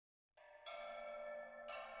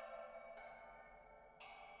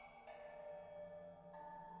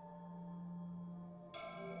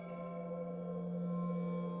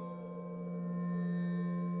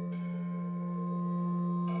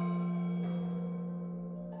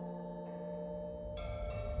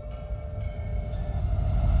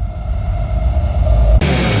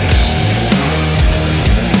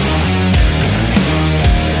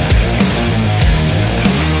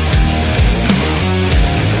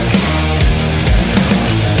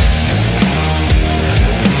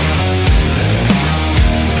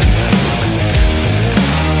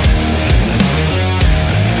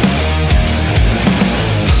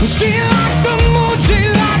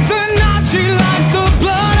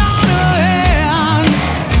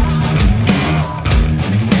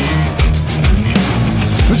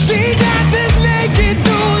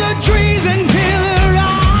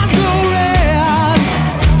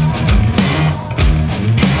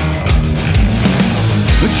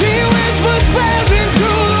She whispers spells into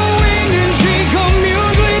the wind and she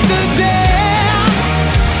communes with the dead.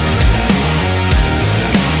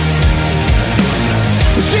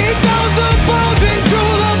 She throws the bones into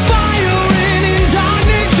the fire and in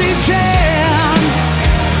darkness she chants.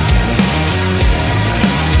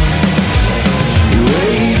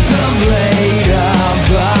 Raise the blade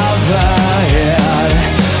above her head.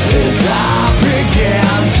 As I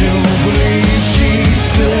began to bleed, she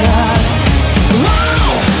said,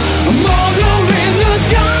 oh, mother in the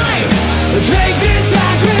sky, take this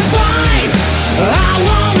sacrifice. I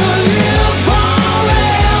wanna live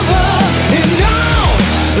forever. And now,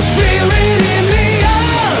 the spirit in the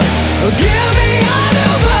earth, give me a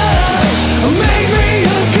new birth. Make me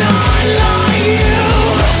a god like you.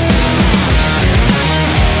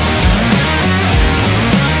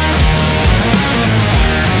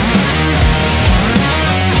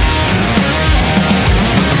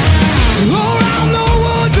 Around the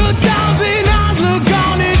woods, 1,000 eyes look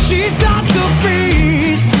on as she stops the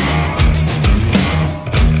feast.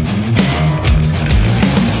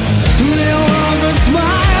 There was a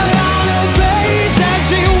smile on her face as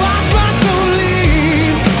she watched my soul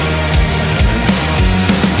leave.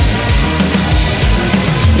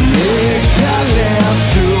 Licked her lips,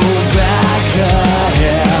 threw back her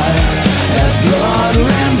head as blood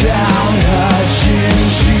ran down her chin.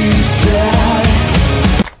 She said,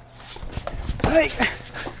 Hey,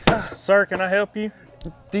 Sir, can I help you?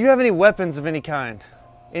 do you have any weapons of any kind?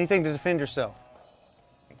 Anything to defend yourself?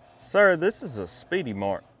 Sir, this is a Speedy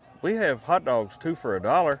Mart. We have hot dogs 2 for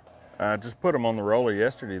 $1. I just put them on the roller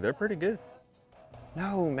yesterday. They're pretty good.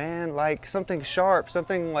 No, man, like something sharp,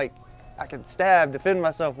 something like I can stab, defend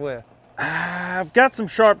myself with. I've got some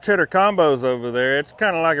sharp cheddar combos over there. It's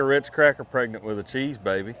kind of like a Ritz cracker pregnant with a cheese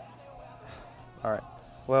baby. All right,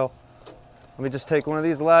 well, let me just take one of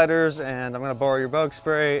these lighters and I'm gonna borrow your bug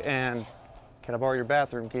spray, and can I borrow your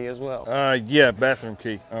bathroom key as well? Yeah, bathroom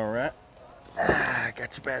key. All right. I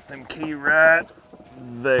got your bathroom key right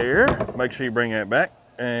there. Make sure you bring that back.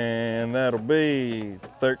 And that'll be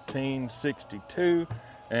 $13.62.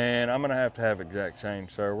 And I'm gonna have to have exact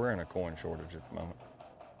change, sir. We're in a coin shortage at the moment.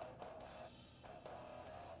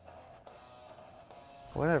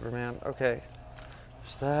 Whatever, man. Okay.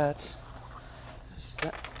 There's that. There's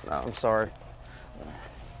that. No, I'm sorry.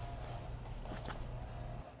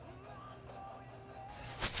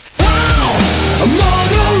 a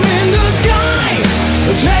mother in the sky,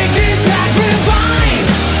 take this sacrifice.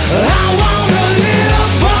 I wanna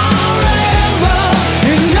live forever.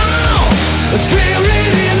 And now, a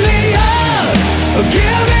spirit in the earth,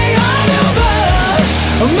 give me a new birth.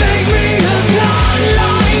 Make me a god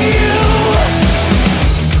like you.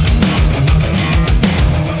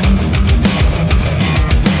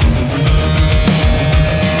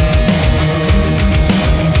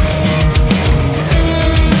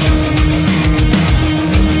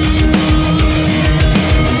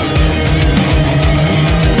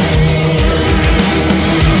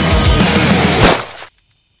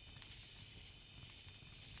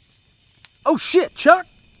 Oh shit, Chuck!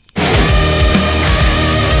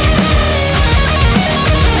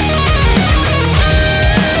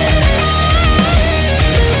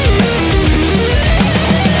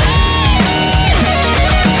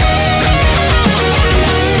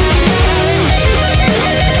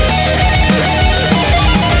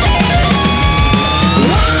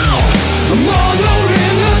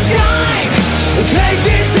 Take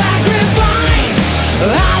this sacrifice.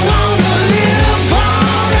 I wanna live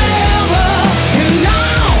forever. And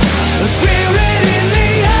now, the spirit in the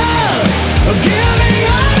earth, give me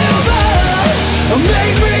a new birth.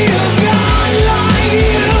 Make me a god like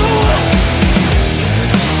you.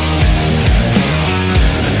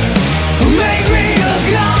 Make me a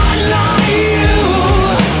god like you.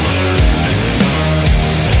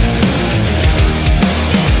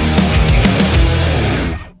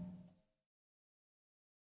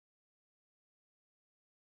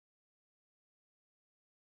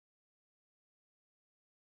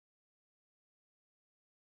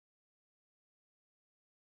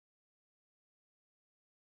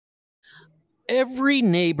 Every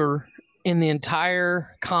neighbor in the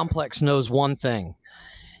entire complex knows one thing.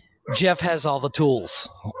 Jeff has all the tools.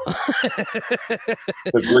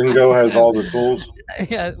 The gringo has all the tools.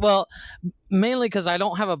 Yeah, well, mainly because I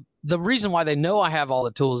don't have the reason why they know I have all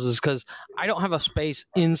the tools is because I don't have a space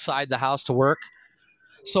inside the house to work.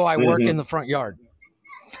 So I work in the front yard.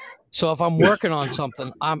 So if I'm working on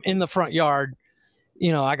something, I'm in the front yard.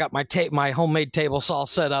 You know, I got my homemade table saw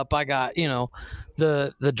set up. I got,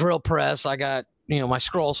 the drill press. I got, my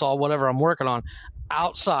scroll saw, whatever I'm working on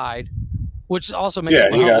outside, which also makes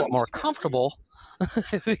it a lot more comfortable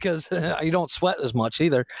because you don't sweat as much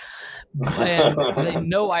either. And they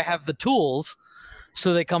know I have the tools,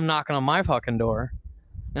 so they come knocking on my fucking door,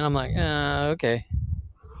 and I'm like, okay.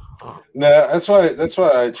 No, that's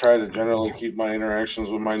why I try to generally keep my interactions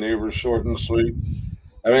with my neighbors short and sweet.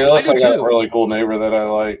 I mean, unless I got a really cool neighbor that I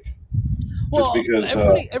like. Well, just because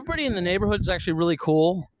everybody in the neighborhood is actually really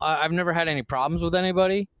cool. I've never had any problems with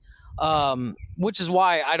anybody, which is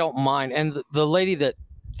why I don't mind. And the lady that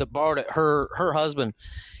borrowed it, her husband,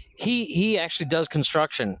 he actually does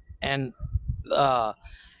construction, and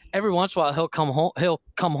every once in a while he'll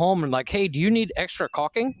come home and like, hey, do you need extra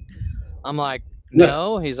caulking? I'm like,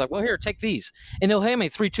 no. He's like, well, here, take these, and he'll hand me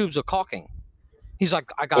 3 tubes of caulking. He's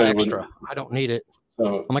like, I got extra. I don't need it.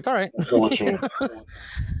 I'm like, all right. So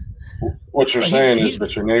what you're saying is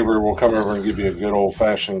that your neighbor will come over and give you a good old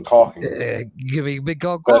fashioned caulking. Give me a big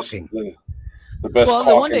caulking. The best. Well,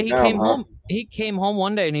 the one day he came home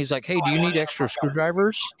one day and he's like, hey, do you need extra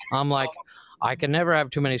screwdrivers? I'm like, I can never have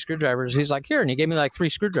too many screwdrivers. He's like, here, and he gave me like 3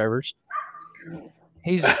 screwdrivers.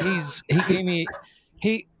 He gave me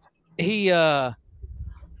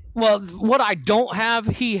well, what I don't have,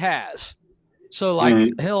 he has. So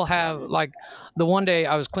like he'll have like the one day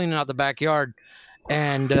I was cleaning out the backyard,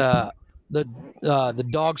 and the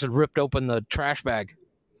dogs had ripped open the trash bag,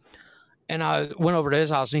 and I went over to his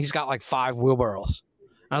house and he's got like 5 wheelbarrows.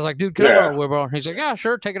 I was like, dude, can I borrow a wheelbarrow? And he's like, yeah,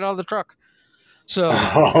 sure, take it out of the truck. So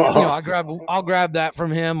I'll grab that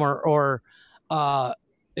from him, or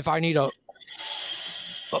if I need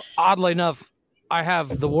oddly enough, I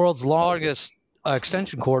have the world's longest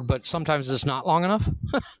extension cord, but sometimes it's not long enough.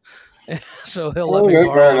 So he'll let me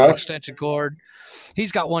borrow an extension cord.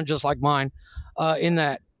 He's got one just like mine. In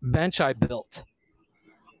that bench I built,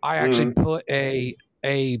 I actually put a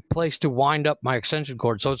place to wind up my extension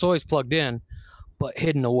cord, so it's always plugged in, but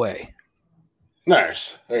hidden away.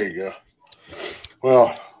 Nice. There you go.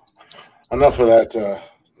 Well, enough of that,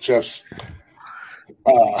 Jeff's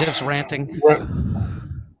ranting.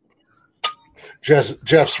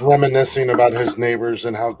 Jeff's reminiscing about his neighbors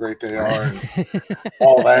and how great they are and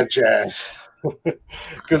all that jazz.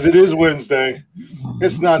 Because it is Wednesday.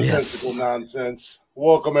 It's nonsensical nonsense.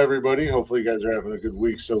 Welcome, everybody. Hopefully you guys are having a good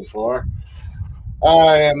week so far.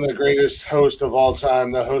 I am the greatest host of all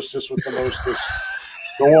time, the hostess with the mostest,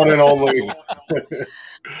 the one and only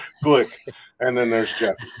Glick. And then there's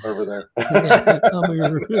Jeff over there.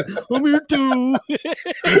 I'm here too.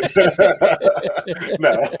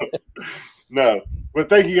 No. But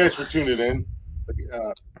thank you guys for tuning in.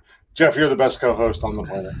 Jeff, you're the best co-host on the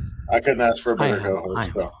planet. I couldn't ask for a better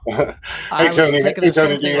co-host. So. Hey, Tony. Hey,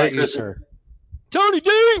 Tony D. Hey, Chris. Tony D.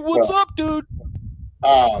 What's up, dude?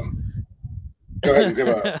 Go ahead and give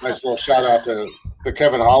a nice little shout out to the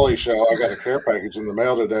Kevin Hawley show. I got a care package in the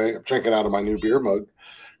mail today. I'm drinking out of my new beer mug,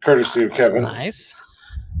 courtesy of Kevin. Nice.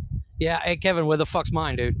 Yeah. Hey, Kevin, where the fuck's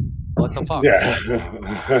mine, dude? What the fuck? Yeah.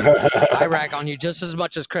 I rag on you just as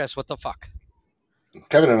much as Chris. What the fuck?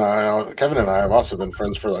 Kevin and I have also been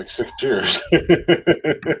friends for like 6 years.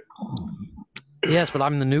 Yes, but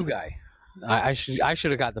I'm the new guy. I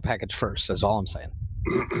should have got the package first. That's all I'm saying.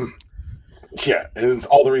 Yeah, it's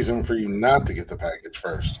all the reason for you not to get the package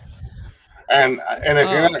first. And if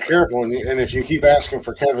you're not careful and if you keep asking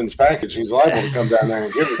for Kevin's package, he's liable to come down there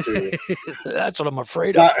and give it to you. That's what I'm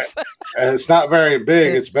afraid of. It's not very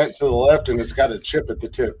big. It's bent to the left and it's got a chip at the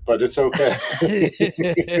tip, but it's okay.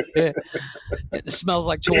 It smells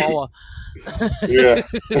like Chihuahua. Yeah.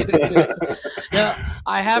 Now,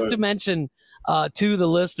 I have to mention to the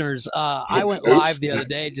listeners, I went live the other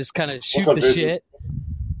day, just kind of shoot the shit.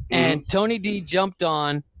 And Tony D jumped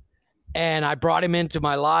on, and I brought him into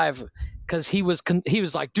my live because he was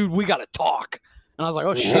like, dude, we got to talk. And I was like,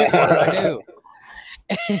 oh, shit, what did I do?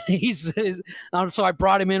 And he says, so I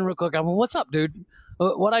brought him in real quick. I'm like, what's up, dude?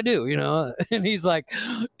 What'd I do? You know? And he's like,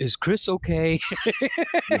 is Chris okay?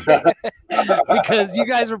 Because you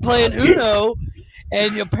guys were playing Uno,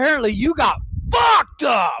 and apparently you got fucked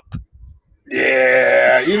up.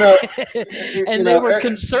 Yeah, and they were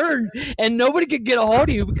concerned, and nobody could get a hold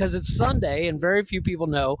of you because it's Sunday, and very few people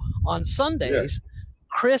know on Sundays,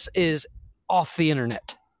 Chris is off the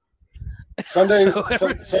internet. Sundays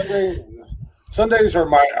are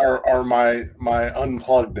my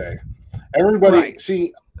unplugged day. Everybody,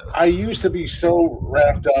 see, I used to be so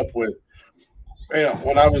wrapped up with,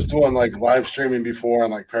 when I was doing like live streaming before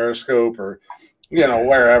on like Periscope or,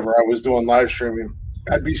 wherever I was doing live streaming.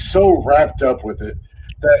 I'd be so wrapped up with it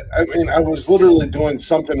that I was literally doing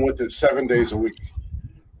something with it 7 days a week.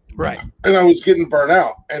 Right. And I was getting burnt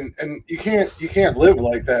out. And you can't live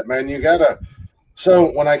like that, man. You gotta.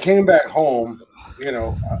 So when I came back home,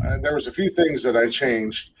 there was a few things that I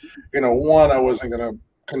changed. one, I wasn't going to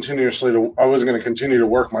continue to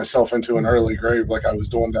work myself into an early grave like I was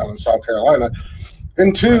doing down in South Carolina.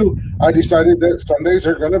 And two, I decided that Sundays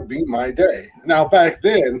are going to be my day. Now, back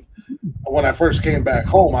then, when I first came back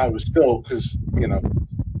home, I was still, because, I'm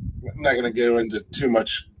not going to go into too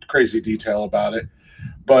much crazy detail about it,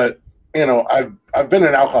 but I've been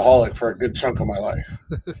an alcoholic for a good chunk of my life.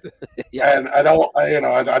 Yeah. And I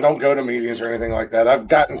don't go to meetings or anything like that. I've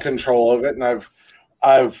gotten control of it, and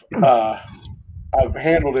I've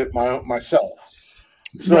handled it myself.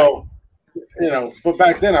 So, but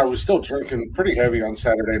back then I was still drinking pretty heavy on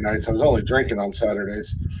Saturday nights. I was only drinking on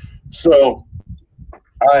Saturdays. So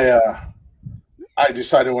I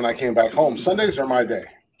decided when I came back home, Sundays are my day.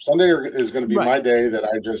 Sunday is going to be my day that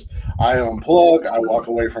I unplug. I walk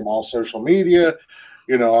away from all social media.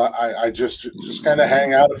 I just kind of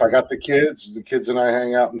hang out. If I got the kids and I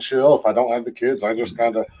hang out and chill. If I don't have the kids, I just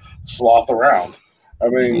kind of sloth around. I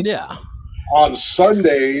mean, on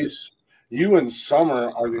Sundays, you and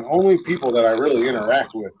Summer are the only people that I really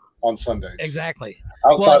interact with on Sundays. Exactly.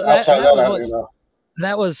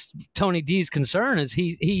 That was Tony D's concern. Is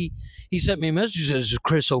he sent me a message, says, "Is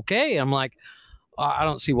Chris okay?" I'm like, I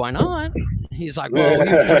don't see why not. He's like, well, we were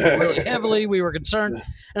drinking really heavily. We were concerned.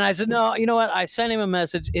 And I said, no, you know what? I sent him a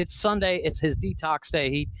message. It's Sunday. It's his detox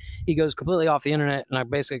day. He goes completely off the internet. And I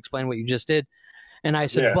basically explained what you just did. And I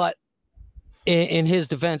said, but in his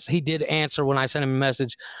defense, he did answer when I sent him a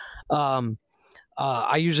message.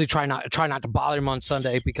 I usually try not to bother him on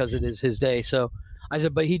Sunday because it is his day. So I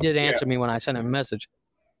said, but he did answer me when I sent him a message.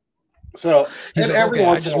 So, he's and like, every okay,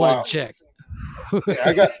 once I just in a while, wanted to check.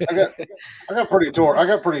 I got pretty tore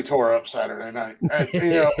up Saturday night,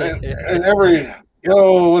 and every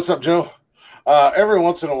what's up, Joe? Every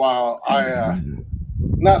once in a while,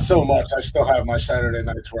 not so much. I still have my Saturday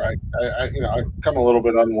nights where I come a little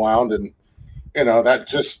bit unwound, and that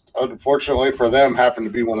just unfortunately for them happened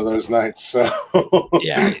to be one of those nights. So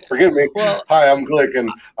forgive me. Well, hi, I'm Glick,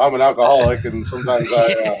 and I'm an alcoholic, and sometimes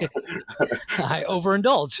I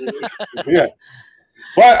overindulge. Yeah.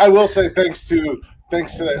 But I will say, thanks to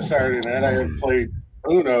that Saturday night, I have played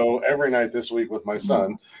Uno every night this week with my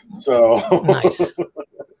son. So nice.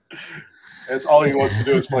 That's all he wants to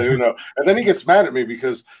do is play Uno, and then he gets mad at me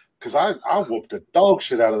because I whooped the dog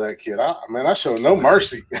shit out of that kid. I show no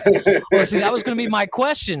mercy. Well, see, that was going to be my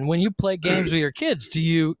question. When you play games with your kids, do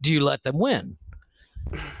you let them win?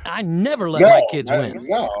 I never let my kids win.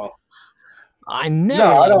 No. I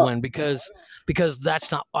never let them win because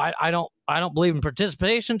that's not. I don't believe in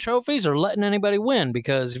participation trophies or letting anybody win,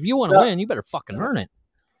 because if you want to win, you better fucking earn it.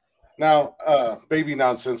 Now, baby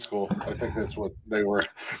Nonsensical, I think that's what they were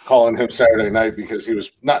calling him Saturday night, because he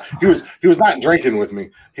was not drinking with me.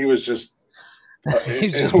 He was just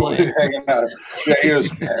he's just playing. Hanging out. Yeah,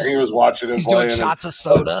 he was watching and he's playing. Doing shots of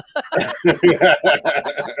soda.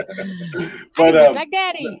 But like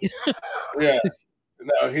Daddy. Yeah,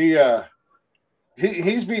 no,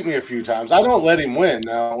 he's beat me a few times. I don't let him win.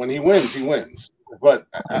 Now, when he wins, he wins. But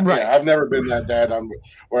I've never been that dad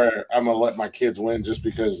where I'm gonna let my kids win just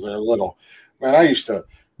because they're little. Man, I used to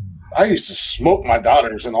smoke my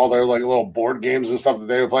daughters and all their like little board games and stuff that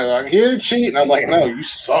they would play. Like, you cheat, and I'm like, no, you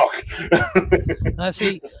suck. Now,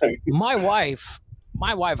 see, my wife,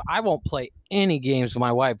 I won't play any games with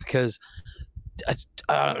my wife because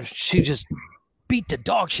she just beat the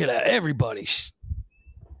dog shit out of everybody. She's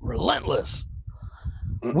relentless.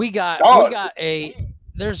 There's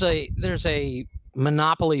a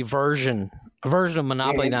Monopoly version of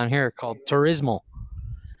Monopoly down here called Turismo.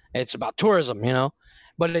 It's about tourism,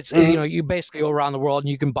 but it's you basically go around the world and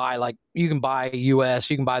you can buy US,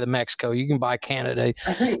 you can buy the Mexico, you can buy Canada,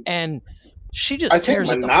 and she just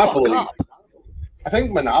tears it the fuck up. I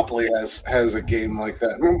think Monopoly has a game like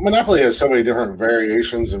that. Monopoly has so many different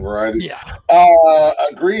variations and varieties. Yeah.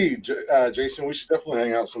 Agreed, Jason. We should definitely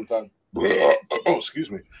hang out sometime. Oh,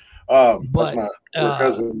 excuse me. That's my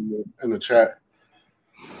cousin in the chat.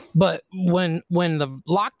 But when the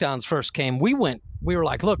lockdowns first came, we were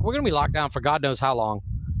like, look, we're going to be locked down for God knows how long,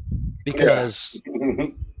 because,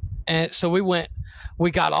 and so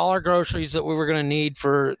we got all our groceries that we were going to need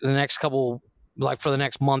for the next for the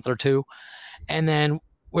next month or two. And then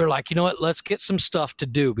we were like, you know what, let's get some stuff to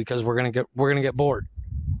do because we're going to get bored.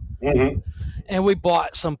 Mm-hmm. And we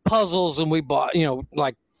bought some puzzles, and we bought, the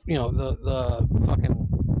fucking,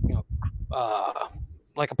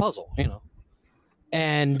 like a puzzle,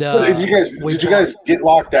 And did you guys get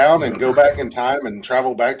locked down and go back in time and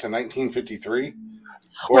travel back to 1953?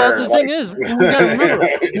 Well, the thing is, we gotta remember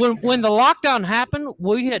when the lockdown happened,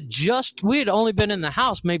 we had only been in the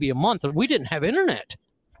house maybe a month, and we didn't have internet.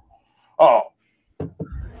 Oh,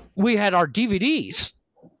 we had our DVDs,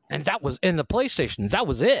 and that was in the PlayStation. That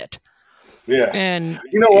was it. Yeah. And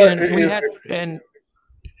you know what? And we had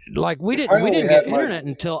we didn't get internet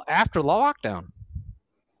until after lockdown.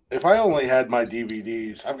 If I only had my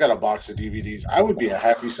DVDs, I've got a box of DVDs, I would be a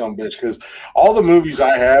happy son bitch because all the movies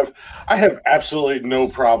I have absolutely no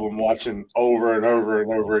problem watching over and over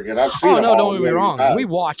and over again. I've seen them all. Don't get me wrong. Times. We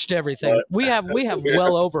watched everything. But, we have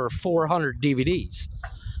well over 400 DVDs.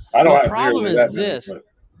 I don't have the problem is that this.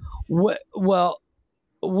 Many, well,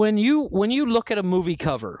 when you look at a movie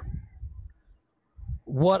cover,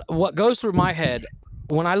 what goes through my head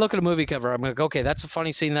when I look at a movie cover, I'm like, okay, that's a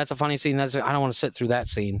funny scene. That's a funny scene. I don't want to sit through that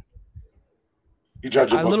scene. You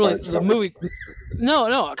judge a book by its cover. Movie.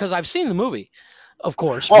 No, because I've seen the movie, of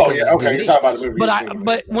course. Oh yeah, okay. You're talking about the movie.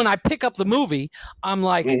 But when I pick up the movie, I'm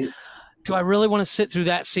like, do I really want to sit through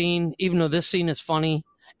that scene, even though this scene is funny?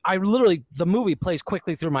 The movie plays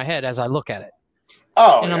quickly through my head as I look at it.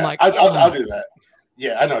 Oh, and I'm like, I'll do that.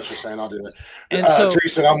 Yeah, I know what you're saying. I'll do that. And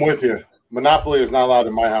Jason, I'm with you. Monopoly is not allowed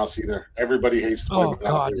in my house either. Everybody hates to play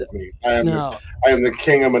Monopoly with me. I am the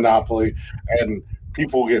king of Monopoly, and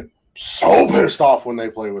people get so pissed off when they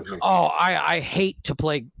play with me. Oh, I hate to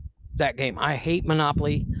play that game. I hate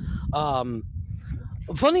Monopoly.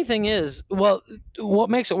 Funny thing is, well, what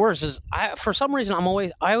makes it worse is for some reason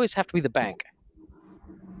I always have to be the bank,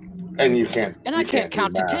 and you can't. And I can't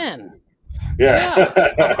count to 10. Yeah.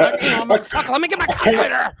 I'm like, fuck. Let me get my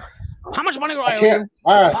calculator. How much money do I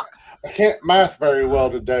owe? I can't math very well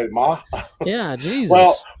today, Ma. Yeah, Jesus.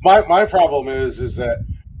 Well, my problem is that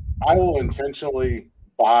I will intentionally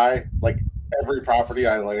buy like every property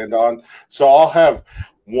I land on. So I'll have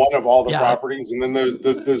one of all the properties, and then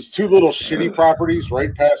there's two little shitty properties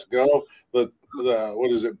right past go. The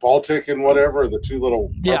what is it, Baltic and whatever, the two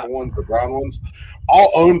little purple ones, the brown ones. I'll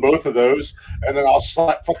own both of those, and then I'll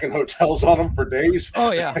slap fucking hotels on them for days.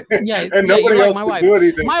 Oh yeah, yeah. And nobody else can do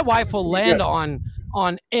anything. My wife will land on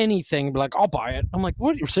anything and be like, I'll buy it. I'm like,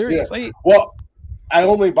 what? You're serious? Yeah. Well, I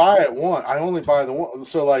only buy one. I only buy the one.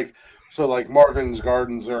 So like Marvin's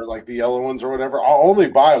Gardens or like the yellow ones or whatever. I'll only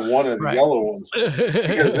buy one of the yellow ones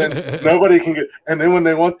because then nobody can get. And then when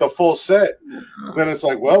they want the full set, then it's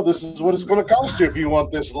like, well, this is what it's going to cost you if you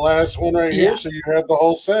want this last one right here. So you had the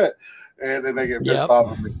whole set, and then they get pissed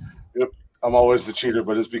off at me. Yep. I'm always the cheater,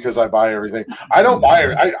 but it's because I buy everything. I don't buy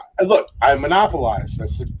it. I monopolize.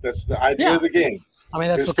 That's the idea of the game. I mean,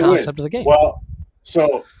 that's the concept of the game. Well,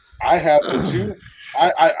 so I have the two.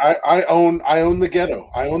 I own the ghetto.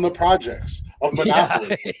 I own the projects of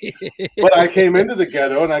Monopoly. Yeah. But I came into the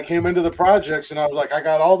ghetto and I came into the projects, and I was like, I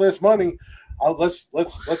got all this money. Let's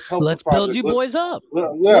help. Let's build you boys up.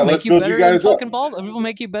 Yeah, let's build you guys up. We'll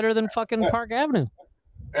make you better than fucking Park Avenue.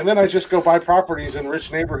 And then I just go buy properties in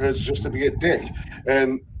rich neighborhoods just to be a dick,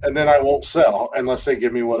 and then I won't sell unless they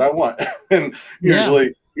give me what I want. And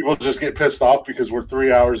usually people just get pissed off because we're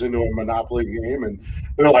 3 hours into a Monopoly game, and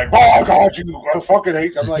they're like, "Oh God, I fucking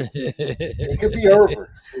hate." I'm like, it could be over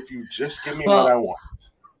if you just give me what I want.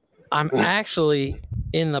 I'm actually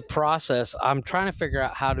in the process. I'm trying to figure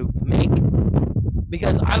out how to make,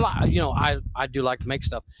 because I do like to make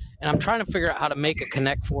stuff, and I'm trying to figure out how to make a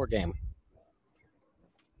Connect 4 game.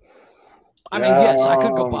 I mean, yes, I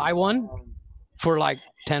could go buy one for like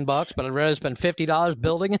 $10, but I'd rather spend $50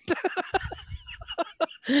 building it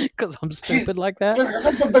because I'm stupid like that.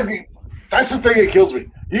 That's the thing that kills me.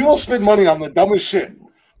 You will spend money on the dumbest shit.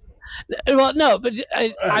 Well, no, but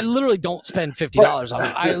I literally don't spend $50 on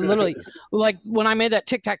it. I literally, like when I made that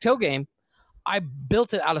tic-tac-toe game, I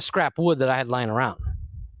built it out of scrap wood that I had lying around.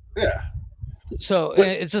 Yeah. So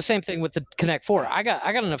it's the same thing with the Connect 4. I got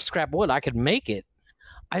enough scrap wood. I could make it.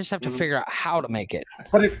 I just have to figure out how to make it.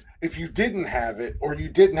 But if you didn't have it, or you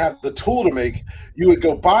didn't have the tool to make, you would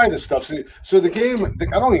go buy the stuff. So the game, I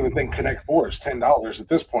don't even think Connect 4 is $10 at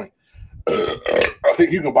this point. I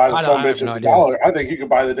think you can buy the bitch at the dollar. I think you can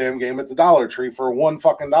buy the damn game at the Dollar Tree for $1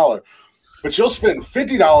 fucking dollar. But you'll spend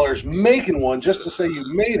 $50 making one just to say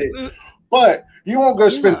you made it. But you won't go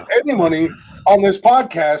spend any money on this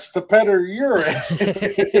podcast to pet her urine.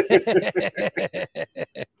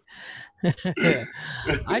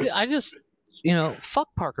 I just, fuck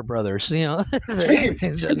Parker Brothers, I'm not going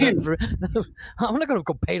to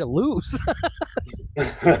go pay to lose.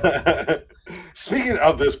 Speaking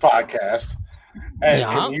of this podcast,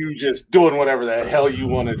 and you just doing whatever the hell you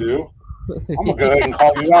want to do, I'm going to go ahead and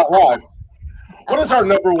call you out live. What is our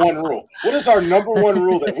number one rule? What is our number one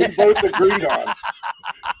rule that we both agreed on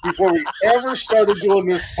before we ever started doing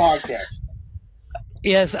this podcast?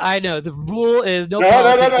 Yes, I know. The rule is no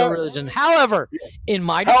politics or religion. However, in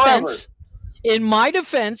my defense,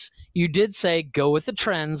 you did say go with the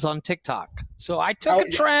trends on TikTok. So I took a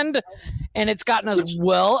trend, and it's gotten us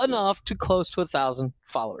well enough to close to 1,000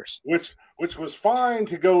 followers. Which was fine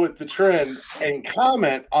to go with the trend and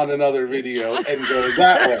comment on another video and go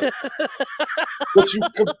that way. But you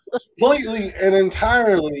completely and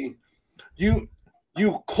entirely, you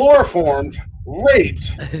chloroformed,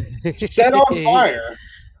 raped, set on fire,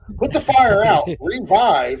 put the fire out,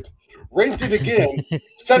 revived, raped it again,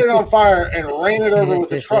 set it on fire, and ran it over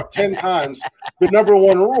with a truck 10 times, the number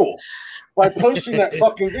one rule, by posting that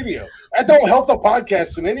fucking video. That don't help the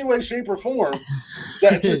podcast in any way, shape, or form.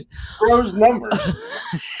 That just throws numbers.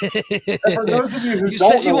 And for those of you who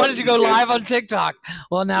don't said you wanted to go live on TikTok.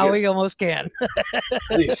 Well, now we almost can.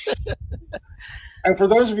 And for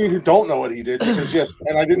those of you who don't know what he did, because yes,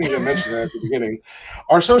 and I didn't even mention that at the beginning,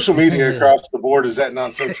 our social media across the board is at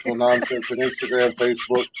Nonsensical Nonsense on Instagram,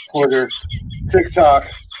 Facebook, Twitter, TikTok,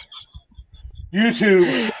 YouTube.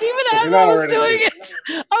 Even as I was doing it,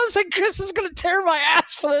 I was like, Chris is going to tear my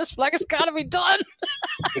ass for this. Like, it's got to be done.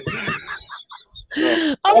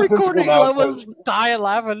 I'm recording. I was dying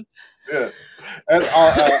laughing. Yeah. And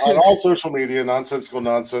on all social media, Nonsensical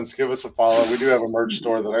Nonsense, give us a follow. We do have a merch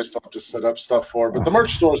store that I still have to set up stuff for, but the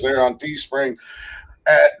merch store is there on Teespring.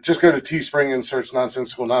 Just go to Teespring and search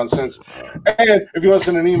Nonsensical Nonsense. And if you want to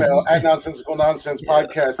send an email at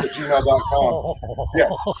nonsensicalnonsense@gmail.com. Yeah.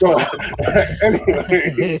 So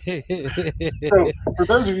anyways, so for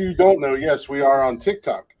those of you who don't know, yes, we are on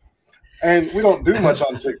TikTok. And we don't do much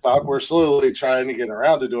on TikTok. We're slowly trying to get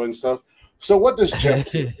around to doing stuff. So what does Jeff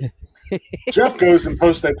do? Jeff goes and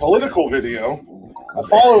posts a political video, a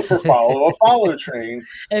follow for follow, a follow train.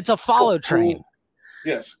 It's a follow train.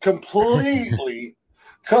 Yes, completely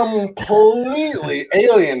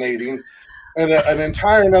alienating an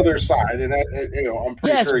entire another side. And I'm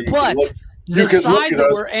pretty sure you can look. The side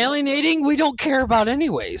that we're alienating, we don't care about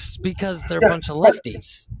anyways because they're a bunch of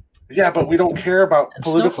lefties. Yeah, but we don't care about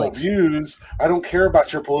political views. I don't care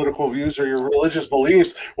about your political views or your religious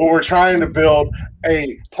beliefs when we're trying to build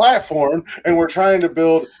a platform and we're trying to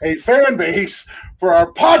build a fan base for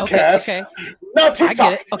our podcast. Okay. Not TikTok.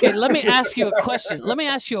 I get it. Okay, let me ask you a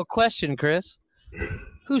question. Chris.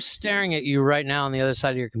 Who's staring at you right now on the other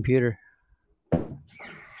side of your computer?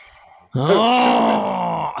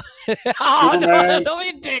 Oh, don't be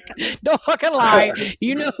a dick. Don't fucking lie.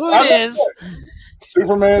 You know who it is.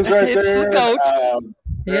 Superman's right it's there. The goat.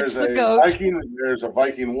 There's a Viking. There's a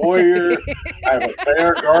Viking warrior. I have a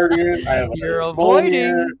bear guardian. I have You're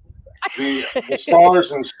avoiding. The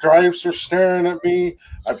stars and stripes are staring at me.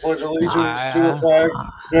 I pledge allegiance to the flag.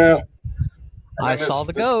 Yeah. I saw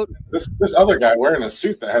the goat. This other guy wearing a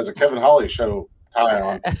suit that has a Kevin Holly show tie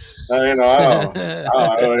on. I saw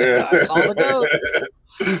the goat.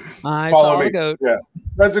 I saw the goat. Yeah,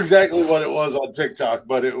 that's exactly what it was on TikTok,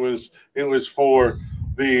 but it was for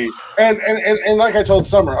the and like I told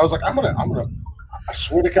Summer, I was like, I'm gonna I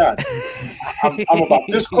swear to God, I'm about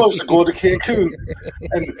this close to going to Cancun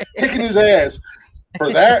and kicking his ass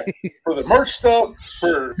for that, for the merch stuff,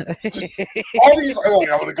 for just all these. I'm like,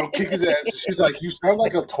 I'm gonna go kick his ass. She's like, you sound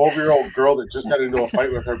like a 12-year-old girl that just got into a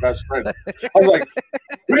fight with her best friend. I was like,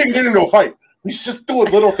 we didn't get into a fight. He's just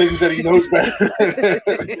doing little things that he knows better.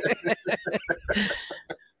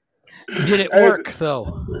 Did it work,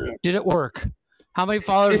 though? Did it work? How many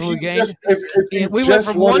followers we gained? We went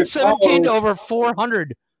from 117 to over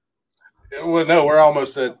 400. Well, no, we're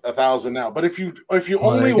almost at 1,000 now. But if you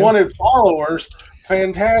only wanted followers,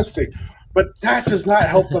 fantastic. But that does not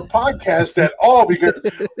help the podcast at all. Because,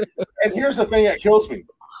 and here's the thing that kills me: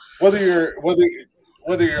 whether you're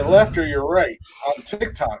left or you're right on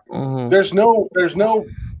TikTok, there's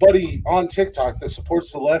nobody on TikTok that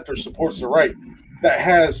supports the left or supports the right that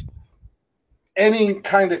has any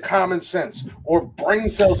kind of common sense or brain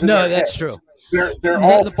cells in their heads. That's true. They're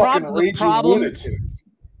all fucking raging lunatics.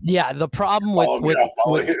 Yeah, the problem with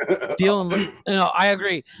dealing with I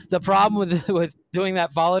agree. The problem with doing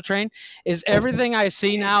that follow train is everything I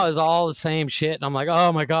see now is all the same shit, and I'm like,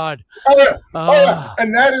 oh my God. Oh yeah.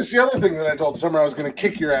 And that is the other thing that I told Summer I was going to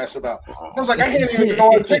kick your ass about. I was like, I can't even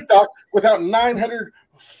go on TikTok without 900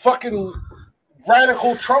 fucking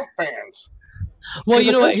radical Trump fans. Well,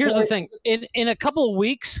 you know what? Here's the thing. In a couple of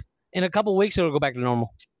weeks, it'll go back to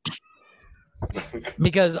normal.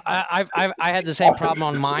 Because I had the same problem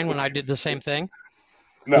on mine when I did the same thing.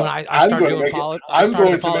 No, when I started doing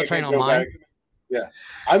follow train on mine. Yeah,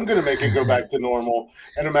 I'm going to make it go back to normal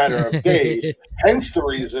in a matter of days. Hence the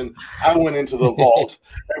reason I went into the vault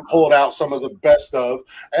and pulled out some of the best of.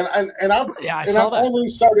 I've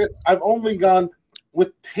only gone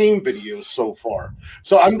with tame videos so far.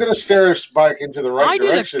 So I'm going to steer us back into the right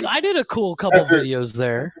direction. I did a cool couple videos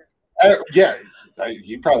there.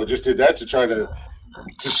 You probably just did that to try to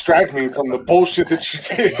distract me from the bullshit that you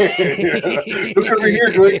did. Look over here,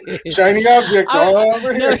 Glick. Shiny object all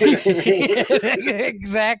over here.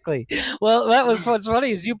 Exactly. Well, that was what's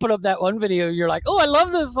funny is you put up that one video. You're like, "Oh, I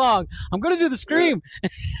love this song. I'm going to do the scream,"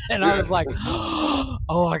 and I was like,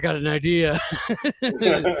 "Oh, I got an idea."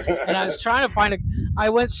 And I was trying to find I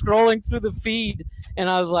went scrolling through the feed, and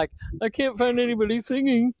I was like, "I can't find anybody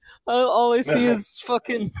singing. All I see is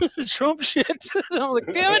fucking Trump shit." And I'm like,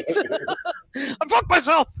 "Damn it! I fucked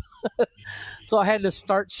myself." So I had to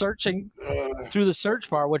start searching through the search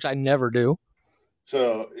bar, which I never do.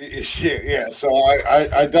 So yeah. So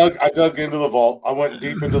I dug into the vault. I went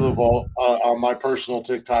deep into the vault on my personal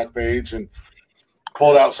TikTok page and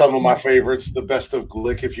pulled out some of my favorites, the best of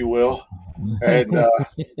Glick, if you will. And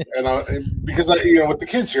because with the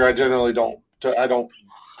kids here, I generally don't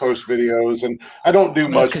post videos, and I don't do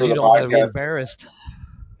much for the podcast. Be embarrassed.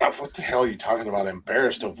 What the hell are you talking about?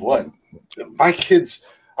 Embarrassed of what? My kids,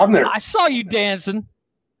 I'm there. I saw you dancing.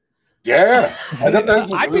 Yeah, that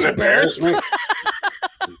doesn't I'd be embarrass embarrassed. me.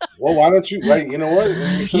 Well, why don't you? Like, you know what?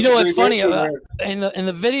 You know what's funny? In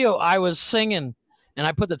the video, I was singing, and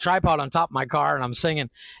I put the tripod on top of my car, and I'm singing,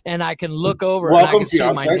 and I can look over and I can see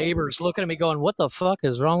my neighbors looking at me, going, "What the fuck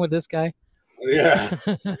is wrong with this guy?" Yeah.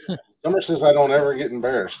 Summer says I don't ever get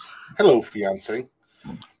embarrassed. Hello, fiance.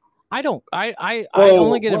 I don't. I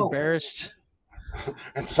only get embarrassed.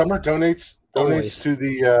 And Summer donates Always. to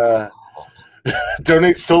the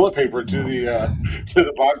donates toilet paper to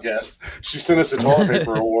the podcast. She sent us a toilet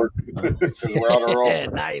paper award. So we're on a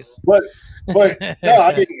roll. Nice. But no,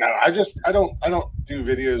 I didn't know. I don't do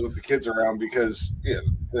videos with the kids around because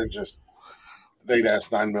they'd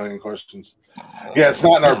ask 9 million questions. Yeah, it's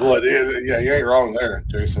not in our blood. Yeah, you ain't wrong there,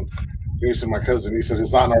 Jason. Jason, my cousin, he said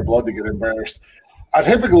it's not in our blood to get embarrassed. I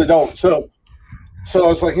typically don't. So I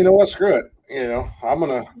was like, you know what? Screw it.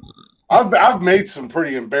 I've made some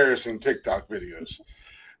pretty embarrassing TikTok videos.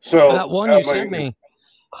 So that one you sent me,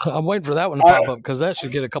 I'm waiting for that one to pop up because that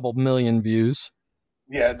should get a couple million views.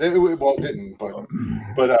 Yeah, it didn't, but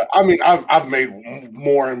I mean, I've made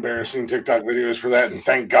more embarrassing TikTok videos for that, and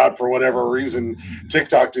thank God for whatever reason,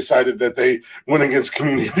 TikTok decided that they went against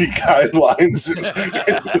community guidelines and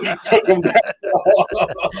took them down.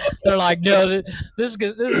 They're like, no, this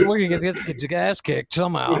is where you get your ass kicked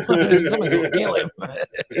somehow. Somebody's gonna kill him.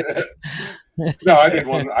 No, I did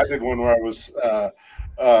one where I was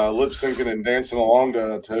lip syncing and dancing along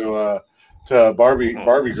to Barbie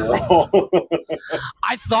girl.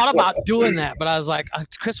 I thought about doing that, but I was like,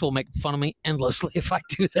 Chris will make fun of me endlessly if I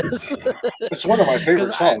do this. It's one of my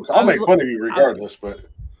favorite songs. I'll make fun of you regardless. But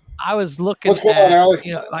I was looking. What's going on,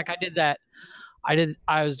 Allie? Like I did that. I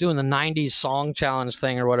was doing the '90s song challenge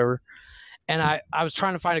thing or whatever, and I was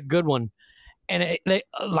trying to find a good one, and they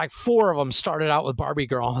like 4 of them started out with Barbie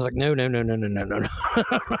girl. I was like, no.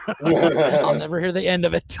 I'll never hear the end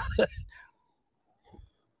of it.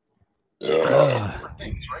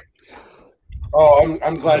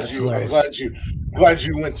 I'm glad you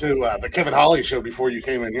went to the Kevin Holly show before you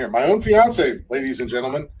came in here. My own fiance, ladies and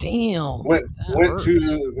gentlemen, damn, went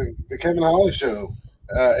to the Kevin Holly show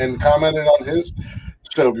and commented on his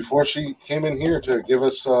show before she came in here to give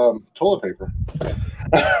us toilet paper.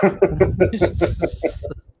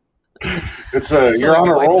 You're on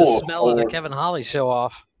a roll. The smell of the Kevin Holly show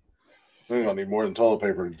off. We don't need more than toilet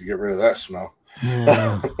paper to get rid of that smell.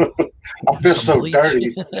 Yeah. I feel so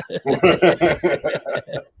dirty.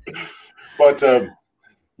 But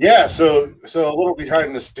yeah, so a little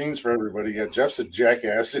behind the scenes for everybody. Yeah, Jeff's a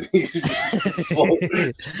jackass, and he's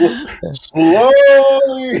slowly.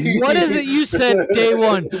 What is it you said day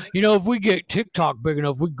one? If we get TikTok big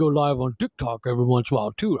enough, we can go live on TikTok every once in a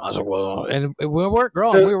while too. And I was like, well, and we weren't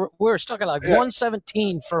growing. So, we were stuck at like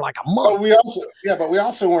 117 for like a month. But we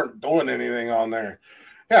also weren't doing anything on there.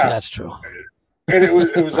 Yeah, that's true. And it was.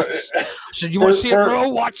 So you want to see it grow?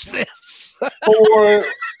 Watch this.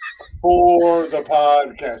 For the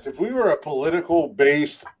podcast, if we were a political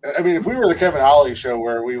based, if we were the Kevin Holly show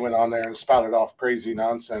where we went on there and spouted off crazy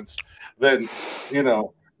nonsense, then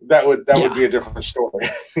that would be a different story.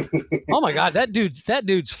 Oh my God, that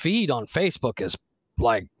dude's feed on Facebook is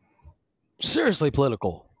like seriously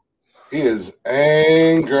political. He is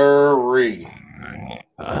angry.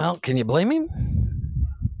 Well, can you blame him?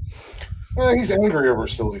 He's angry over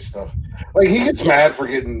silly stuff. Like, he gets mad for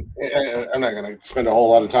getting. I'm not going to spend a whole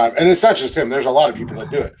lot of time. And it's not just him. There's a lot of people that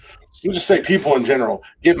do it. You just say people in general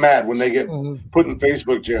get mad when they get put in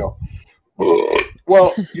Facebook jail.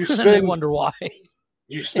 Well, you spend. I wonder why.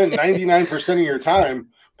 You spend 99% of your time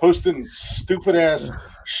posting stupid ass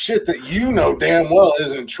shit that you know damn well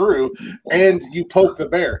isn't true, and you poke the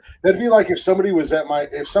bear. That'd be like if somebody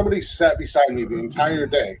sat beside me the entire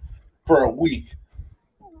day for a week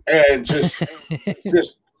and just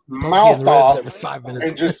mouthed off every 5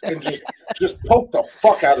 minutes. and just poke the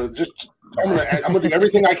fuck out of it. I'm gonna do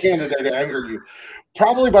everything I can today to anger you.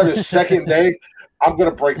 Probably by the second day, I'm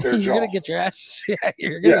gonna break their jaw. You're gonna get your ass. Yeah,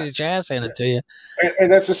 you're gonna get your ass handed to you.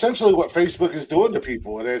 And that's essentially what Facebook is doing to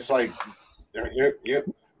people. And it's like,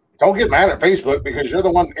 don't get mad at Facebook because you're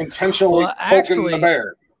the one intentionally poking the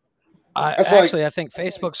bear. I think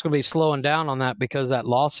Facebook's going to be slowing down on that because of that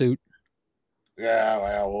lawsuit. Yeah,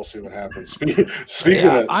 well, we'll see what happens. Speaking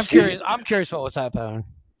of, I'm curious what's happening.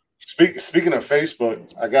 Speaking of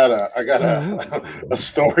Facebook, I got a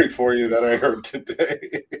story for you that I heard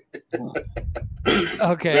today.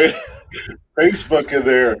 Okay. Facebook and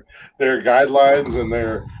their guidelines and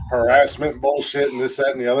their harassment bullshit and this, that,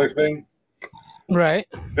 and the other thing. Right.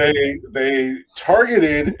 They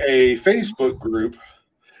targeted a Facebook group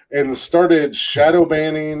and started shadow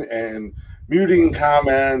banning and muting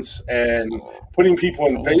comments and putting people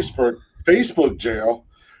in Facebook jail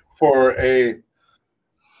for a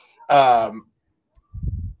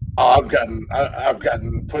I've gotten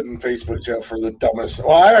put in Facebook jail for the dumbest.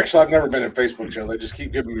 Well, I've never been in Facebook jail. They just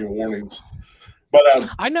keep giving me warnings. But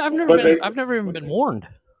I've never even been warned.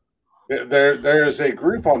 There's a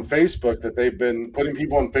group on Facebook that they've been putting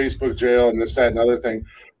people in Facebook jail and this, that, and other thing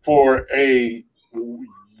for a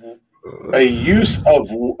use of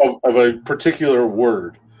a particular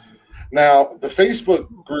word. Now, the Facebook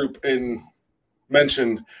group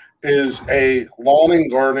mentioned is a lawn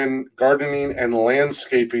and gardening and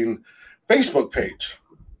landscaping Facebook page.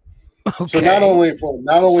 Okay. So not only for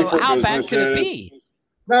how businesses, bad could it be?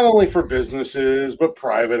 Not only for businesses, but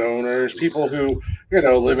private owners, people who,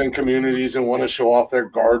 live in communities and want to show off their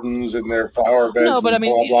gardens and their flower beds. No, but and I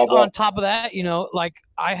mean, blah, blah, blah. On top of that, like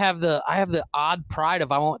I have the odd pride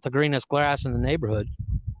of I want the greenest grass in the neighborhood.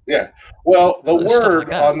 Yeah. Well, the word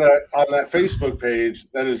like on that Facebook page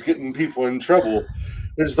that is getting people in trouble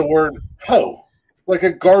is the word hoe, like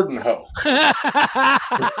a garden hoe.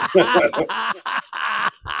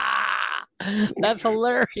 That's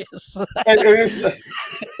hilarious.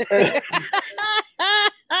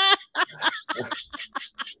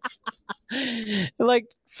 Like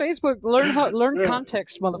Facebook, learn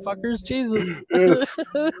context, motherfuckers. Jesus. Yes.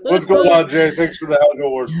 What's going on, Jay? Thanks for the Algo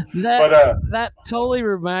Award. That totally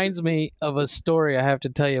reminds me of a story I have to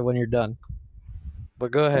tell you when you're done. But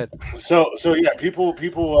go ahead. So yeah, people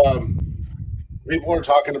are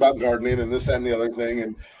talking about gardening and this and the other thing,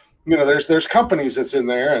 and there's companies that's in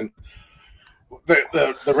there, and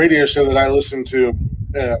the radio show that I listen to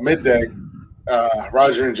midday,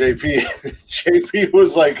 Roger and JP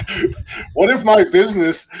was like, what if my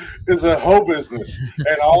business is a hoe business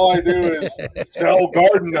and all I do is sell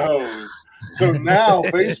garden hose? So now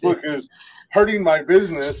Facebook is hurting my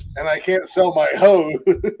business and I can't sell my hoe.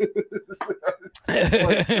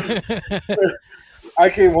 I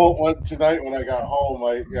came home tonight when I got home,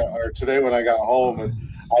 today when I got home, and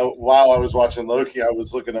while I was watching Loki, I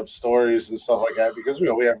was looking up stories and stuff like that because we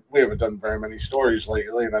haven't done very many stories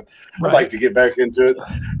lately, and I'd like to get back into it.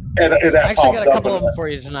 And that I actually got a couple of them for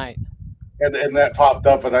you tonight. And that popped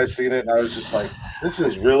up, and I seen it, and I was just like, "This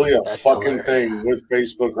is really a fucking thing with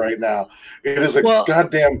Facebook right now. It is a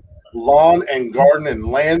goddamn lawn and garden and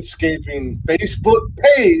landscaping Facebook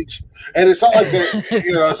page, and it's not like they're,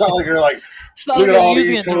 it's not like they're like." It's not like they're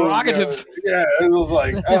using it derogative. Yeah, it was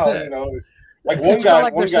like, like one it's guy. Not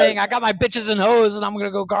like they're saying, "I got my bitches and hoes, and I'm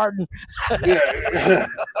gonna go garden." Yeah,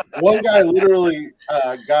 one guy literally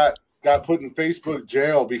got put in Facebook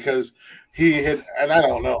jail because he had, and I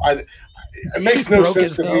don't know, it makes no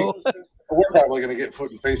sense to me. We're probably going to get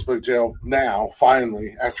put in Facebook jail now,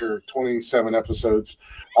 finally, after 27 episodes,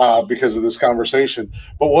 because of this conversation.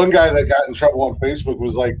 But one guy that got in trouble on Facebook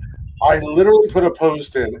was like, I literally put a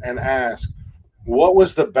post in and asked, what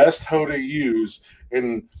was the best hoe to use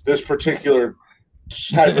in this particular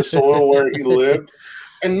type of soil where he lived?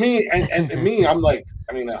 And me, I'm like,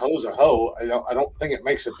 I mean, a hoe's a hoe. I don't think it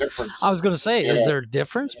makes a difference. I was going to say, is there a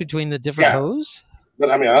difference between the different hoes? But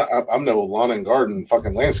I mean, I'm no lawn and garden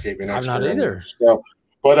fucking landscaping expert. I'm not either. So,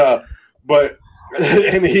 but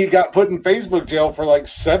and he got put in Facebook jail for like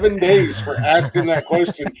 7 days for asking that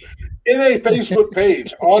question in a Facebook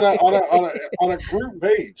page on a group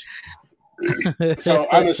page. So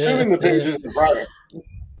I'm assuming the page isn't private.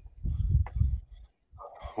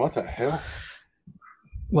 What the hell?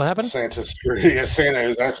 What happened? Santa's screwed. Yeah, Santa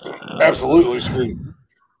is absolutely screwed.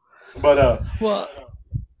 But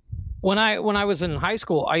when I was in high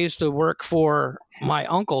school, I used to work for my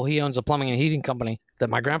uncle. He owns a plumbing and heating company that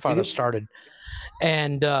my grandfather started,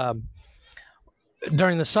 and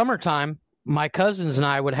during the summertime, my cousins and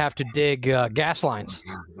I would have to dig gas lines,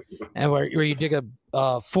 and where you dig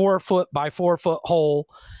a 4 foot by 4 foot hole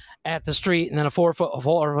at the street, and then a 4 foot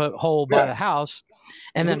hole by the house,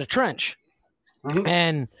 and then a trench.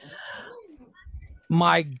 And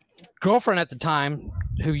my girlfriend at the time,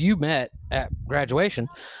 who you met at graduation,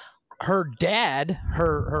 her dad,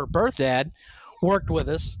 her birth dad, worked with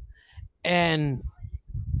us, and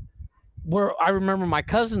I remember my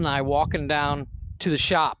cousin and I walking down to the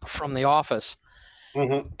shop from the office,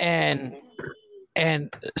 and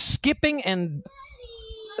skipping and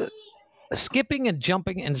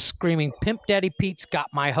jumping and screaming, "Pimp Daddy Pete's got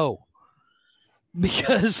my hoe,"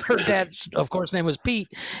 because her dad's, of course, name was Pete,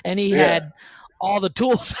 and he had all the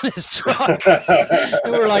tools in his truck.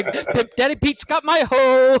 And we were like, "Pimp Daddy Pete's got my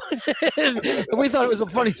hoe." And we thought it was the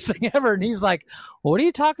funniest thing ever. And he's like, "What are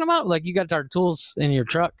you talking about? Like, you got our tools in your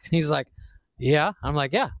truck?" And he's like, "Yeah." I'm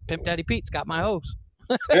like, "Yeah, Pimp Daddy Pete's got my hose."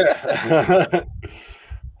 Yeah.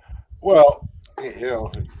 Well,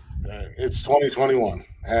 it's 2021,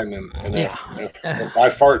 and if I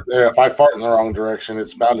fart in the wrong direction,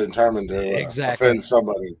 it's bound and determined to offend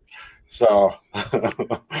somebody. So,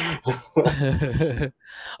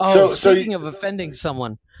 speaking of offending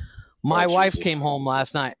someone, my wife came home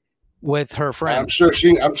last night with her friend. I'm sure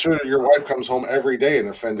your wife comes home every day and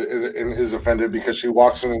is offended because she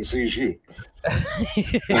walks in and sees you.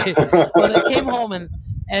 Well, they came home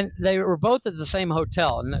and they were both at the same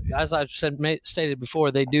hotel, and as I've stated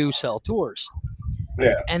before, they do sell tours.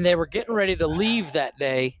 Yeah. And they were getting ready to leave that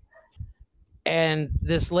day, and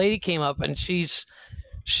this lady came up, and she's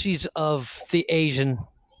of the Asian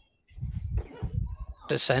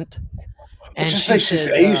descent. And she said, she's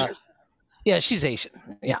Asian. Yeah, she's Asian.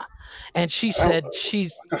 Yeah. And she said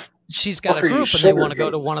she's got a group and they want to go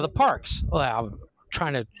to one of the parks. Well, I'm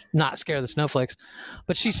trying to not scare the snowflakes.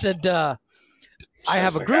 But she said, I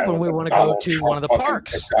have a group and we want to go to one of the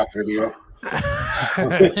parks. Video.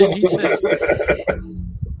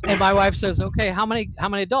 And my wife says, "Okay, how many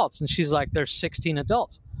adults?" And she's like, "There's 16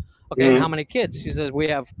 adults." Okay, how many kids? She says, we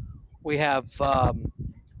have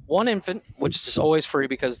one infant, which is always free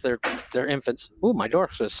because they're infants. Ooh, my door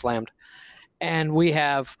just slammed. And we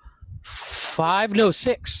have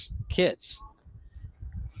 6 kids.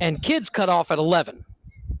 And kids cut off at 11.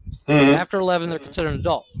 After 11, they're considered an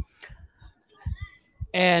adult.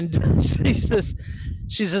 And she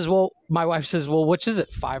says, well, my wife says, well, which is it,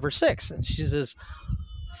 5 or 6? And she says,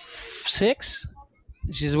 6?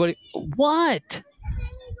 She says, what?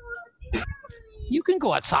 You can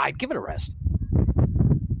go outside. Give it a rest.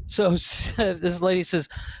 So this lady says,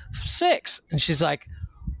 6. And she's like,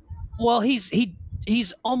 well, he's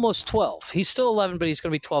almost 12. He's still 11, but he's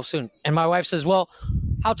going to be 12 soon. And my wife says, well,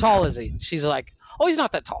 how tall is he? She's like, oh, he's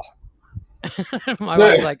not that tall. My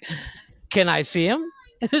wife's like, can I see him?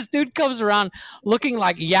 And this dude comes around looking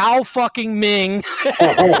like Yao fucking Ming with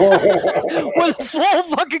a full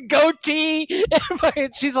fucking goatee.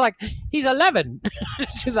 And she's like, he's 11.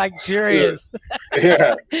 She's like, sure he is.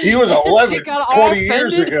 Yeah, he was 11 20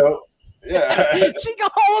 years ago. Yeah. She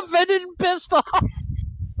got all offended and pissed off.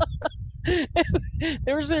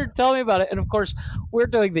 They were sitting there telling me about it, and of course, we're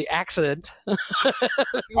doing the accident. Just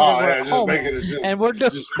making it. And we're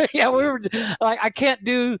doing, we were like, I can't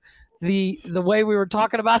do the way we were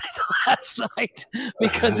talking about it last night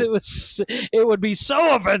because it would be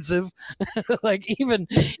so offensive. Like even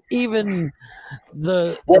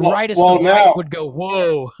the rightest right would go,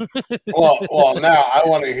 whoa. well, now I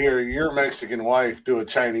want to hear your Mexican wife do a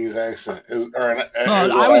Chinese accent.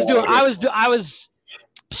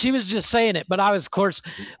 She was just saying it, but I was, of course,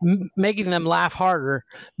 making them laugh harder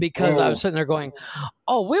because I was sitting there going,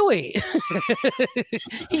 "Oh, Willie,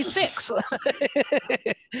 he's 6."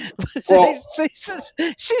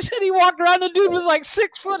 She said he walked around. The dude was like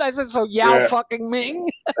 6 foot. I said, "So Yao fucking Ming."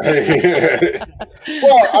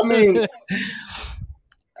 Well, I mean,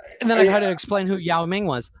 and then I had to explain who Yao Ming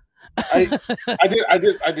was. I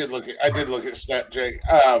did look at Snap Jay.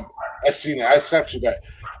 I seen it. I snapped you back.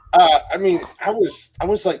 I mean, I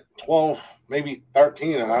was like 12, maybe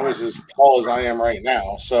 13, and I was as tall as I am right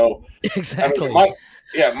now. So exactly. I mean,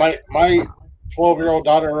 my 12-year-old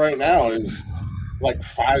daughter right now is like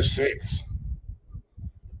 5'6".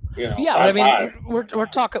 You know, yeah, 5'5". I mean,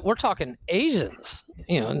 we're talking Asians.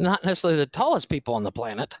 You know, not necessarily the tallest people on the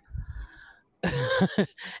planet.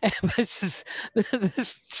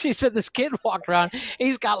 She said this kid walked around.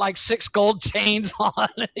 He's got like 6 gold chains on.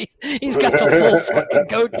 He's got the full fucking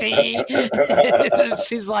goatee.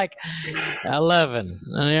 She's like 11.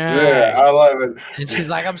 Yeah, I love it. And she's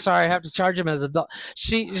like, I'm sorry, I have to charge him as adult.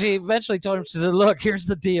 She eventually told him, she said, look, here's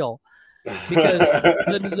the deal. Because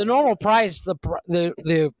the normal price,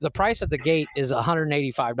 the price at the gate is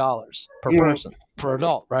 $185 per person per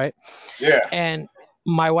adult, right? Yeah. And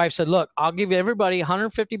my wife said, look, I'll give everybody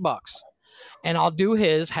 $150 and I'll do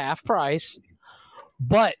his half price.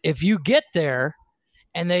 But if you get there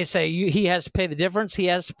and they say he has to pay the difference, he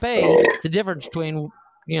has to pay the difference between,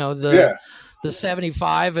 the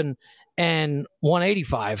 75 and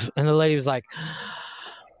 185. And the lady was like,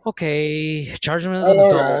 okay, charge him as an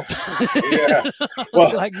adult. Yeah.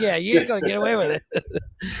 Well, like, yeah, you ain't gonna get away with it.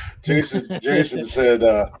 Jason said,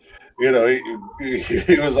 he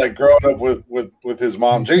was like growing up with his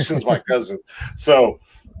mom. Jason's my cousin, so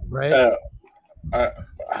right.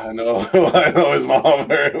 I know his mom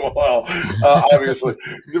very well, obviously,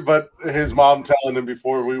 but his mom telling him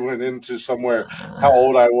before we went into somewhere how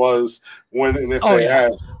old I was when and if they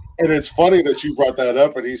asked. And it's funny that you brought that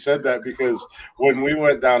up, and he said that because when we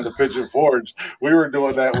went down to Pigeon Forge, we were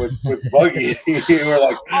doing that with Buggy. We were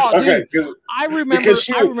like, okay. Dude, I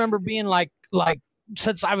remember being like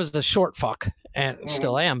since I was a short fuck and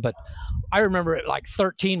still am, but I remember at like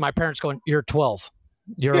 13, my parents going, "You're 12,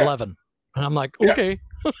 you're 11," and I'm like, okay.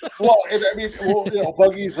 Well,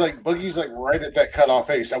 Buggy's like right at that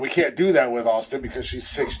cutoff age. Now we can't do that with Austin because she's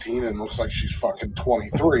 16 and looks like she's fucking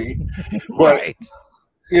 23, but. Right.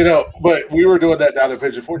 But we were doing that down in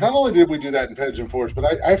Pigeon Forge. Not only did we do that in Pigeon Forge, but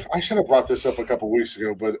I should have brought this up a couple weeks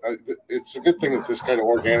ago, but it's a good thing that this kind of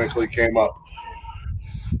organically came up.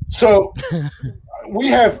 So we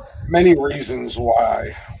have many reasons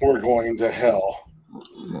why we're going to hell.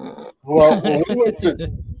 Well, when we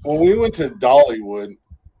went to Dollywood,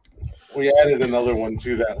 we added another one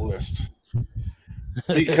to that list.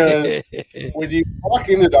 Because when you walk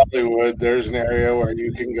into Dollywood, there's an area where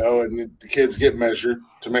you can go and the kids get measured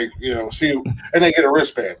to make, see, and they get a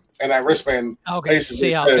wristband. And that wristband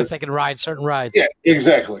basically see if they can ride certain rides. Yeah,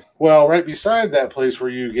 exactly. Well, right beside that place where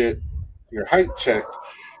you get your height checked,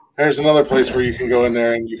 there's another place where you can go in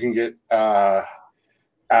there and you can get,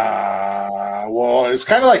 it's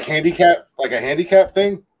kind of like a handicap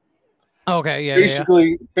thing. Okay, yeah.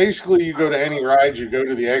 Basically, you go to any ride, you go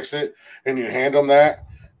to the exit, and you hand them that,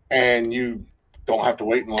 and you don't have to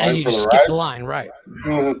wait in line for the rides. The line, right?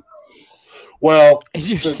 Mm-hmm. Well,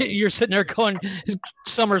 you're sitting there going,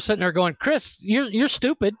 Summer's sitting there going, Chris, you're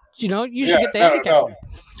stupid. You should get the handicap. No.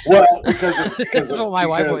 Well, because that's what my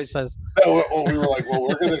wife always says. No, well, we were like,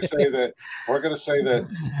 we're going to say that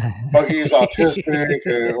Buggy is autistic,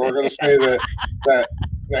 and we're going to say that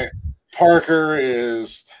Parker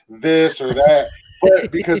is this or that,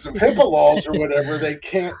 but because of HIPAA laws or whatever, they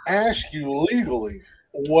can't ask you legally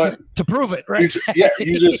what to prove it, right?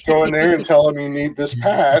 You just go in there and tell them you need this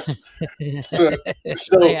pass. So they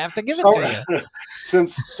have to give it to you.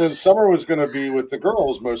 Since Summer was going to be with the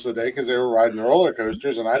girls most of the day because they were riding roller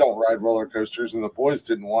coasters, and I don't ride roller coasters, and the boys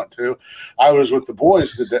didn't want to. I was with the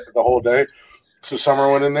boys the whole day. So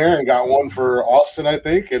Summer went in there and got one for Austin, I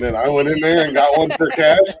think, and then I went in there and got one for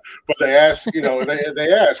Cash. But they asked,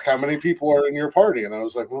 they asked how many people are in your party, and I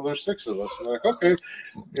was like, well, there's 6 of us. And they're like, okay,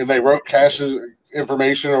 and they wrote Cash's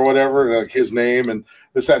information or whatever, like his name and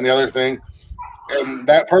this, that, and the other thing, and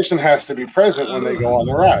that person has to be present when they go on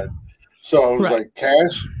the ride. So I was like,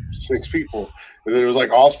 Cash, 6 people. And it was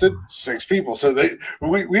like Austin, 6 people. So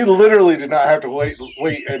we literally did not have to wait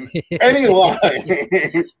in any line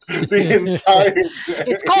the entire day.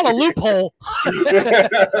 It's called a loophole. I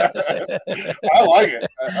like it.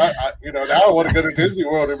 Now I want to go to Disney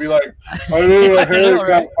World and be like, I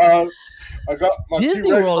got my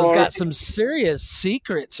Disney World has got some serious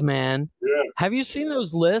secrets, man. Yeah. Have you seen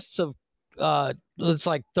those lists of it's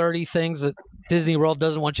like 30 things that Disney World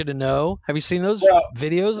doesn't want you to know? Have you seen those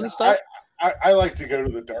videos and stuff? I like to go to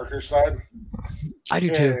the darker side. I do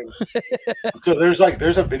too. So there's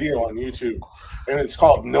a video on YouTube, and it's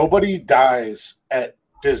called "Nobody Dies at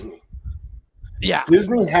Disney." Yeah,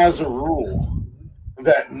 Disney has a rule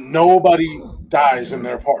that nobody dies in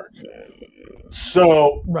their park.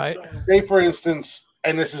 So, say for instance,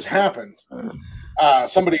 and this has happened,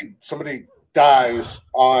 somebody dies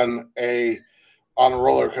on a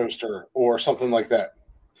roller coaster or something like that.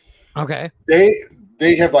 Okay. They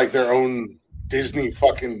have like their own Disney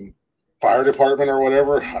fucking fire department or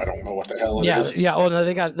whatever. I don't know what the hell it is. Yeah. Oh no,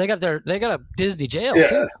 they got a Disney jail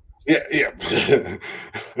too. Yeah, yeah.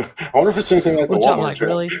 I wonder if it's anything like the Which I'm Walmart like, joke.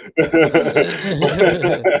 really?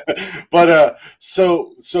 But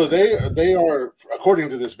so they are, according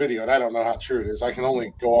to this video, and I don't know how true it is. I can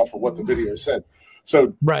only go off of what the video said.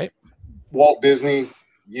 So Right. Walt Disney,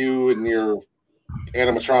 you and your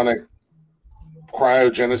animatronic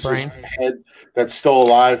cryogenesis Brain. head that's still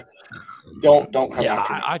alive, don't come Yeah,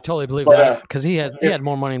 after me. I totally believe But, that because he had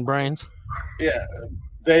more money than brains. Yeah,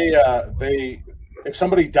 they if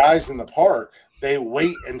somebody dies in the park, they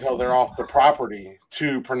wait until they're off the property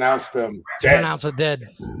to pronounce them To dead. pronounce it dead.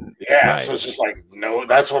 Yeah, Right. so it's just like, no,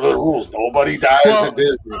 that's one of the rules. Nobody dies Well, at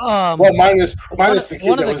Disney. Um, Well, minus the kid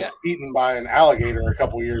one that of the was guy- eaten by an alligator a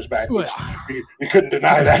couple years back. Which Well, you couldn't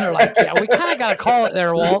deny they're like, that. yeah, we kind of got to call it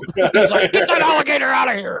there, Walt. He's like, get that alligator out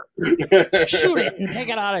of here. Shoot it and take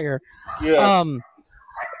it out of here. Yeah.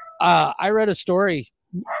 I read a story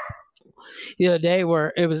the other day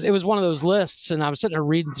where it was one of those lists, and I was sitting there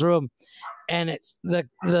reading through them, and it's they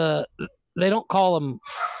don't call them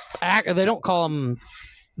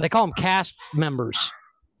they call them cast members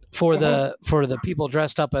for the people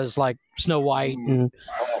dressed up as like Snow White and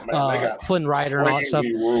Oh man, they got Flynn Rider and all that stuff.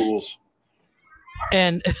 crazy rules.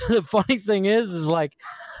 And the funny thing is like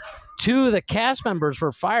two of the cast members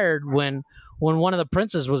were fired when one of the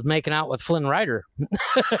princes was making out with Flynn Rider.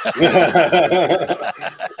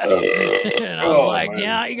 And I was like, man.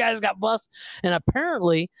 yeah, you guys got bust. And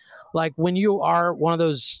apparently, like when you are one of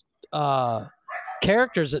those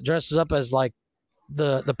characters that dresses up as like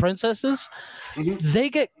the princesses, Mhm. they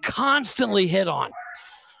get constantly hit on,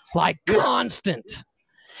 like Yeah. constant.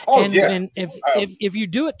 Oh and, yeah. and if you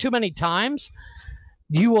do it too many times,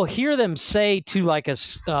 you will hear them say to like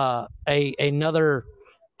another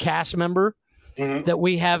cast member Mhm. that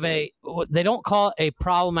we have they don't call it a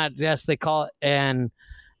problematic guest, they call it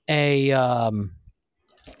a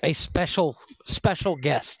special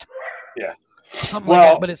guest. Yeah. Something Well-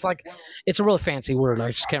 like that, but it's a really fancy word.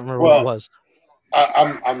 I just can't remember what it was.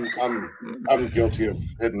 I'm guilty of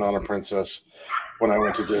hitting on a princess when I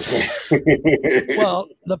went to Disney. Well,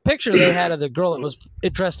 the picture they had of the girl that was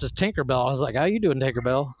dressed as Tinkerbell, I was like, "How you doing,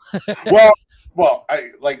 Tinkerbell?" well, I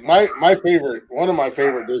like my favorite. One of my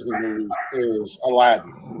favorite Disney movies is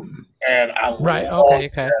Aladdin, and I Right? love Okay.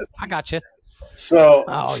 Jasmine. I got you. So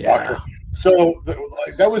Oh sucker. yeah. So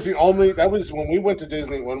that was when we went to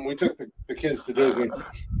Disney, when we took the kids to Disney,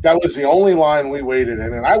 that was the only line we waited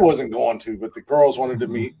in, and I wasn't going to, but the girls wanted to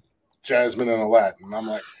meet Jasmine and Aladdin, and I'm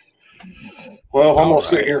like, well, I'm gonna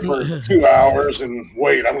sit here for 2 hours and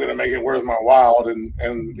wait. I'm gonna make it worth my while, and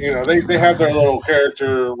you know they have their little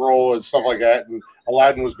character role and stuff like that, and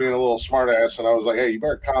Aladdin was being a little smartass, and I was like, hey, you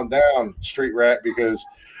better calm down, street rat, because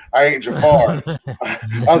I ain't Jafar.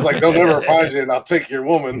 I was like, they'll never find you, and I'll take your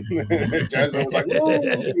woman. Jasmine was like,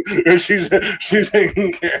 whoa. She's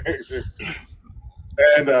in character.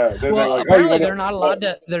 And then they're Well, like, apparently oh,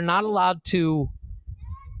 they're not allowed to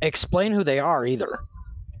explain who they are either.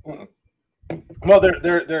 well,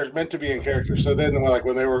 they're meant to be in character. So then, like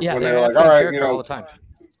when they were Yeah, like, have all to be right, character all the time.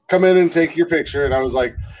 come in and take your picture, and I was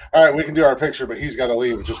like, all right, we can do our picture, but he's got to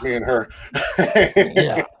leave. It's just me and her.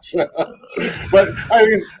 Yeah. So, but I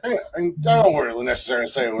mean, I don't really necessarily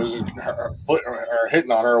say it was her foot or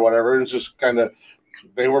hitting on her or whatever. It's just kind of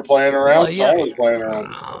they were playing around, Well, yeah. so I was playing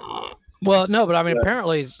around. Well, no, but I mean, Yeah.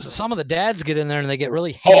 apparently some of the dads get in there and they get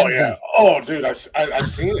really Oh handsy. yeah. Oh, dude, I've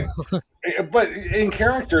seen it. But in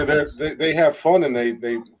character, they have fun, and they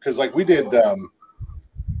because like we did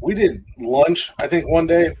lunch, I think, one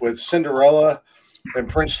day with Cinderella and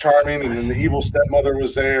Prince Charming, and then the evil stepmother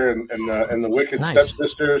was there, and the wicked Nice.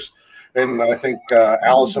 stepsisters, and I think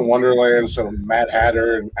Alice in Wonderland, so Mad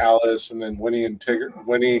Hatter and Alice, and then Winnie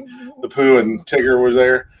the Pooh and Tigger were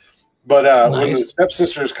there. But when the Nice.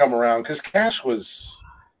 stepsisters come around, because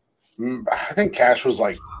I think Cash was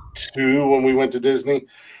like 2 when we went to Disney.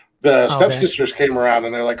 The Okay. stepsisters came around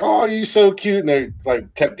and they're like, "Oh, you're so cute," and they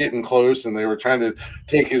like kept getting close, and they were trying to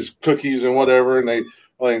take his cookies and whatever, and they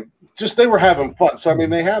were having fun. So I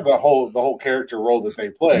mean, they have the whole character role that they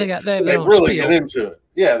play. They have They their own really spiel. get into it.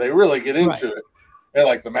 Yeah, they really get into Right. it. And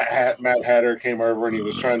like the Mad Hatter came over and he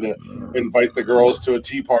was trying to invite the girls to a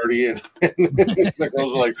tea party, and the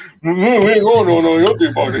girls were like, "We ain't going to no your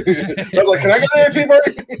tea party." I was like, "Can I go to your tea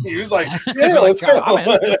party?" He was like, "Yeah, let's go." I'm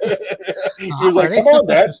in. He was like, ready. "Come on,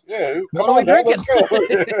 Dad. Yeah, What come are we on, Dad. Let's go."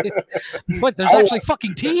 What? There's actually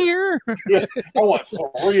fucking tea here. I want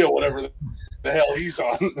 3 or whatever the hell he's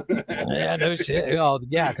on. Yeah, no shit. Oh,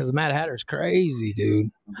 yeah, because Mad Hatter's crazy, dude.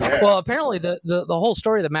 Yeah. Well, apparently the whole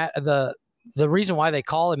story of the reason why they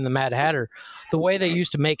call him the Mad Hatter, the way they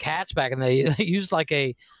used to make hats back, and they used like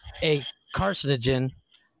a carcinogen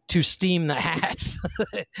to steam the hats.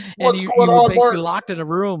 And What's you going were on, basically Mark? locked in a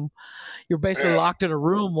room. You're basically Yeah. locked in a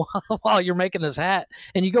room while you're making this hat,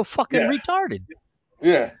 and you go fucking Yeah. retarded.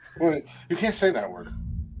 Yeah. Well, you can't say that word.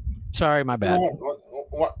 Sorry, my bad.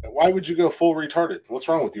 Why would you go full retarded? What's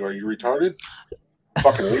wrong with you? Are you retarded?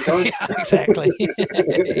 Fucking retard? Yeah, exactly.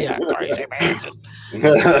 Yeah, crazy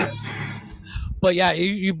man. But yeah,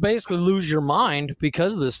 you basically lose your mind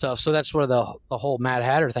because of this stuff. So that's where the whole Mad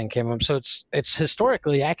Hatter thing came from. So it's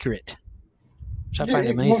historically accurate, which I find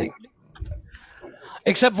amazing.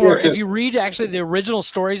 Except for if you read actually the original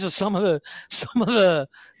stories of some of the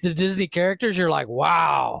Disney characters, you're like,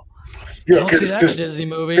 wow. You don't see that in a Disney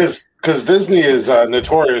movie. Because Disney is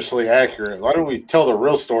notoriously accurate. Why don't we tell the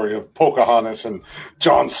real story of Pocahontas and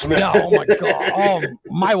John Smith? Yeah, oh my god! Oh,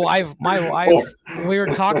 my wife. We were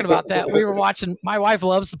talking about that. We were watching. My wife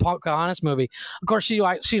loves the Pocahontas movie. Of course, she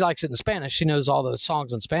likes it in Spanish. She knows all those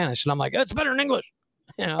songs in Spanish, and I'm like, it's better in English,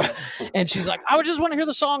 you know. And she's like, I would just want to hear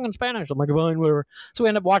the song in Spanish. I'm like, fine, whatever. So we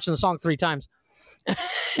end up watching the song 3 times.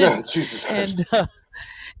 Yeah, Jesus Christ.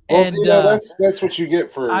 And that's what you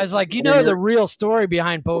get for. I was like, the real story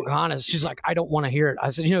behind Pocahontas. She's like, I don't want to hear it. I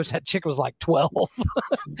said, that chick was like 12,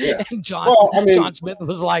 Yeah. and John Smith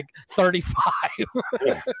was like 35.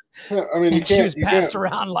 Yeah. I mean, and she was passed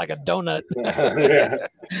around like a donut. Yeah.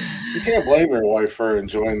 You can't blame your wife for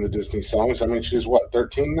enjoying the Disney songs. I mean, she's what,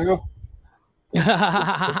 13 now?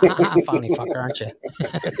 Funny fucker, aren't you?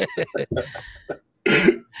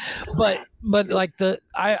 But like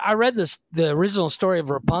I read the original story of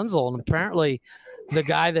Rapunzel, and apparently the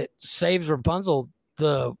guy that saves Rapunzel,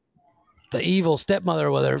 the evil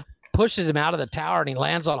stepmother with her, pushes him out of the tower and he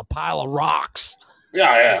lands on a pile of rocks.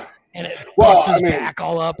 Yeah. And it busts his back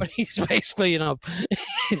all up, and he's basically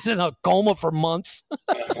he's in a coma for months.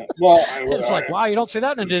 It's like, wow, you don't see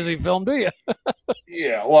that in a Disney film, do you?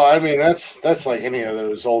 Yeah, well, I mean, that's like any of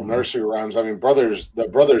those old nursery rhymes. I mean, the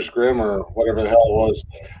Brothers Grimm or whatever the hell it was,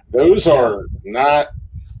 those are not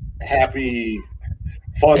happy,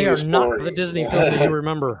 fun They are stories. not the Disney film that you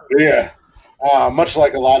remember. Yeah, much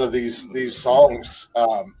like a lot of these songs.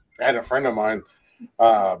 I had a friend of mine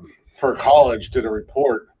for college did a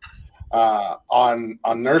report on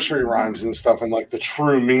nursery rhymes and stuff, and like the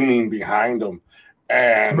true meaning behind them.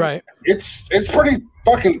 And right. It's pretty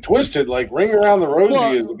fucking twisted. Like Ring Around the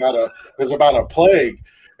Rosie is about a plague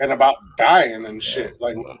and about dying and shit.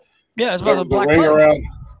 Like it's about the Black Ring Plague. Around.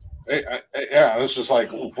 Yeah, it's just like,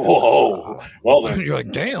 whoa. Well then, you're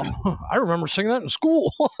like, damn, I remember singing that in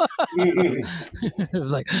school. It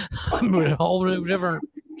was like a whole different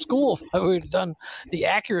school. We've done the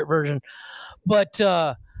accurate version, but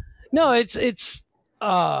no, it's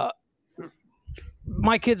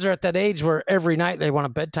my kids are at that age where every night they want a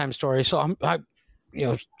bedtime story. So I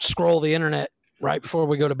scroll the internet right before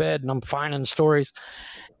we go to bed, and I'm finding stories.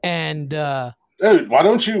 And dude, why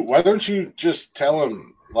don't you just tell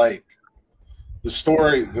them like the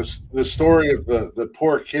story the story of the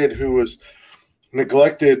poor kid who was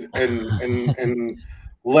neglected and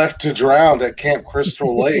left to drown at Camp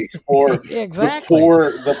Crystal Lake, or exactly.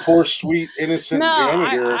 the poor sweet innocent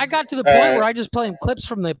janitor. I got to the point where I just play him clips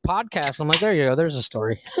from the podcast. I'm like, there you go, there's a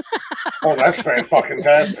story. Oh, that's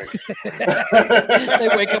fan-fucking-tastic. They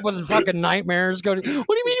wake up with fucking nightmares. What do you mean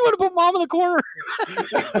you want to put mom in the corner?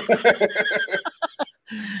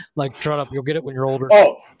 Like, shut up, you'll get it when you're older.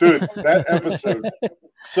 Oh, dude, that episode.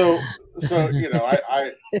 So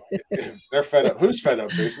I they're fed up. Who's fed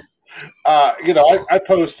up, Jason? I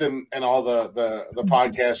post in all the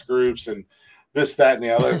podcast groups and this, that, and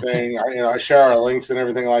the other thing. I share our links and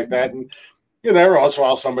everything like that. And every once in a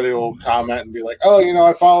while somebody will comment and be like, "Oh,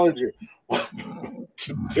 I followed you."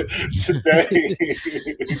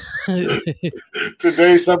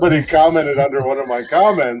 Today somebody commented under one of my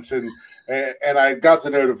comments, and I got the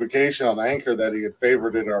notification on Anchor that he had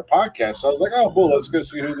favorited our podcast. So I was like, "Oh, cool, let's go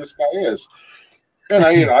see who this guy is." And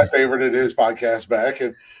I favorited his podcast back,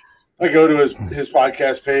 and I go to his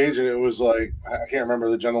podcast page, and it was like, I can't remember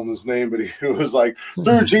the gentleman's name, but he was like,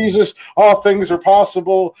 "Through Jesus, all things are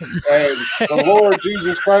possible, and the Lord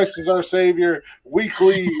Jesus Christ is our Savior,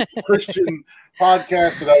 weekly Christian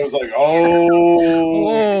podcast." And I was like,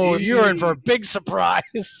 "Oh, you're in for a big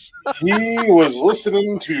surprise." He was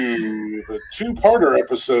listening to the 2-parter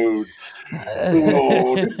episode. You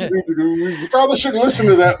probably shouldn't listen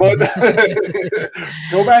to that, but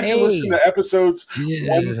go back and listen to episodes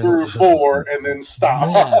 1 through 4 and then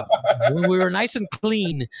stop. Yeah. We were nice and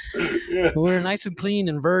clean. Yeah. We were nice and clean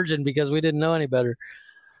and virgin because we didn't know any better.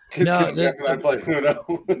 Can I play Uno?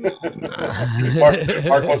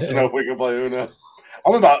 Mark wants to know if we can play Uno.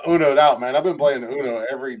 I'm about Uno'd out, man. I've been playing Uno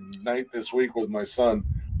every night this week with my son.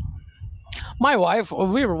 My wife,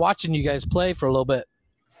 we were watching you guys play for a little bit,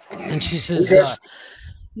 and she says,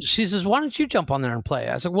 why don't you jump on there and play?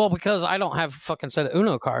 I said, well, because I don't have a fucking set of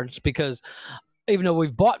Uno cards, because even though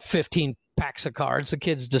we've bought 15 packs of cards, the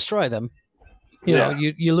kids destroy them. You know,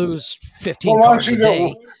 you lose 15 cards a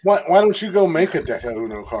day. Why don't you go make a deck of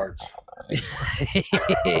Uno cards?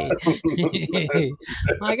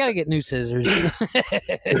 I gotta get new scissors.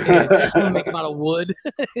 I'm gonna make them out of wood.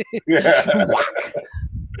 Yeah.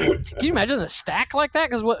 Can you imagine a stack like that?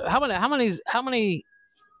 Because how many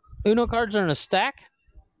Uno cards are in a stack?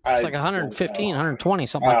 It's like 115, 120,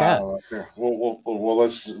 something like that. Okay. Well,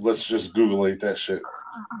 let's just Google that shit.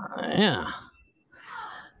 Yeah.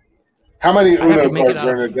 How many Uno cards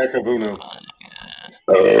are in a deck of Uno?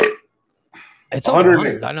 It's over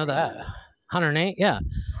 100. I know that. 108, yeah.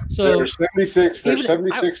 So there's 76. There's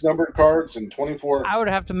 76 numbered cards and 24. I would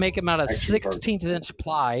have to make them out of 16th inch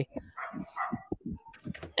ply.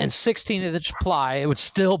 And 16th inch ply, it would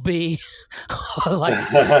still be like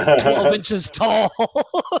 12 inches tall.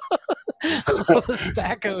 A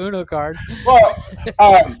stack of Uno cards. Well,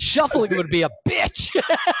 shuffling would be a bitch.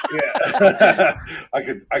 Yeah, I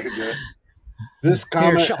could do it. This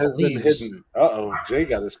comment has been hidden. Jay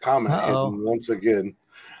got his comment hidden once again.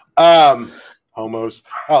 Homos.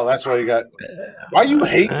 Oh, that's why you got. Why you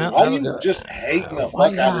hating? Why you just hating the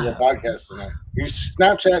fuck out of the podcast tonight? You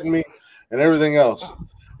Snapchatting me and everything else.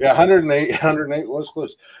 Yeah, 108 was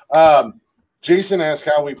close. Jason asked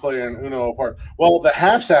how we play an Uno apart. Well, the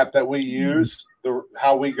Haps app that we use,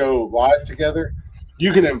 how we go live together,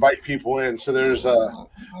 you can invite people in. So there's a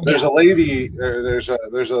lady, there's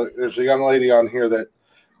a young lady on here that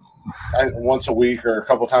once a week or a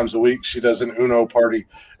couple times a week she does an Uno party,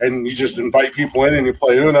 and you just invite people in and you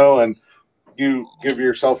play Uno, and you give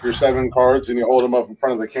yourself your 7 cards and you hold them up in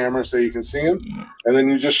front of the camera so you can see them, and then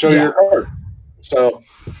you just show your card. So,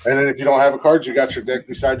 and then if you don't have a card, you got your deck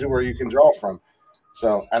beside you where you can draw from.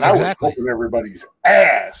 So, and I was whooping everybody's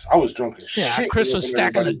ass. I was drunk as shit. Yeah, Chris was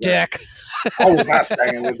stacking the deck. I was not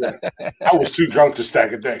stacking the deck. I was too drunk to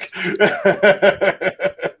stack a deck.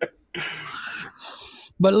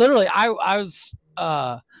 But literally, I was.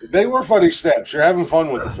 They were funny snaps. You're having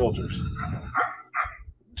fun with the filters.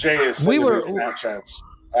 Jay is sending me Snapchats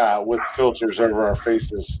with filters over our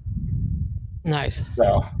faces. Nice.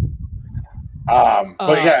 So.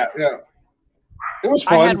 But yeah, it was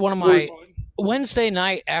fun. I had one of my Wednesday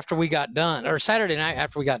night after we got done, or Saturday night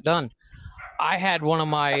after we got done. I had one of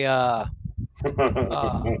my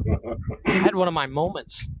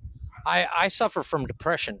moments. I suffer from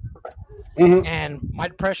depression, and my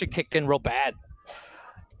depression kicked in real bad.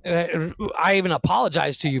 I even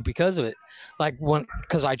apologized to you because of it,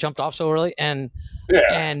 because I jumped off so early, and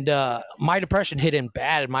my depression hit in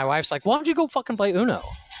bad. And my wife's like, "Why don't you go fucking play Uno?"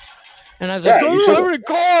 And I was like, "I don't have any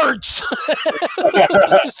cards."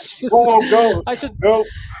 Go. I said, "Go.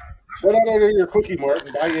 Go down to your Quickie Mart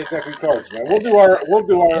and buy you a deck of cards, man. We'll do our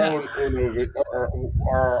own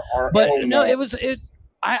our But own, no,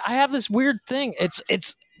 I have this weird thing.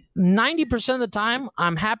 It's 90% of the time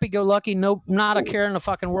I'm happy-go-lucky, not a care in the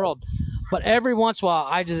fucking world. But every once in a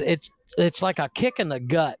while, it's like a kick in the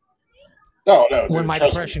gut. No, when my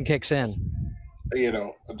depression kicks in. You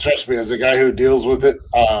know, trust me, as a guy who deals with it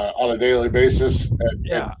on a daily basis,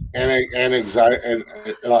 and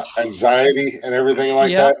anxiety and everything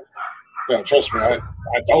like that. No, trust me, I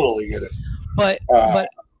totally get it. But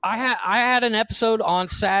I had an episode on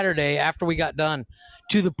Saturday after we got done,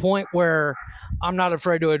 to the point where I'm not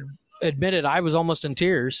afraid to admit it. I was almost in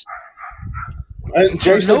tears. And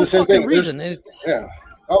Jay said the same thing. Reason.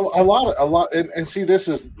 A lot, and see, this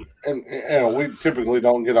is, and you know, we typically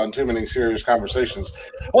don't get on too many serious conversations.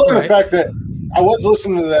 Other than the fact that I was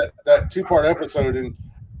listening to that 2-part episode, and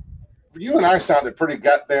you and I sounded pretty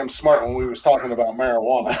goddamn smart when we was talking about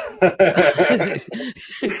marijuana.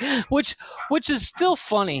 which is still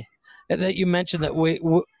funny that you mentioned that we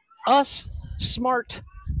us smart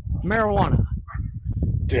marijuana.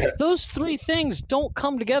 Yeah. Those 3 things don't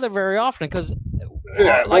come together very often because.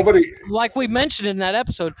 Yeah, like we mentioned in that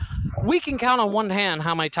episode, we can count on one hand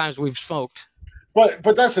how many times we've smoked. But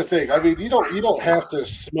that's the thing. I mean, you don't have to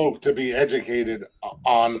smoke to be educated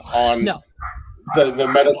on the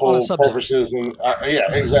medical purposes, and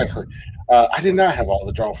exactly. I did not have all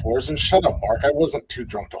the draw fours, and shut up, Mark. I wasn't too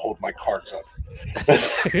drunk to hold my cards up.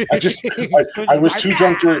 I was too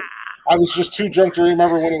drunk to. I was just too drunk to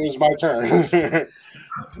remember when it was my turn.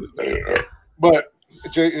 But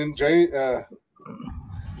Jay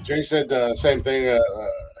said the same thing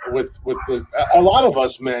with a lot of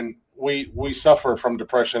us men. We suffer from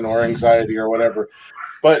depression or anxiety or whatever,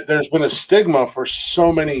 but there's been a stigma for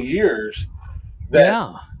so many years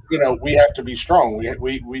that we have to be strong.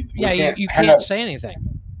 We can't you can't say anything.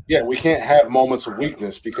 Yeah, we can't have moments of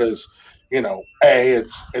weakness because,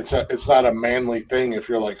 it's not a manly thing if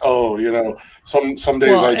you're like, some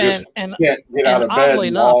days I just can't get out of bed. Oddly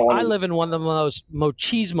enough, I live in one of the most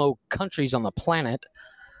machismo countries on the planet.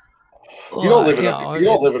 You don't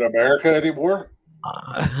live in America anymore.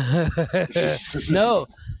 No,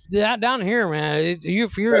 down here, man. You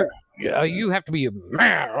have to be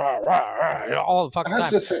all the fucking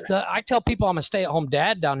time. I tell people I'm a stay-at-home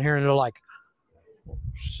dad down here, and they're like,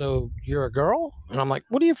 "So you're a girl?" And I'm like,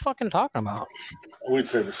 "What are you fucking talking about?" We'd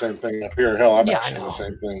say the same thing up here. Hell, I'm actually the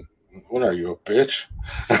same thing. What are you, a bitch?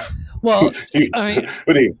 Well, I mean,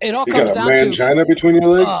 what are you? It all you comes got a down mangina between your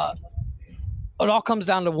legs? It all comes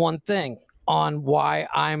down to one thing on why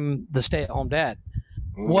I'm the stay-at-home dad.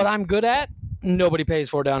 What I'm good at, nobody pays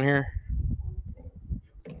for down here.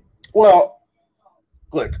 Well,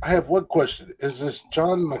 look, I have one question. Is this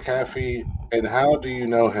John McAfee, and how do you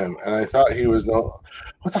know him? And I thought he was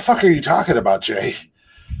What the fuck are you talking about, Jay?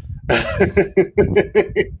 I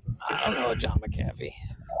don't know John McAfee.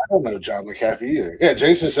 I don't know John McAfee either. Yeah,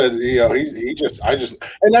 Jason said, I just,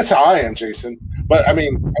 and that's how I am, Jason. But I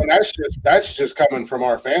mean, and that's just coming from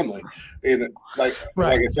our family. And like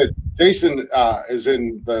I said, Jason is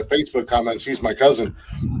in the Facebook comments. He's my cousin.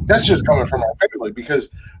 That's just coming from our family because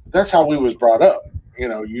that's how we was brought up.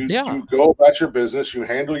 You go about your business, you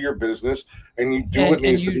handle your business, and you do what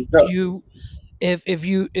needs to be done. If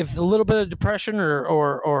a little bit of depression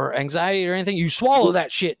or anxiety or anything, you swallow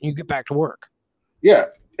that shit and you get back to work. Yeah.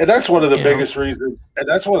 And that's one of the biggest reasons. And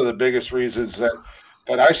that's one of the biggest reasons that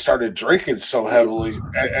I started drinking so heavily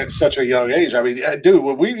at such a young age. I mean, dude,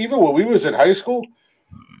 when we was in high school,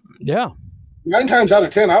 9 times out of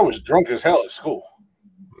 10, I was drunk as hell at school.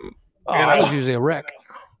 I was usually a wreck.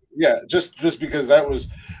 Yeah, just because that was,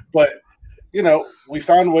 but we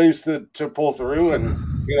found ways to pull through, and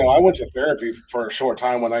I went to therapy for a short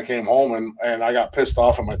time when I came home, and I got pissed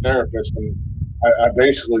off at my therapist, and I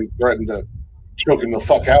basically threatened to choke him the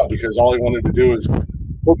fuck out because all he wanted to do is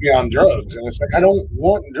put me on drugs, and it's like I don't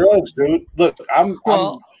want drugs, dude. Look, I'm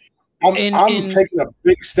taking a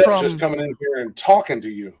big step just coming in here and talking to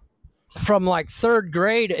you. From like 3rd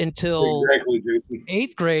grade until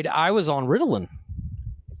 8th grade, I was on Ritalin.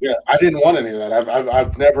 Yeah, I didn't want any of that.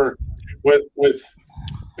 I've never with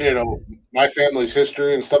my family's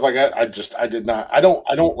history and stuff like that. I did not. I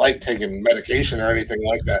don't like taking medication or anything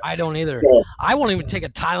like that. I don't either. So, I won't even take a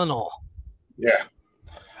Tylenol. Yeah,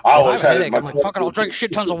 I always had it. I'm like, fuck it, I'll drink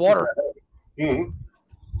shit tons of water. Mm-hmm.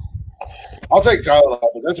 I'll take Tylenol,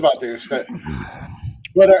 but that's about the extent.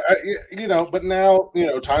 But but now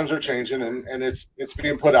times are changing, and it's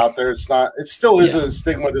being put out there. It's not. It still is a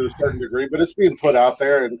stigma to a certain degree, but it's being put out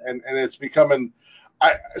there, and it's becoming.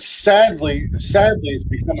 Sadly, it's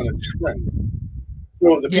becoming a trend.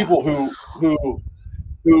 So the people who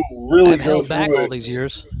really go through it all these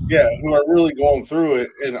years, who are really going through it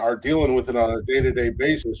and are dealing with it on a day-to-day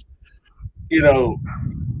basis,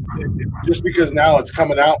 just because now it's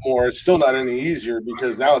coming out more, it's still not any easier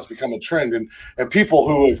because now it's become a trend, and people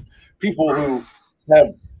who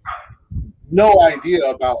have no idea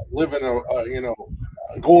about living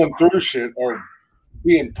going through shit or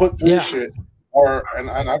being put through shit, and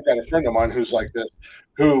I've got a friend of mine who's like this,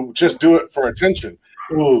 who just do it for attention.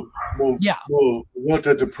 What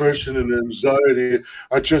a depression and anxiety.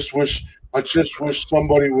 I just wish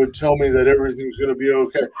somebody would tell me that everything's going to be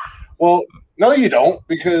okay. Well, no, you don't,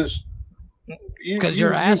 because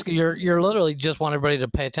you're literally just want everybody to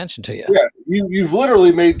pay attention to you. Yeah, you've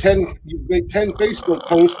literally made 10 Facebook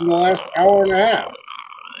posts in the last hour and a half.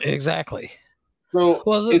 Exactly. So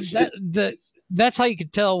that's how you can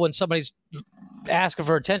tell when somebody's asking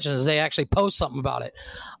for attention is they actually post something about it.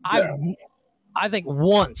 I think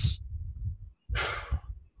once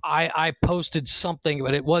I posted something,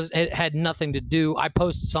 but it had nothing to do. I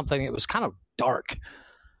posted something. It was kind of dark.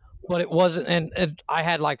 But it wasn't, and I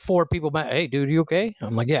had like 4 people. Hey, dude, you okay?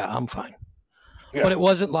 I'm like, yeah, I'm fine. Yeah. But it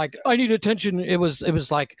wasn't like I need attention. It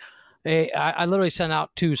was like, hey, I literally sent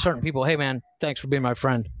out to certain people, hey man, thanks for being my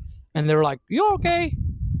friend, and they were like, you okay?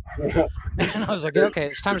 And I was like, okay,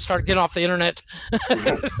 it's time to start getting off the internet.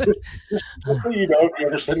 If you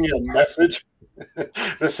ever send me a message,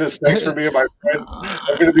 this is thanks for being my friend,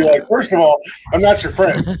 I'm going to be like, first of all, I'm not your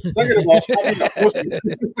friend. Second of all, stop being a pussy.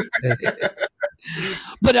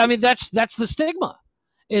 But I mean, that's the stigma.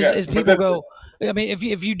 Is people go? I mean,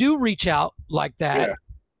 if you do reach out like that,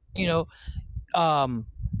 you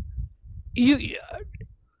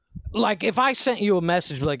like if I sent you a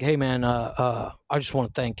message like, hey man, I just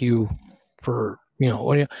want to thank you for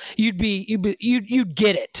you'd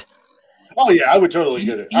get it. Oh yeah, I would totally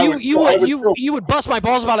get it. You would bust my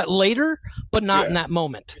balls about it later, but not in that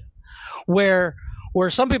moment. Where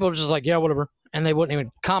some people are just like, yeah, whatever, and they wouldn't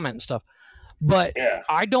even comment and stuff. But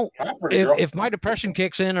I don't. If my depression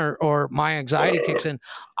kicks in or my anxiety kicks in,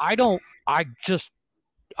 I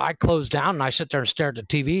close down and I sit there and stare at the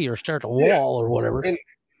TV or stare at the wall or whatever.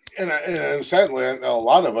 And sadly, a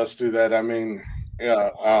lot of us do that. I mean,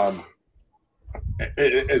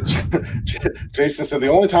 Jason said the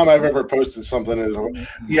only time I've ever posted something is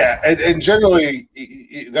and generally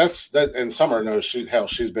that's that. And Summer knows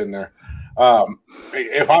she's been there.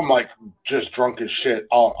 If I'm like just drunk as shit,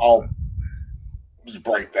 I'll just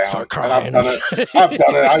break down. And I've done it. I've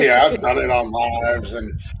done it on lives,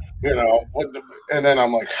 and and then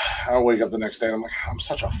I'm like, I wake up the next day and I'm like, I'm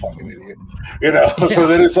such a fucking idiot, So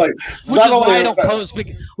then it's like, which is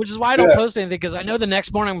why I don't post anything, because I know the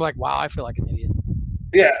next morning I'm like, wow, I feel like an idiot.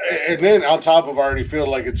 Yeah, and then on top of already feel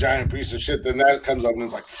like a giant piece of shit, then that comes up and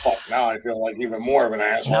it's like, fuck, now I feel like even more of an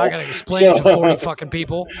asshole. Now I gotta explain to 40 fucking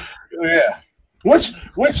people. Yeah. Which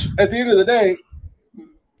at the end of the day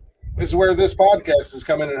is where this podcast has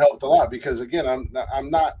come in and helped a lot, because again,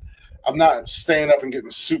 I'm not staying up and getting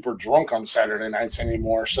super drunk on Saturday nights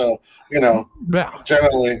anymore. So,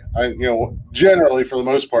 generally for the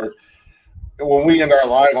most part, when we end our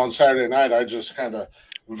live on Saturday night, I just kind of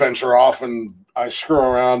venture off and I screw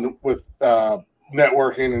around with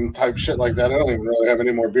networking and type shit like that. I don't even really have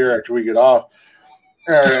any more beer after we get off.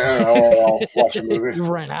 I'll watch a movie. You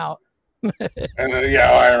ran out. And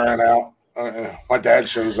I ran out. My dad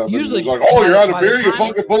shows up and he's like, "Oh, you're out of beer, you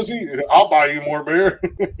fucking pussy! I'll buy you more beer."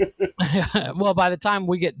 Well, by the time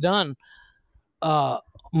we get done,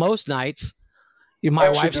 most nights, my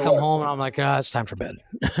wife's come home and I'm like, it's time for bed.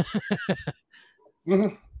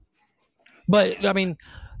 Mm-hmm. But I mean,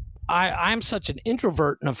 I'm such an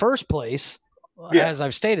introvert in the first place. As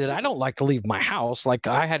I've stated, I don't like to leave my house. Like,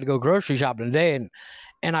 I had to go grocery shopping today,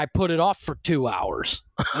 and I put it off for 2 hours.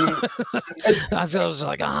 I was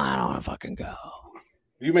like, I don't want to fucking go.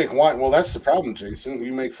 You make wine. Well, that's the problem, Jason.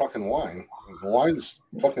 You make fucking wine. Wine's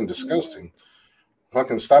fucking disgusting.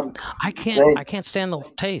 Fucking stop. I can't stand the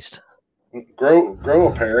taste. Grow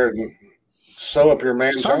a pair and sew up your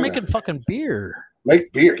man. Start making fucking beer.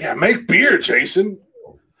 Make beer. Yeah, make beer, Jason.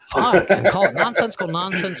 Fuck, and call it Nonsensical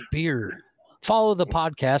Nonsense Beer. Follow the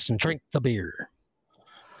podcast and drink the beer.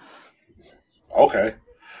 Okay.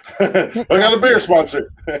 I got a beer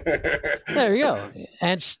sponsor. There you go.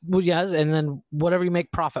 And and then whatever you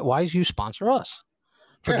make profit-wise, you sponsor us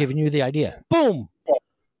for giving you the idea. Boom. Well,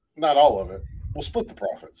 not all of it. We'll split the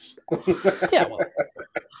profits.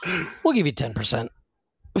 We'll give you 10%.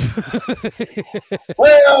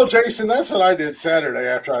 Well, Jason, that's what I did Saturday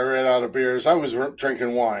after I ran out of beers. I was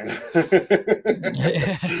drinking wine.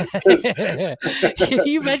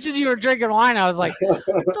 You mentioned you were drinking wine. I was like, what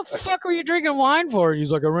the fuck were you drinking wine for? He's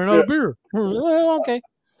like, I ran out of beer. Okay.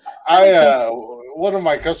 One of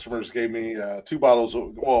my customers gave me 2 bottles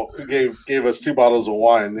gave us 2 bottles of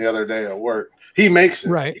wine the other day at work. He makes it.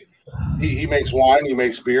 Right. He makes wine, he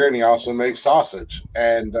makes beer, and he also makes sausage.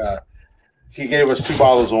 And he gave us 2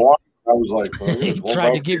 bottles of wine. I was like, he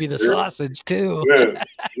tried to give you the sausage too. Yeah.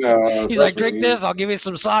 No, he's like, drink this, I'll give you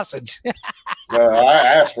some sausage. I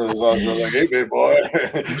asked for the sausage. I was like, hey, big boy,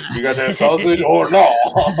 you got that sausage or no?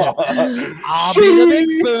 I'll be the big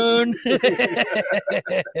spoon.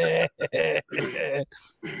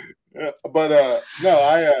 But I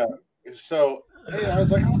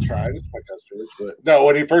was like, I'll try it. It's my customers. But no,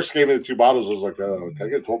 when he first gave me the 2 bottles, I was like, can I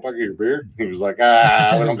get a 12-pack of your beer? He was like,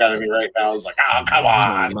 we don't got any right now. I was like, come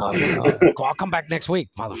on. I'll come back next week,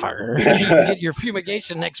 motherfucker. You can get your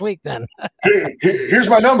fumigation next week then. Here's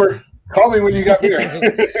my number. Call me when you got beer.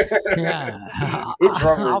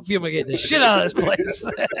 I'll fumigate the shit out of this place.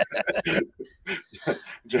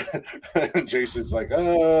 Jason's like,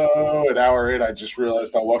 an hour in, I just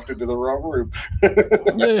realized I walked into the wrong room.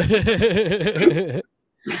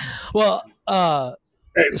 Well,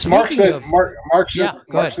 Mark said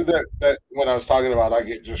that when I was talking about I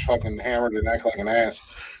get just fucking hammered and act like an ass.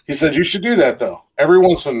 He said you should do that though. Every now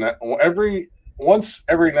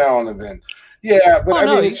and then. Yeah,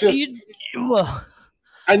 but it's just.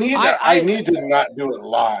 I need to not do it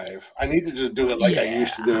live. I need to just do it like I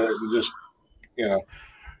used to do it, and just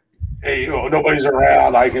hey, nobody's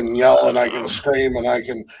around. I can yell and I can scream and I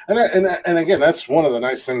can and again, that's one of the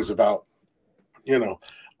nice things about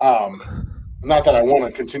not that I want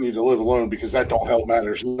to continue to live alone, because that don't help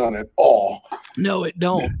matters none at all. No, it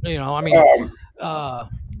don't. I mean,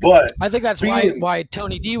 But I think that's why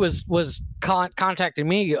Tony D was contacting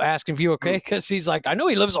me, asking if you okay, because he's like, I know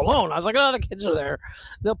he lives alone. I was like, oh, the kids are there.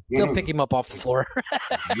 They'll pick him up off the floor.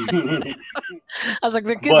 I was like,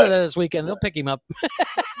 the kids are there this weekend. They'll pick him up.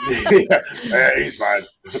 Yeah, he's fine.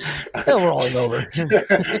 They'll roll him over.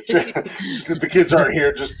 The kids aren't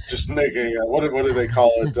here. Just make a what do they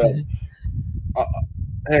call it?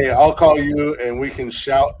 Hey, I'll call you and we can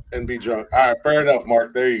shout and be drunk. All right, fair enough,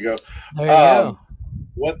 Mark. There you go. There you go.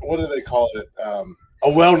 What do they call it? A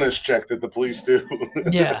wellness check that the police do.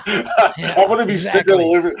 Yeah. I'm gonna be sitting in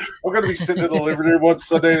the living room one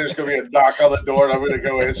Sunday. There's gonna be a knock on the door, and I'm gonna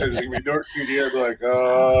go answer. There's gonna be North PD. I'm like,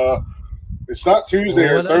 it's not Tuesday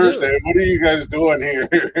or Thursday. What are you guys doing here?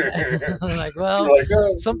 I'm like, well,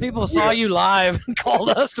 some people saw you live and called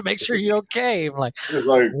us to make sure you're okay. I'm like,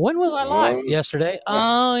 when was I live? Yesterday.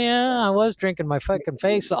 Oh yeah, I was drinking my fucking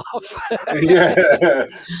face off. Yeah.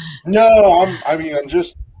 No, I'm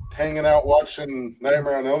just hanging out watching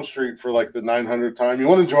Nightmare on Elm Street for like the 900th time. You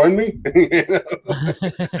want to join me?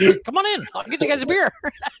 Come on in. I'll get you guys a beer.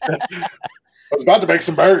 I was about to make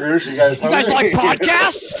some burgers. You guys like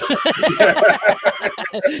podcasts?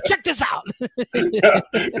 Check this out.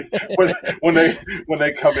 When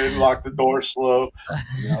they come in, lock the door slow.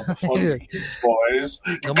 The funny kids, boys.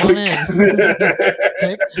 Come on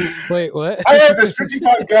in. Wait, what? I have this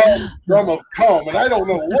 55-gallon drum of cum, and I don't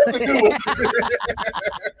know what to do with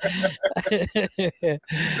it.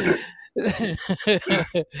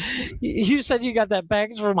 You said you got that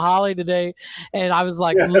package from Holly today, and I was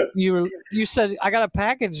like, you said I got a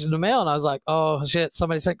package in the mail, and I was like, oh shit,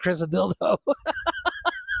 somebody sent Chris a dildo.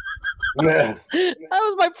 Yeah. That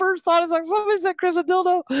was my first thought. I was like, somebody sent Chris a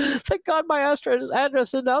dildo. Thank God my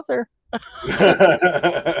address isn't out there.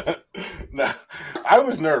 No, I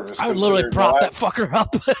was nervous. I would literally prop that fucker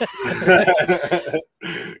up.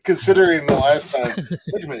 Considering the last time,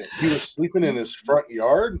 wait a minute, he was sleeping in his front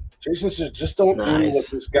yard. Jason said, just don't do what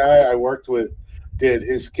this guy I worked with did.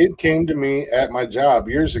 His kid came to me at my job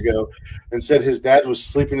years ago and said his dad was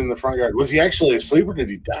sleeping in the front yard. Was he actually asleep or did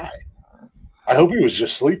he die? I hope he was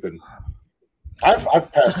just sleeping.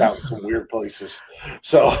 I've passed out in some weird places.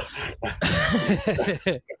 So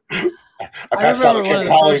I passed out at Kevin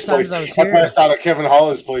Holly's place. I passed out at Kevin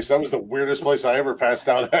Holly's place. That was the weirdest place I ever passed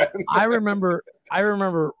out at. I remember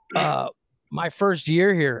my first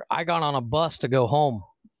year here, I got on a bus to go home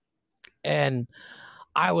and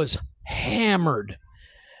I was hammered.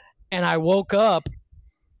 And I woke up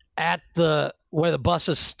at where the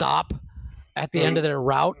buses stop at the end of their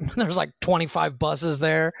route. There's like 25 buses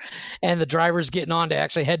there, and the driver's getting on to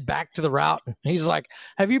actually head back to the route. He's like,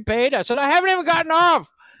 have you paid? I said, I haven't even gotten off.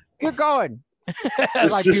 Get going.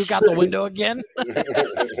 Like, you got the window again?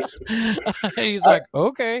 He's like,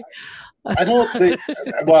 okay. I don't think,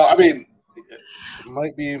 well, I mean,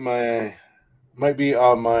 it might be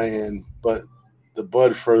on my end, but the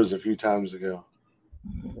bud froze a few times ago.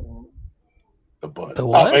 The bud. The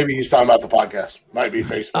what? Oh, maybe he's talking about the podcast. Might be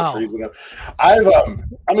Facebook freezing up. I've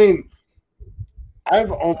only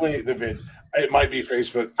the vid. It might be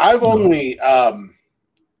Facebook. I've only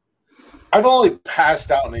passed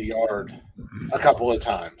out in the yard a couple of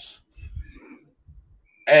times,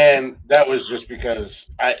 and that was just because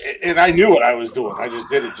I knew what I was doing. I just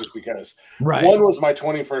did it just because. Right. One was my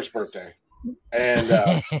 21st birthday, and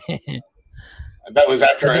that was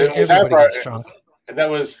after. It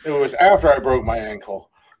was after I broke my ankle,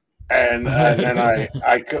 and then I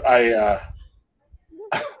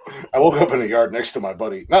woke up in the yard next to my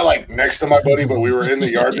buddy. Not like next to my buddy, but we were in the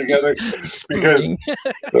yard together because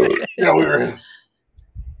we were.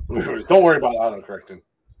 Don't worry about autocorrecting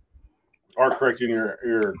or correcting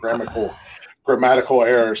your grammatical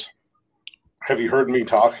errors. Have you heard me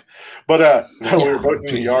talk? But no, we were both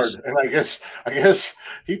in the yard, and I guess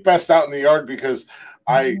he passed out in the yard because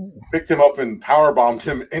I picked him up and power bombed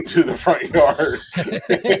him into the front yard.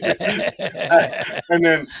 And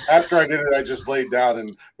then after I did it, I just laid down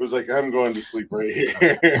and was like, I'm going to sleep right here.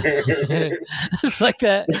 It's like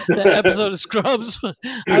that episode of Scrubs.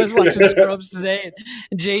 I was watching Scrubs today,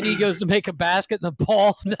 and JD goes to make a basket, and the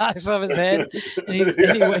ball knocks off his head, and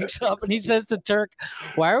he wakes up, and he says to Turk,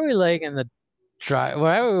 why are we laying in the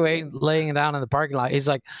why are we laying down in the parking lot? He's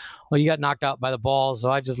like, well, you got knocked out by the ball, so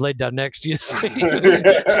I just laid down next to you. So people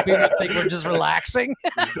think we're just relaxing.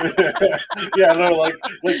 Yeah, no, like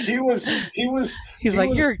he's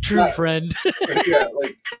like, you're a true friend. Yeah,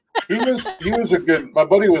 like he was a good. My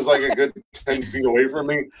buddy was like a good 10 feet away from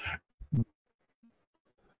me.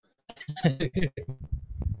 It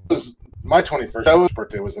was my 21st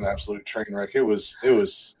birthday was an absolute train wreck. It was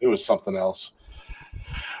something else.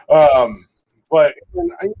 But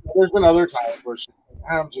there's been other times where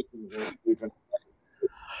I'm just sleeping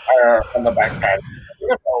on the back patio.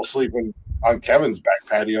 I fell sleeping on Kevin's back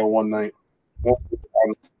patio one night.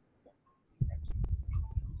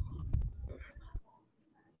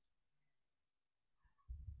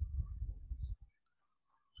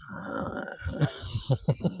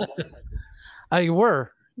 You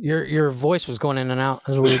were. Your voice was going in and out.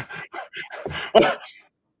 That was weird.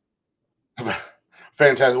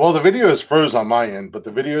 Fantastic. Well, the video is froze on my end, but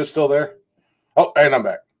the video is still there. Oh, and I'm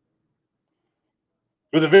back.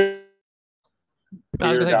 With the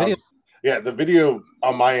video. Yeah, the video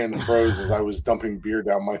on my end froze as I was dumping beer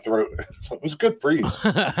down my throat. So it was a good freeze.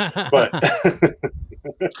 But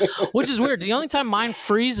which is weird. The only time mine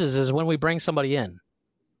freezes is when we bring somebody in.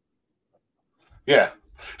 Yeah.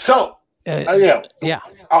 So yeah.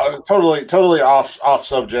 Totally off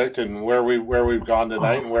subject and where we've gone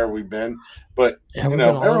tonight and where we've been. But every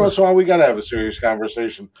once in a while we gotta have a serious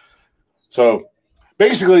conversation. So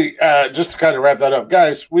basically, just to kind of wrap that up,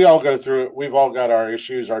 guys, we all go through it. We've all got our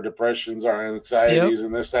issues, our depressions, our anxieties,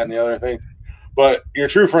 and this, that, and the other thing. But your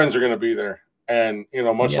true friends are going to be there. And,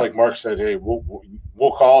 much like Mark said, hey,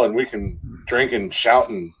 we'll call and we can drink and shout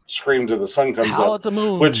and scream till the sun comes Howl up. At the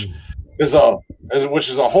moon. Which is a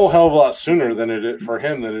whole hell of a lot sooner than it is for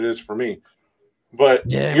him than it is for me. But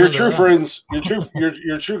your true friends,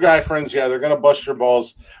 your true guy friends, they're going to bust your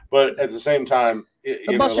balls. But at the same time,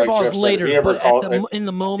 bust your balls later. In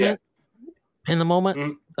the moment,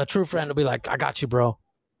 mm-hmm. a true friend will be like, "I got you, bro."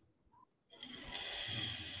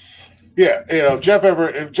 Yeah, if Jeff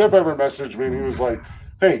ever messaged me and he was like,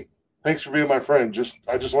 "Hey, thanks for being my friend.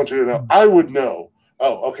 I just want you to know," I would know.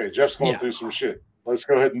 Oh, okay, Jeff's going through some shit. Let's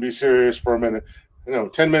go ahead and be serious for a minute.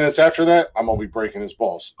 10 minutes after that, I'm gonna be breaking his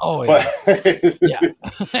balls. Oh yeah,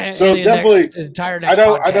 but, So definitely, entire next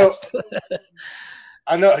podcast.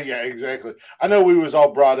 I know, yeah, exactly. I know we was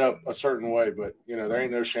all brought up a certain way, but there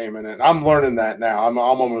ain't no shame in it. I'm learning that now. I'm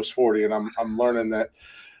almost 40, and I'm learning that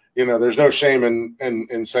there's no shame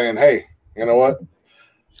in saying, hey, you know what?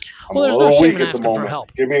 I'm a little weak at the moment.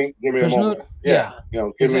 Help. Give me a moment.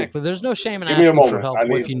 Exactly. There's no shame in asking for help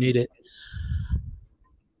if you need it.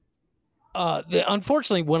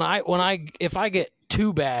 Unfortunately, if I get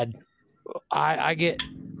too bad, I get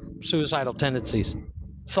suicidal tendencies,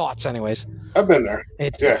 thoughts, anyways. I've been there.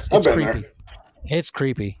 It's creepy. There. It's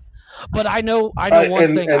creepy. But I know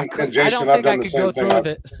one thing. And Jason, I've done the same thing.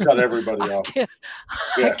 I've cut everybody off.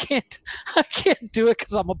 I can't do it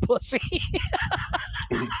because I'm a pussy.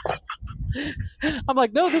 I'm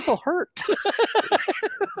like, no, this will hurt.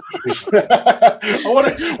 What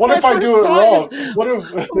if I do it wrong? What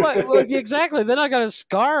if? Exactly. Then I got a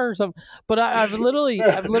scar or something. But I've literally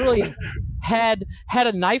had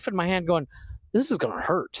a knife in my hand, going, this is gonna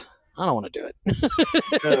hurt. I don't want to do it.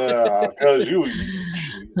 Because you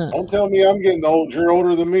don't tell me I'm getting old. You're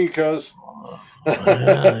older than me, cuz.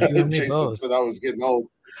 Jason said I was getting old.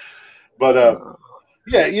 But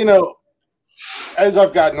as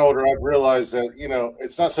I've gotten older, I've realized that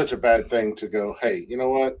it's not such a bad thing to go, hey, you know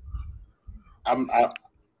what? I'm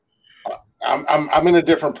in a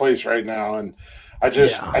different place right now, and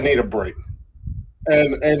I need a break.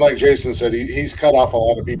 And like Jason said, he's cut off a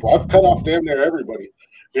lot of people. I've cut off damn near everybody.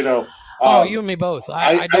 You and me both.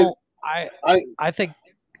 I think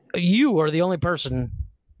you are the only person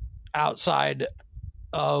outside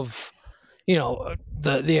of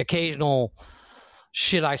the occasional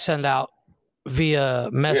shit I send out via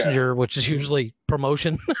Messenger, which is usually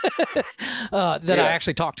promotion, that I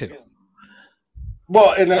actually talk to.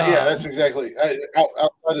 Well, and that's exactly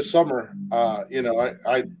outside of summer.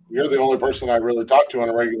 You're the only person I really talk to on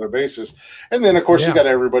a regular basis, and then of course you got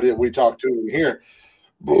everybody that we talk to in here.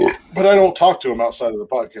 But I don't talk to them outside of the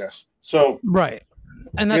podcast. So right,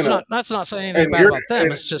 and that's not saying anything bad about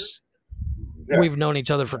them. It's just we've known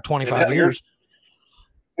each other for 25 years.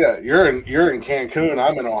 Yeah, you're in Cancun.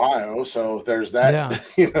 I'm in Ohio, so there's that.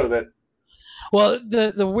 Yeah. That. Well,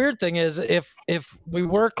 the weird thing is, if we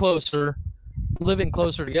were closer, living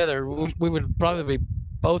closer together, we would probably be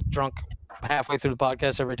both drunk halfway through the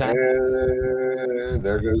podcast every time.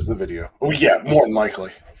 There goes the video. Oh yeah, more than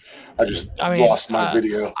likely. I lost my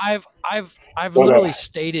video. I've literally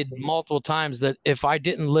stated multiple times that if I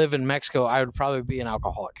didn't live in Mexico, I would probably be an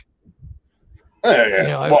alcoholic.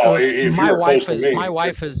 Yeah. My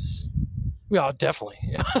wife is. Yeah, definitely.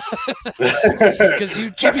 Because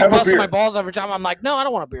you keep busting my balls every time. I'm like, no, I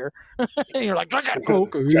don't want a beer. And you're like, drink that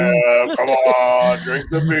Coke. Jeff, come on, drink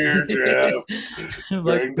the beer, Jeff.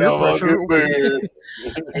 Drink the fucking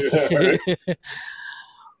beer.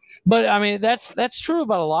 But I mean, that's true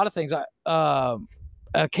about a lot of things.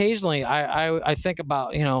 Occasionally, I think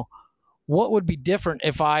about what would be different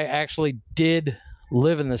if I actually did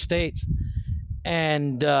live in the States.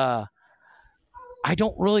 And I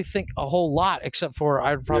don't really think a whole lot, except for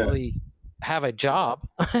I'd probably have a job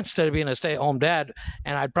instead of being a stay-at-home dad,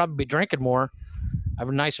 and I'd probably be drinking more. I have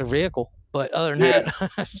a nicer vehicle. But other than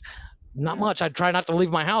that, not much. I'd try not to leave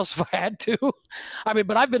my house if I had to. I mean,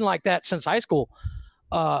 but I've been like that since high school,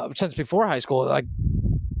 since before high school. Like,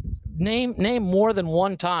 name more than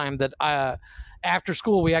one time that after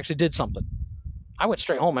school we actually did something. I went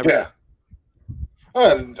straight home every day.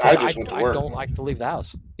 I just went to work. I don't like to leave the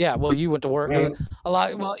house. Yeah, well, you went to work a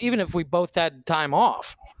lot. Well, even if we both had time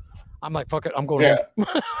off, I'm like, fuck it, I'm going home.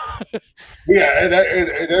 And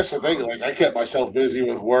that's the thing. Like, I kept myself busy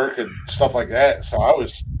with work and stuff like that, so I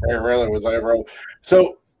was very rarely was I ever.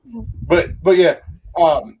 So, but yeah.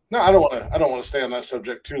 No, I don't want to stay on that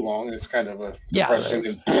subject too long. It's kind of a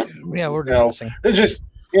depressing. We're depressing. It's just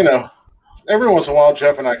every once in a while,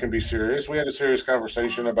 Jeff and I can be serious. We had a serious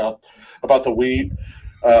conversation about the weed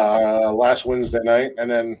last Wednesday night, and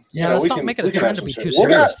then let's not make it a trend to be too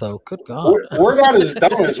serious, though. Good God, we're not as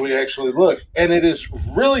dumb as we actually look, and it is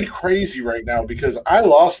really crazy right now because I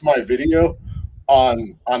lost my video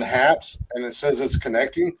on Haps, and it says it's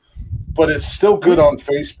connecting, but it's still good on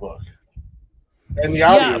Facebook. And the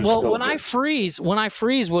audio is still when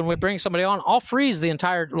good. When we bring somebody on, I'll freeze the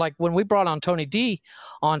entire, like when we brought on Tony D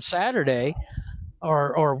on Saturday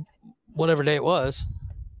or whatever day it was.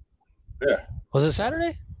 Yeah. Was it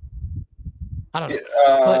Saturday? I don't know.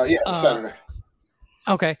 Saturday.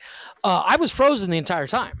 Okay. I was frozen the entire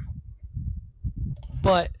time.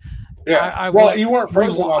 But you weren't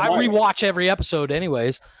frozen on I rewatch every episode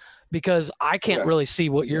anyways, because I can't really see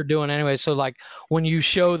what you're doing anyway. So like when you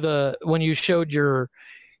showed your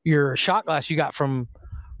shot glass you got from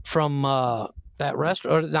that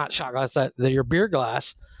restaurant, or not shot glass, your beer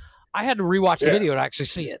glass, I had to rewatch the video to actually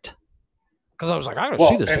see it, because I was like, I gotta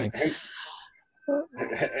see this thing.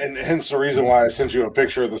 And hence the reason why I sent you a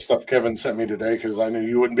picture of the stuff Kevin sent me today, because I knew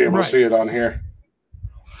you wouldn't be able to see it on here.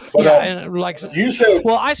 But, and like you said,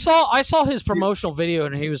 well, I saw his promotional video,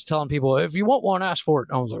 and he was telling people, if you want one, ask for it.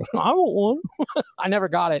 And I was like, I want one. I never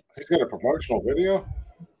got it. He's got a promotional video.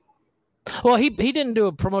 Well, he didn't do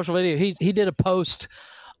a promotional video. He did a post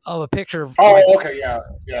of a picture of.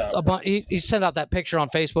 He sent out that picture on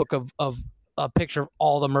Facebook of a picture of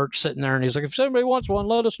all the merch sitting there, and he's like, if somebody wants one,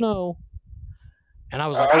 let us know. And I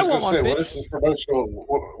was like, I was going to say, what is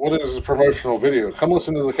his promotional video? Come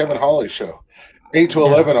listen to the Kevin Hawley show. 8 to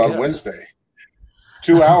 11 on Wednesday.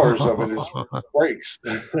 2 hours of it is breaks.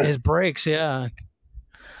 His breaks, yeah.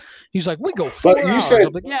 He's like, we go 4 hours.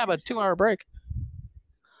 I'm like, yeah, but 2 hour break.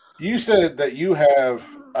 You said that you had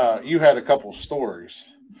a couple stories,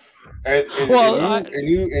 and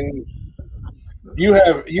you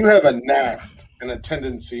have a knack and a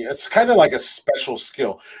tendency. It's kind of like a special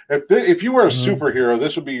skill. If you were a superhero,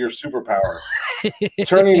 this would be your superpower.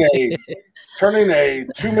 Turning a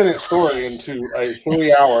 2-minute story into a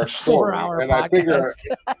 3-hour story. 4-hour and podcast.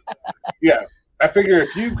 I figure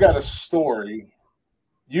if you've got a story,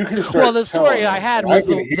 you can start. Well, the story I had was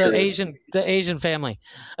the Asian family.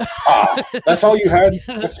 That's all you had.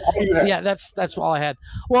 That's all you had. Yeah, that's all I had.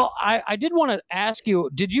 Well, I did want to ask you,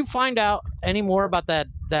 did you find out any more about that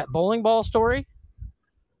bowling ball story?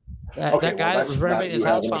 That guy that was renovating his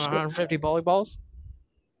house on 150 bowling balls?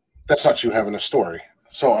 That's not you having a story.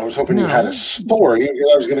 So I was hoping you had a story.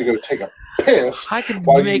 I was going to go take a piss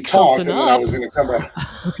while you talked, and then I was going to come back.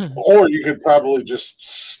 Or you could probably just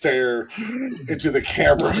stare into the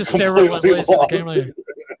camera. Just stare relentlessly into the camera.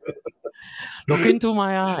 Look into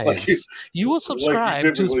my eyes. You will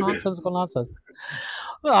subscribe to Nonsensical Nonsense.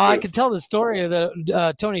 Well, I can tell the story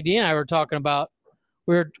that Tony D and I were talking about.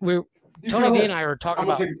 Tony D and I were talking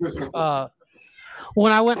about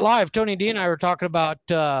when I went live. Tony D and I were talking about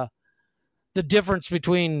the difference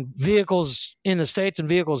between vehicles in the States and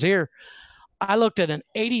vehicles here. I looked at an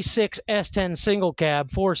 86 S10 single cab,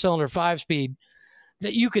 4-cylinder, 5-speed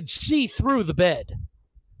that you could see through the bed.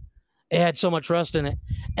 It had so much rust in it,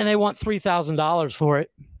 and they want $3,000 for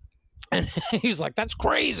it. And he was like, "That's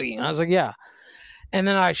crazy." And I was like, "Yeah." And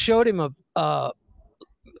then I showed him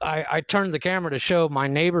I turned the camera to show my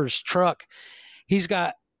neighbor's truck. He's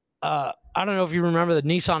got, I don't know if you remember the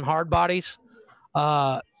Nissan hard bodies.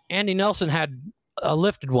 Andy Nelson had a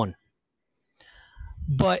lifted one,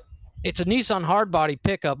 but it's a Nissan hardbody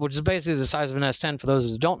pickup, which is basically the size of an S10 for those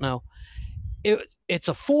who don't know. It's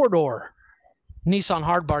a 4-door Nissan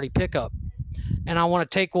hardbody pickup, and I want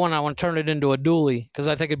to take one. I want to turn it into a dually because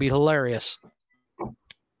I think it'd be hilarious.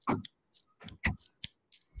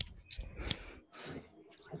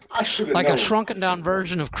 I should have like known. A shrunken down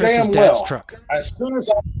version of Chris's dad's truck. As soon as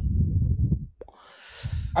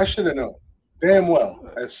I should have known. damn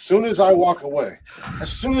well, as soon as I walk away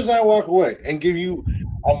and give you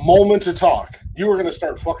a moment to talk, you were going to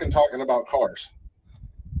start fucking talking about cars.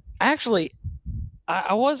 Actually,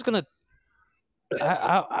 I was going to,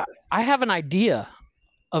 I have an idea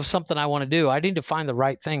of something I want to do. I need to find the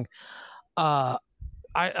right thing. I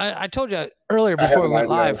told you earlier before we went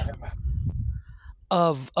live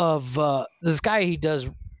of this guy.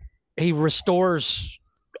 He restores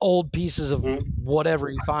old pieces of whatever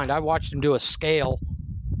you find. I watched him do a scale,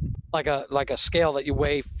 like a scale that you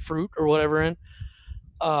weigh fruit or whatever in.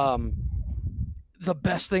 The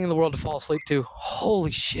best thing in the world to fall asleep to.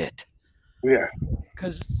 Holy shit. Yeah.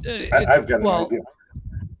 Because I've got an idea.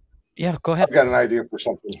 Yeah, go ahead. I've got an idea for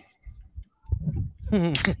something.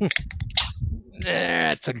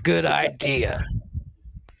 That's a good idea.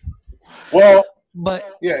 Well,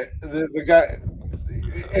 but yeah, the guy,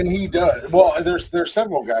 and he does. Well, there's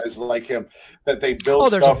several guys like him that they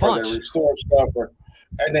build stuff or they restore stuff,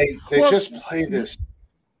 and they just play this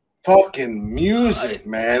fucking music,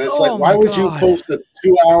 man. It's like, why would you post a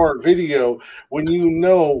 2-hour video when you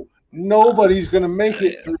know nobody's going to make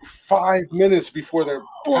it through 5 minutes before they're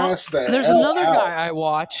past that? There's another guy I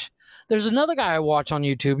watch. There's another guy I watch on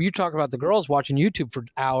YouTube. You talk about the girls watching YouTube for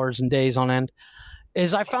hours and days on end.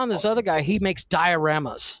 I found this other guy. He makes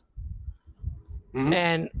dioramas,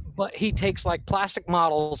 but he takes like plastic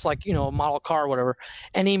models, like a model car or whatever,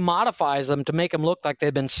 and he modifies them to make them look like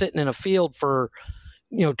they've been sitting in a field for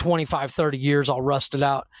 25, 30 years, all rusted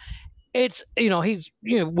out. It's he's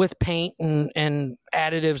with paint and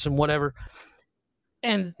additives and whatever.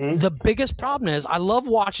 And the biggest problem is I love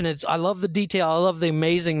watching it. I love the detail. I love the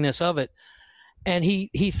amazingness of it. And he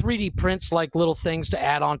 3D prints like little things to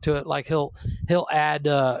add onto it. Like he'll add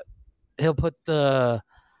he'll put the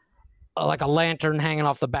like a lantern hanging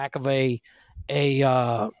off the back of a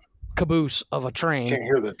caboose of a train. Can't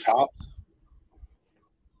hear the tops.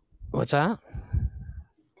 What's that?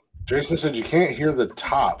 Jason said you can't hear the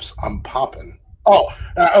tops. I'm popping. Oh,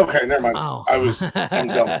 okay, never mind. Oh. I'm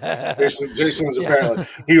dumb. Jason's apparently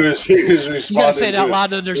he was responding. You gotta say it out loud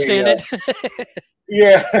to understand it.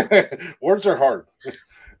 Yeah, words are hard.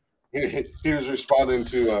 He was responding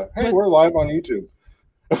to, "Hey, we're live on YouTube."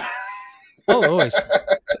 Oh, always.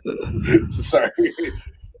 Sorry.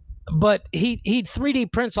 But he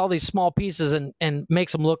 3D prints all these small pieces and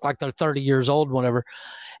makes them look like they're 30 years old, whatever.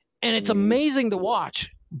 And it's amazing to watch.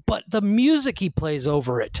 But the music he plays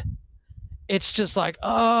over it, it's just like,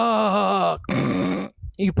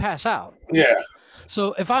 you pass out. Yeah.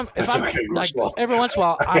 So if I'm okay, like every once in a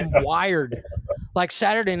while, I'm wired. Like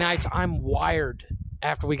Saturday nights, I'm wired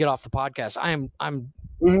after we get off the podcast.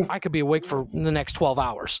 I could be awake for the next 12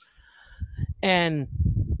 hours. And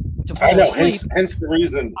to fall asleep, hence the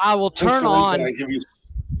reason I will turn on. I give you...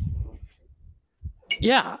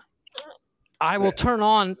 Yeah. I will turn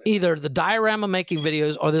on either the diorama making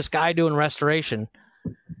videos or this guy doing restoration.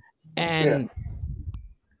 And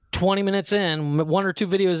 20 minutes in, 1 or 2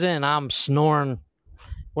 videos in, I'm snoring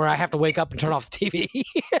where I have to wake up and turn off the TV.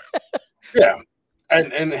 Yeah.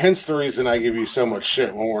 And hence the reason I give you so much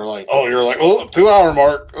shit when we're like, you're like, 2-hour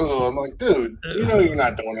mark. Oh, I'm like, dude, you're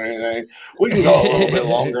not doing anything. We can go a little bit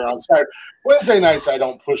longer on Saturday. Wednesday nights, I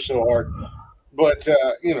don't push so hard. But,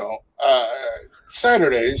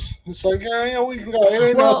 Saturdays, it's like, we can go.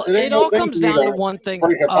 It all comes down to one thing.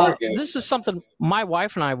 This is something my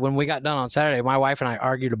wife and I, when we got done on Saturday, my wife and I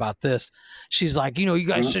argued about this. She's like, you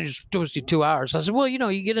guys should just do 2 hours. I said, well,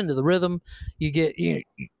 you get into the rhythm, you get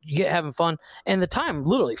having fun, and the time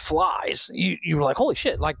literally flies. You were like, holy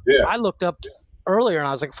shit! Like I looked up earlier and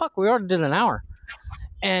I was like, fuck, we already did an hour,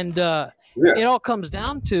 and it all comes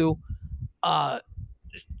down to.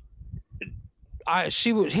 Her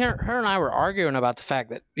and I were arguing about the fact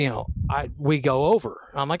that we go over.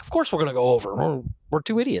 I'm like, of course we're gonna go over. We're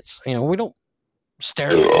 2 idiots. We don't stare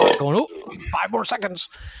at the clock going 5 more seconds.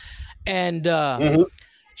 And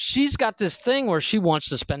she's got this thing where she wants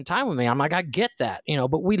to spend time with me. I'm like, I get that,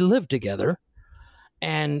 but we live together,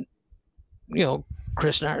 and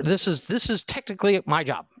Chris and I. This is technically my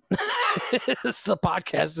job. It's the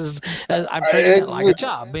podcast I'm treating it like a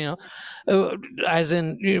job, as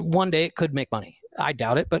in one day it could make money. I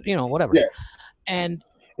doubt it, but whatever. Yeah. And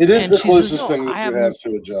it is the closest thing that you have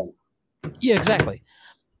to a job. Yeah, exactly.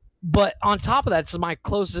 But on top of that, it's my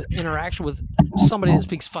closest interaction with somebody that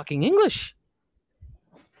speaks fucking English.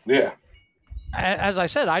 Yeah. As I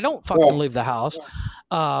said, I don't fucking leave the house.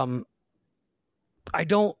 I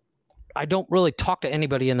don't really talk to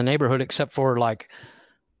anybody in the neighborhood except for like,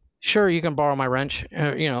 sure, you can borrow my wrench,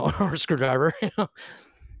 or a screwdriver,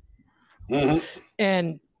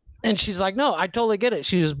 And she's like, no, I totally get it.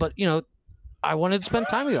 She was, but I wanted to spend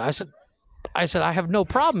time with you. I said, I said, I have no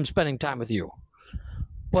problem spending time with you,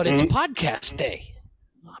 but it's podcast day.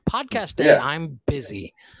 Podcast day, Yeah. I'm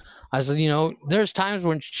busy. I said, there's times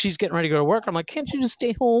when she's getting ready to go to work. I'm like, can't you just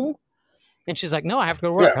stay home? And she's like, no, I have to go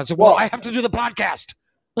to work. Yeah, I said, well, I have to do the podcast.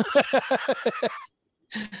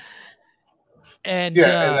 And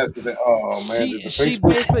and that's the thing. Oh man, she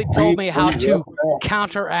basically told me how to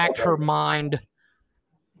counteract her mind.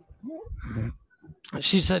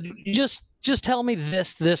 She said, just tell me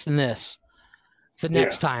this, this, and this the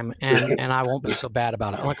next time, and I won't be so bad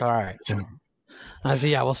about it. I'm like, all right. I said,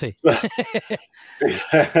 yeah, we'll see.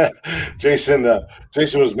 Jason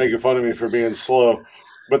was making fun of me for being slow,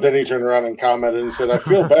 but then he turned around and commented and said, I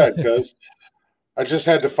feel bad because I just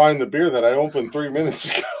had to find the beer that I opened 3 minutes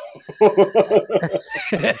ago.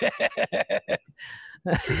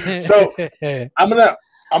 So I'm gonna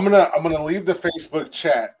leave the Facebook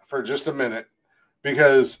chat for just a minute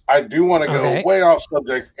because I do want to go way off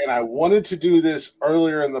subject, and I wanted to do this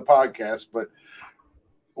earlier in the podcast, but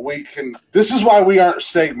this is why we aren't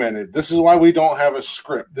segmented. This is why we don't have a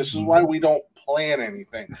script. This is why we don't plan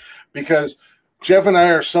anything, because Jeff and I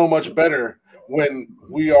are so much better when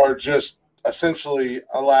we are just essentially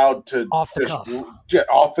allowed to off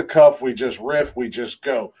the cuff. We just riff, we just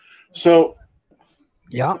go. So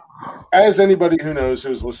as anybody who knows,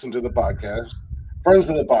 who's listened to the podcast, friends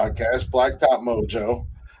of the podcast, Blacktop Mojo,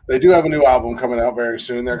 they do have a new album coming out very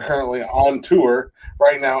soon. They're currently on tour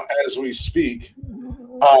right now as we speak.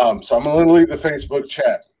 So I'm going to leave the Facebook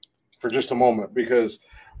chat for just a moment because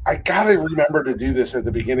I got to remember to do this at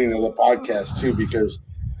the beginning of the podcast too, because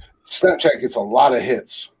Snapchat gets a lot of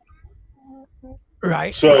hits.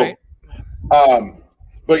 Right. So,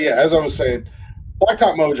 but yeah, as I was saying,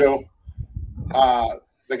 Blacktop Mojo,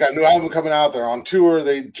 they got a new album coming out. They're on tour.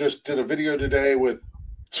 They just did a video today with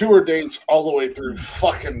tour dates all the way through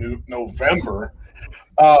fucking November.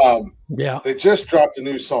 They just dropped a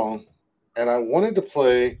new song, and I wanted to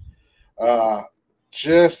play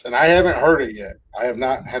and I haven't heard it yet. I have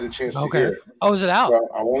not had a chance to hear it. Oh, is it out? So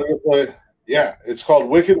I wanted to play. Yeah, it's called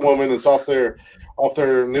Wicked Woman. It's off their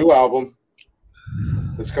new album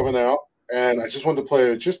that's coming out, and I just wanted to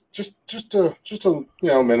play just a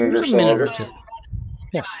minute or so of it.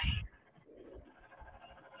 Yeah.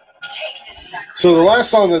 So the last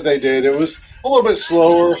song that they did, it was a little bit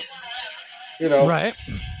slower, Right.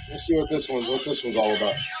 Let's see what this one's all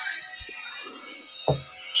about.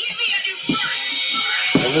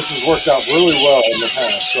 And this has worked out really well in the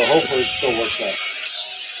past, so hopefully it still works out.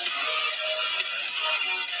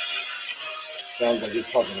 Sounds like it's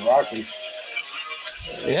fucking rocking.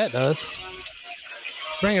 Yeah, it does.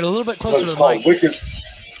 Bring it a little bit closer to the mic. Wicked.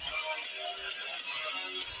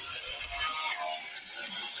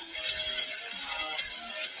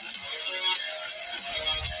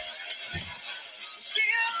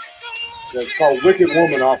 Yeah, it's called Wicked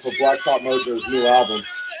Woman off of Blacktop Mojo's new album.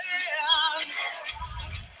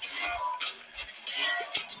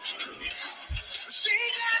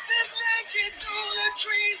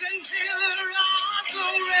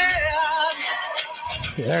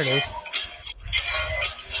 Yeah, there it is.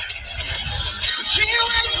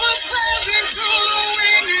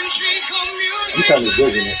 I'm kind of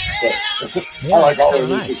digging it, but I like all their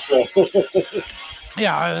music, so.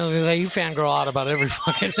 Yeah, I was gonna say, you fangirl out about every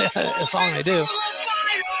fucking song they do.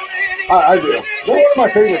 I do. They're one of my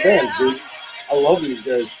favorite bands, dude. I love these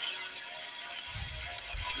guys.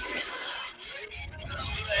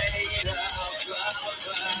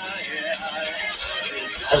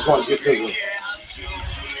 I just want to get to the...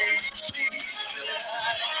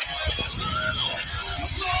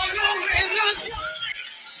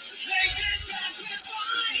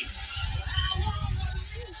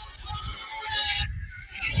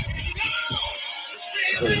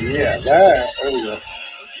 So, yeah, there we go.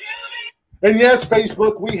 And yes,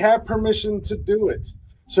 Facebook, we have permission to do it.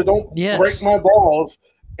 So don't break my balls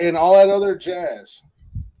and all that other jazz.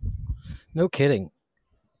 No kidding.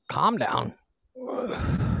 Calm down.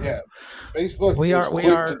 Yeah, Facebook. We are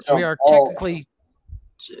technically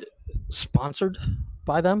sponsored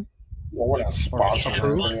by them. Well, we're not sponsored.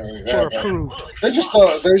 Or approved. They just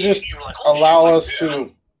allow us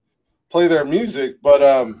to play their music, but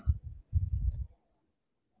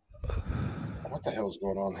what the hell is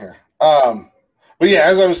going on here? But yeah,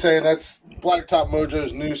 as I was saying, that's Blacktop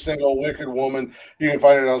Mojo's new single, Wicked Woman. You can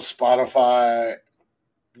find it on Spotify,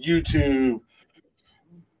 YouTube.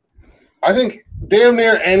 I think damn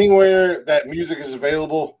near anywhere that music is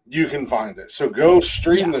available, you can find it. So go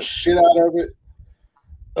stream the shit out of it.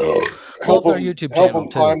 Help them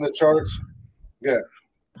climb the charts. Yeah.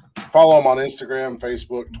 Follow them on Instagram,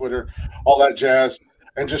 Facebook, Twitter, all that jazz,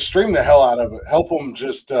 and just stream the hell out of it. Help them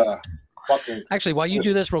just fucking. Actually, while you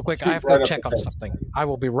do this real quick, I have to go check on something. I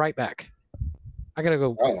will be right back. I gotta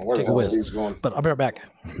go I don't know where take the a hell whiz, he's going. but I'll be right back.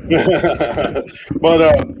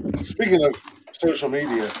 But speaking of social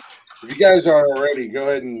media, if you guys are already, go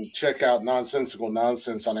ahead and check out Nonsensical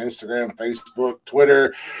Nonsense on Instagram, Facebook,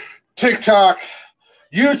 Twitter, TikTok,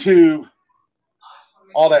 YouTube,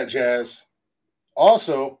 all that jazz.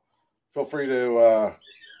 Also, feel free to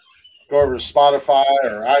go over to Spotify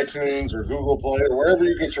or iTunes or Google Play or wherever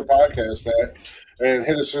you get your podcast at, and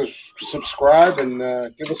hit us subscribe and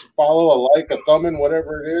give us a follow, a like, a thumb in,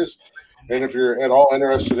 whatever it is. And if you're at all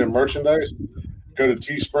interested in merchandise, go to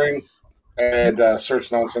Teespring and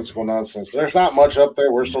search Nonsensical Nonsense. There's not much up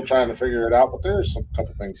there. We're still trying to figure it out, but there's a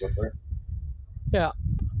couple things up there. Yeah,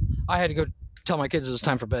 I had to go tell my kids it was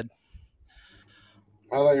time for bed.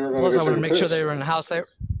 I thought you were going Plus, to I wanted to make sure they were in the house.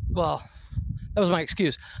 Well, that was my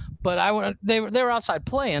excuse. But they were outside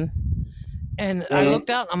playing, and I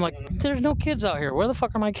looked out. And I'm like, "There's no kids out here. Where the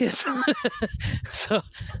fuck are my kids?" So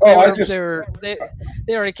they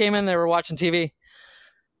already came in. They were watching TV.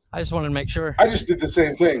 I just wanted to make sure. I just did the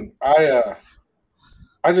same thing. I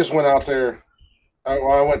just went out there.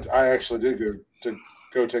 I actually did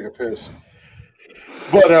go take a piss,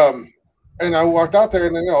 but and I walked out there,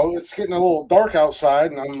 and it's getting a little dark outside,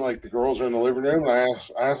 and I'm like, the girls are in the living room, and I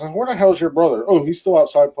asked, where the hell's your brother? Oh, he's still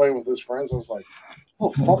outside playing with his friends. I was like, oh,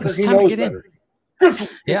 fucker, he knows better.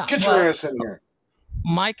 Get your ass in here.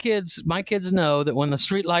 My kids know that when the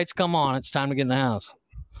street lights come on, it's time to get in the house.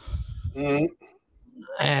 Mm-hmm.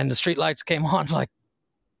 And the street lights came on like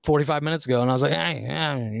 45 minutes ago, and I was like, hey,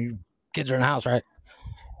 you kids are in the house, right?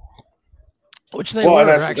 Which they were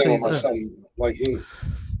that's actually. The thing with my son. Like he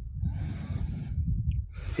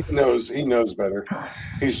knows better.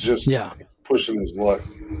 He's just pushing his luck.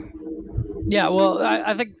 Yeah, well,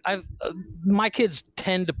 I think my kids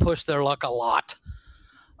tend to push their luck a lot.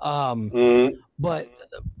 But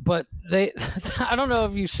they, I don't know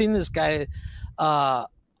if you've seen this guy.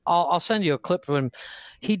 I'll send you a clip of him.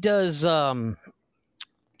 He does.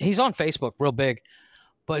 He's on Facebook, real big,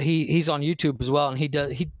 but he's on YouTube as well, and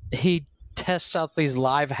he tests out these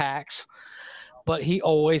live hacks, but he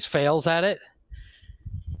always fails at it.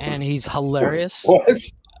 And he's hilarious. What?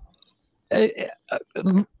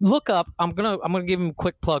 Look up. I'm gonna give him a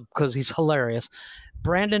quick plug because he's hilarious.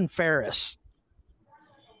 Brandon Ferris.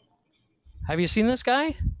 Have you seen this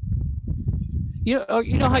guy? You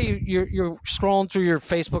know how you're scrolling through your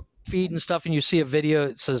Facebook feed and stuff, and you see a video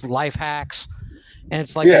that says life hacks, and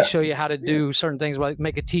it's like they show you how to do certain things, like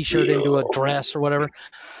make a T-shirt into a dress or whatever.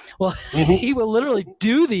 Well, he will literally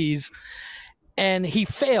do these, and he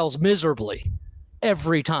fails miserably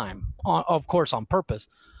every time, of course on purpose.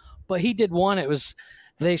 But he did one.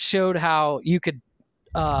 They showed how you could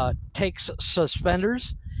take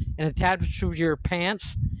suspenders and attach them to your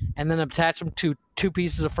pants, and then attach them to two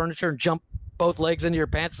pieces of furniture and jump both legs into your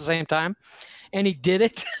pants at the same time. And he did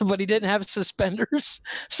it, but he didn't have suspenders.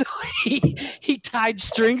 So he tied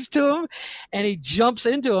strings to him, and he jumps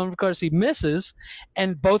into him. Of course, he misses,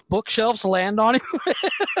 and both bookshelves land on him.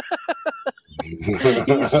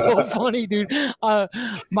 He's so funny, dude.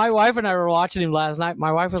 My wife and I were watching him last night.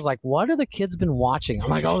 My wife was like, what have the kids been watching? I'm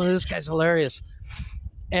like, oh, this guy's hilarious.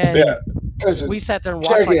 And we sat there and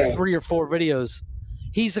watched like 3 or 4 videos.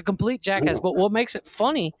 He's a complete jackass. But what makes it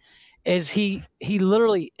funny is he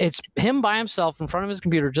literally, it's him by himself in front of his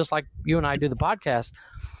computer, just like you and I do the podcast.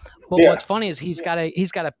 But what's funny is he's got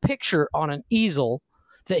a picture on an easel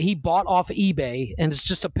that he bought off eBay, and it's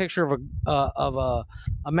just a picture of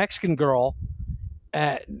a Mexican girl,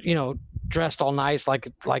 dressed all nice,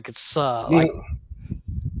 like it's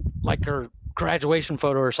like her graduation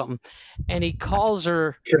photo or something, and he calls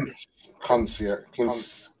her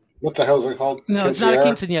what the hell is it called? No, it's not a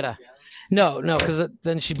quinceañera. No, because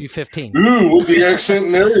then she'd be 15. Ooh, with the accent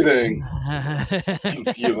and everything.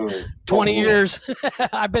 20 years.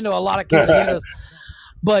 I've been to a lot of quinceañeras,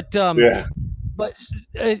 but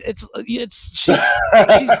it's she's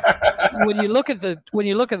when you look at the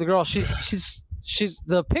girl, she's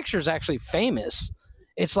the picture's actually famous.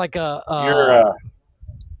 It's like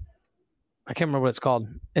I can't remember what it's called.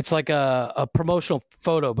 It's like a promotional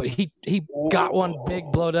photo, but he got one big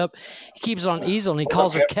blowed up. He keeps it on easel, and he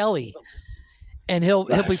calls her Kelly. And he'll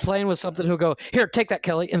be playing with something. He'll go, here, take that,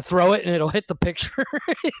 Kelly, and throw it, and it'll hit the picture.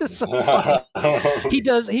 It's so funny. He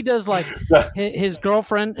does like his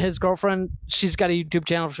girlfriend. She's got a YouTube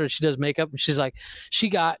channel for she does makeup, and she's like, she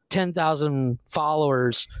got 10,000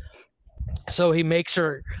 followers, so he makes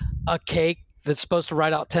her a cake that's supposed to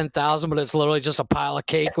write out 10,000, but it's literally just a pile of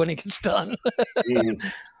cake when he gets done.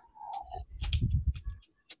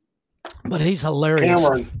 But he's hilarious.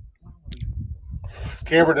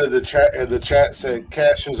 Cameron in the chat said,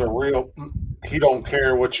 "Cash is a real. He don't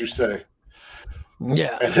care what you say."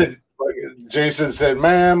 Yeah. And then, Jason said,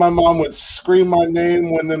 "Man, my mom would scream my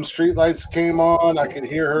name when them streetlights came on. I could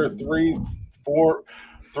hear her 3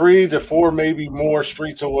 to 4, maybe more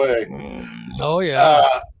streets away." Oh yeah.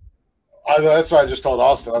 That's what I just told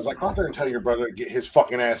Austin. I was like, "Go out there and tell your brother to get his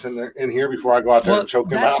fucking ass in here before I go out there and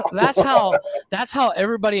choke him out." That's how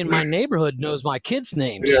everybody in my neighborhood knows my kids'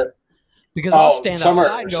 names. Yeah. Because I'll stand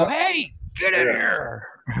outside and go, "Hey, get in here."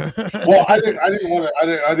 Well, I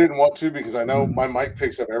didn't want to because I know my mic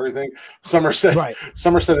picks up everything. Summer said,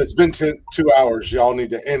 "It's been 2 hours. Y'all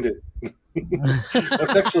need to end it."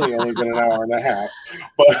 That's actually only been an hour and a half,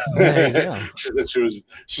 but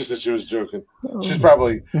she said she was joking. She's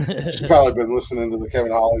probably been listening to the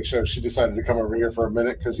Kevin Holly show. She decided to come over here for a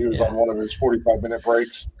minute because he was on one of his 45-minute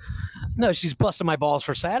breaks. No, she's busting my balls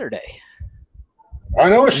for Saturday. I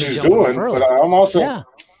know what she's doing, but I'm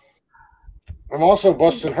also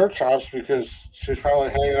busting her chops because she's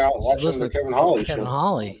probably hanging out watching the Kevin Holly show. Kevin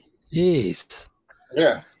Holly, jeez.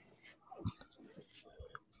 Yeah.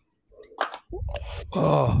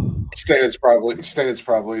 Oh. Stan's probably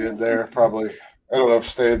in there. Probably, I don't know if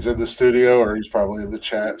Stan's in the studio or he's probably in the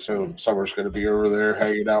chat. So Summer's going to be over there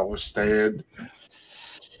hanging out with Stan.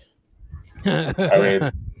 I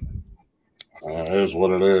mean, it is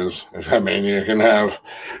what it is. I mean, you can have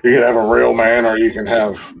a real man, or you can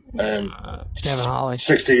have Kevin Holly,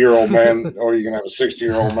 60-year-old man, or you can have a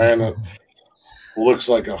 60-year-old man that looks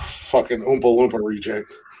like a fucking Oompa Loompa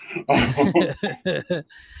reject.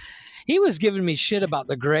 He was giving me shit about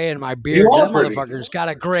the gray in my beard. That motherfucker's got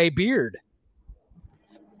a gray beard.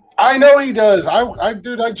 I know he does. I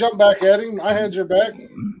jumped back at him. I had your back.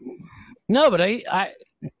 No, but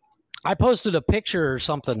I posted a picture or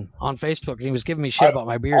something on Facebook, and he was giving me shit about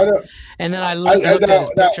my beard. And then I looked at his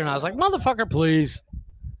picture, and I was like, "Motherfucker, please!"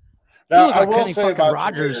 Now, you look like Kenny fucking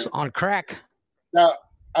Rogers on crack. Now,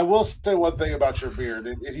 I will say one thing about your beard.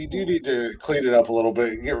 You do need to clean it up a little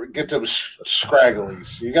bit. Get them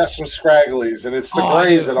scragglies. You got some scragglies, and it's the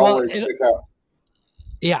grays that always pick up.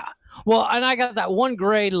 Yeah. Well, and I got that one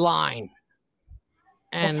gray line.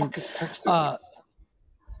 And what the fuck is texting?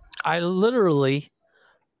 I literally,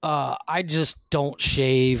 I just don't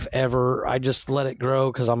shave ever. I just let it grow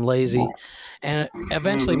because I'm lazy. And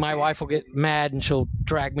eventually my wife will get mad and she'll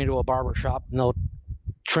drag me to a barber shop and they'll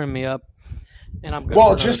trim me up. And I'm good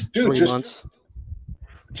for just 3 months.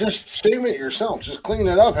 Just shave it yourself. Just clean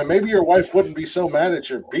it up, and maybe your wife wouldn't be so mad at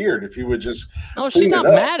your beard if you would just. No, she's not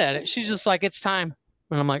mad at it. She's just like, "It's time,"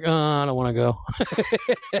 and I'm like, "I don't want to go."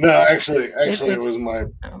 No, actually, it was my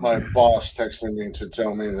boss texting me to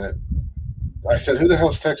tell me that. I said, "Who the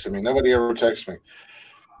hell's texting me? Nobody ever texts me."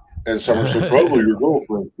 And someone said, "Probably your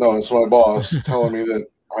girlfriend." No, it's my boss telling me that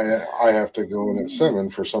I have to go in at 7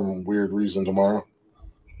 for some weird reason tomorrow.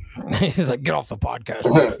 He's like, "Get off the podcast.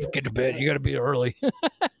 Get to bed. You got to be early."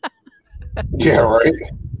 Yeah, right.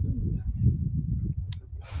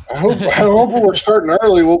 I hope we're starting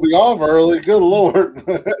early. We'll be off early. Good Lord.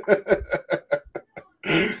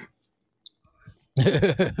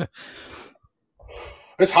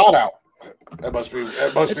 It's hot out. It must be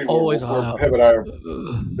always hot out. Him and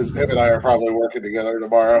I are probably working together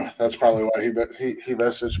tomorrow. That's probably why he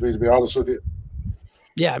messaged me, to be honest with you.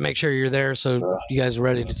 Yeah, make sure you're there so you guys are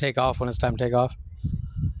ready to take off when it's time to take off.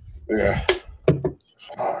 Yeah.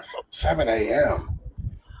 7 a.m.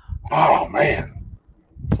 Oh, man.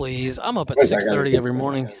 Please. I'm up at 6:30 every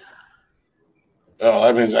morning. Oh,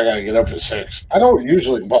 that means I got to get up at 6. I don't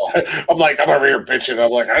usually. Well, I'm over here bitching.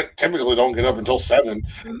 I'm like, I typically don't get up until 7,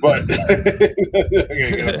 but I got to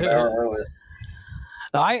get up an hour earlier.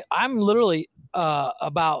 I'm literally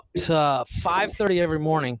about 5:30 every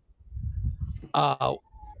morning.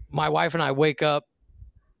 My wife and I wake up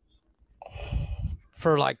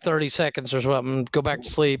for like 30 seconds or something, go back to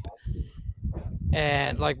sleep,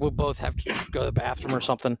 and we'll both have to go to the bathroom or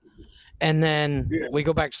something, and then we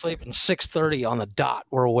go back to sleep, and 6:30 on the dot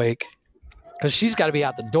we're awake because she's got to be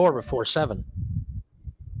out the door before 7.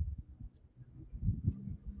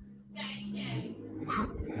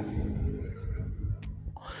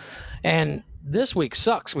 And this week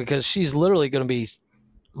sucks because she's literally going to be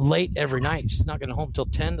late every night. She's not going to home till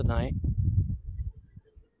 10 tonight.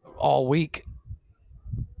 All week.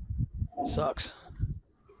 Sucks.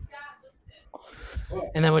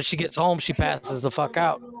 And then when she gets home, she passes the fuck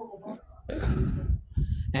out.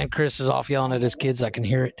 And Chris is off yelling at his kids. I can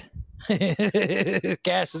hear it.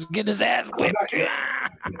 Cash is getting his ass whipped.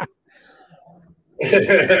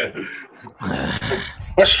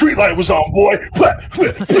 My street light was on, boy.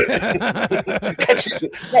 She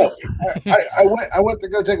said, "No, I went to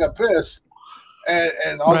go take a piss,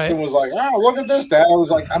 And Austin was like, "Oh, look at this, Dad." I was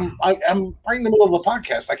like, "I'm right in the middle of the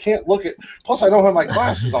podcast. I can't look at. Plus, I don't have my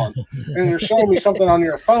glasses on, and you're showing me something on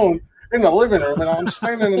your phone in the living room, and I'm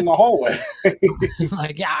standing in the hallway."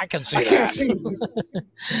 Like, yeah, I can see. I can't see.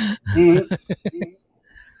 Mm-hmm.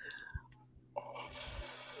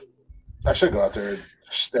 I should go out there and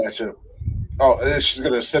snatch it. Oh, and she's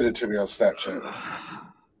gonna send it to me on Snapchat.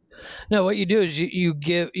 No, what you do is you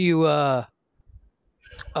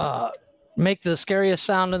make the scariest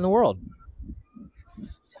sound in the world.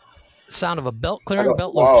 The sound of a belt clearing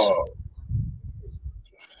belt loops.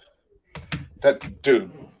 That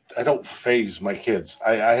dude, I don't phase my kids.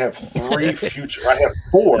 I have four.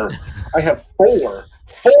 I have four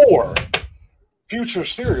future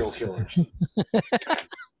serial killers.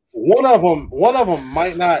 One of them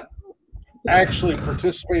might not actually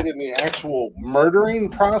participate in the actual murdering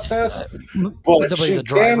process, but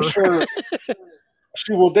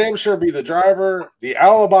she will damn sure be the driver, the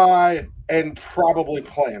alibi, and probably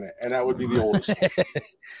plan it, and that would be the oldest one.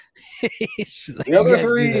 The other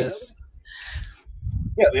three,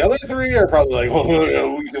 the other three are probably like, "Oh,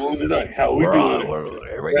 how we doing tonight? How we doing?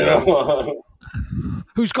 Here we go.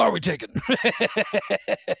 Whose car are we taking?"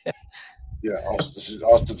 Yeah,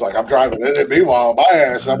 Austin's like, "I'm driving it." And meanwhile, my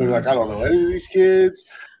ass, I'll be like, "I don't know any of these kids."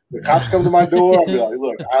 The cops come to my door. I'll be like,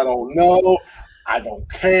 "Look, I don't know. I don't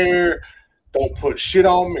care. Don't put shit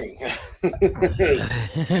on me." they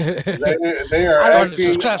are. I run a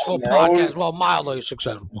successful podcast. Well, mildly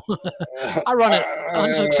successful. I run an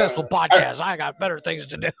unsuccessful podcast. I got better things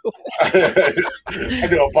to do. I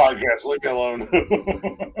do a podcast. Leave me alone.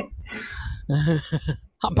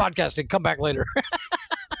 I'm podcasting. Come back later.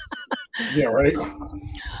 Yeah, right.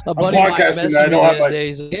 A buddy of mine messaged me the other day.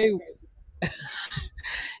 He's like,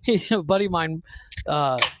 hey, a buddy of mine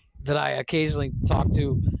that I occasionally talk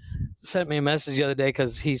to sent me a message the other day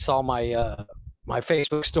because he saw my my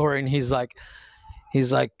Facebook story, and he's like,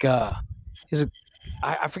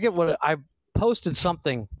 I forget what I posted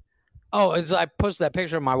something. Oh, I posted that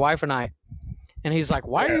picture of my wife and I, and he's like,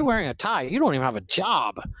 "Why are you wearing a tie? You don't even have a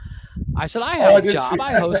job." I said, "I have a job.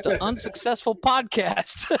 I host an unsuccessful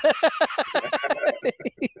podcast."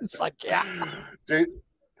 It's like, yeah.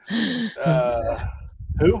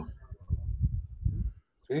 Who?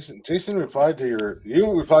 Jason replied to your.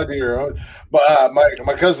 You replied to your own. But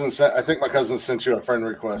my cousin sent. I think my cousin sent you a friend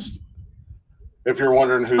request. If you're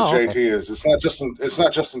wondering who JT is, it's not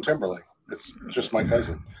Justin Timberlake. It's just my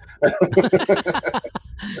cousin.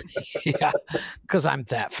 Yeah, because I'm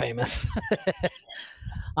that famous.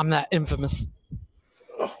 I'm that infamous.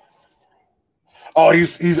 Oh,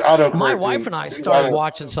 he's auto. My wife and I started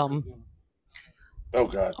watching something. Oh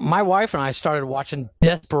God. My wife and I started watching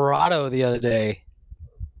Desperado the other day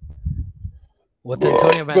with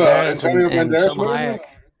Antonio Banderas and Selma Hayek.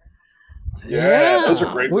 Yeah, those are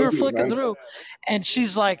great. We were flicking through, and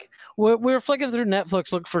she's like, we were flicking through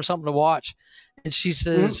Netflix looking for something to watch, and she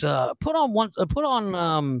says, "Put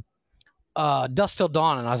on Dusk Till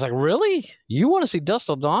Dawn." And I was like, "Really? You want to see Dusk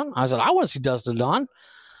Till Dawn?" I said, "I want to see Dusk Till Dawn."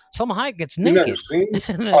 Selma Hayek gets naked. Never seen?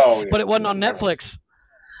 But it wasn't on Netflix.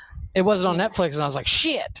 It wasn't on Netflix, and I was like,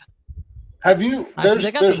 "Shit." Have you?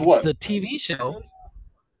 There's what? The TV show.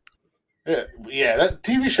 Yeah, that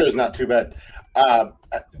TV show is not too bad.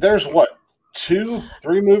 There's what?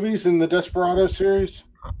 2-3 movies in the Desperado series?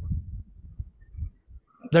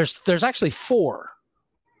 There's actually 4.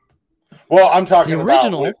 Well, I'm talking about the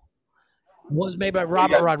original was made by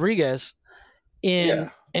Robert Rodriguez,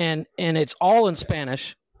 and it's all in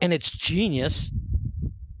Spanish, and it's genius.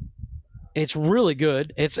 It's really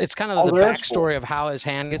good. It's kind of the backstory of how his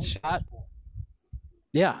hand gets shot.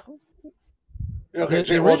 Yeah. Okay,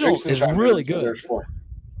 the original is really good.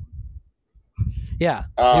 Yeah,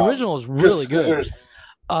 the original is really good.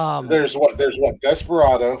 There's what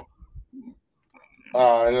Desperado.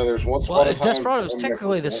 I know there's Once Upon a Time. Desperado is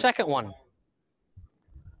technically the second one.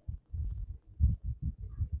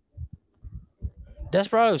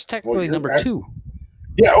 Desperado is technically number 2.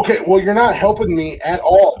 Yeah. Okay. Well, you're not helping me at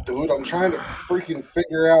all, dude. I'm trying to freaking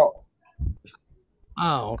figure out.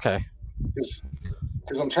 Oh, okay. Because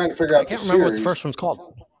I'm trying to figure out. I can't remember what the first one's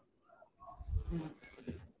called.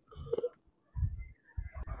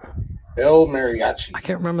 El Mariachi. I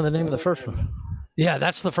can't remember the name of the first one. Yeah,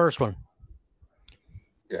 that's the first one.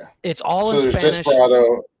 Yeah. It's all in Spanish.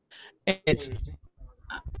 Desperado. It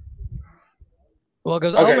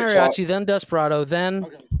goes El Mariachi, then Desperado, then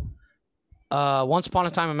Once Upon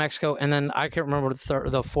a Time in Mexico, and then I can't remember what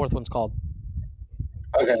the fourth one's called.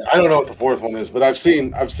 Okay, I don't know what the fourth one is, but I've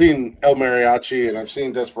seen El Mariachi, and I've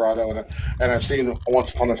seen Desperado, and I've seen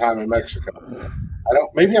Once Upon a Time in Mexico. I don't.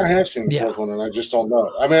 Maybe I have seen the Yeah. fourth one, and I just don't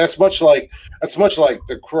know. I mean, that's much like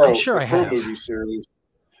the Crow. I'm sure the I Crow have. movie series.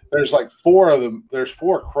 There's like 4 of them. There's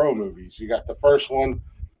 4 Crow movies. You got the first one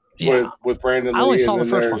Yeah. with Brandon I only Lee, saw and the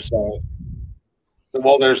then first there's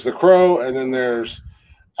well, there's the Crow, and then there's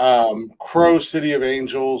Crow City of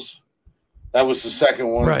Angels. That was the second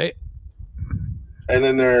one, Right. and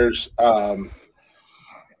then there's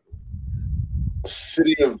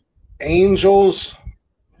City of Angels,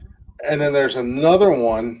 and then there's another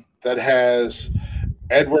one that has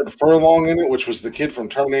Edward Furlong in it, which was the kid from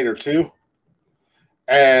Terminator 2,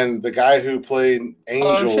 and the guy who played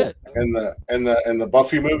Angel shit. in the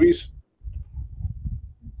Buffy movies.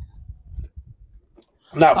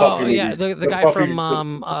 Not Buffy Oh yeah, movies. the guy Buffy, from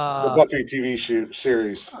the Buffy TV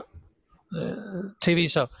series. TV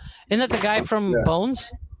show. Isn't that the guy from Yeah.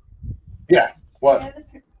 Bones? Yeah. What?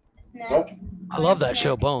 What? I love that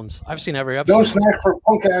show, Bones. I've seen every No episode. snack for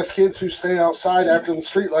punk ass kids who stay outside after the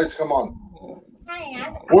streetlights come on.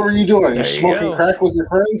 What were you doing? There you Smoking go. crack with your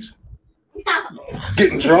friends?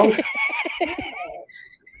 Getting drunk?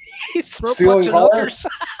 He's throat Stealing punching cars?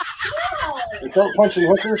 hookers. You throat punching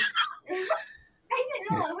hookers?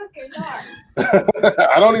 I don't know what hookers are.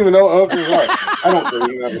 I don't even know what hookers are. I don't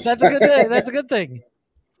even understand. That's a good thing. That's a good thing.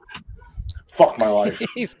 Fuck my life.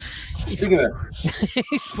 He's Speaking of,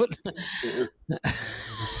 he's putting,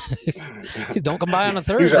 don't come by on a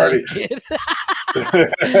Thursday, He's already- kid.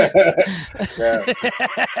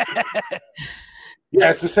 yeah,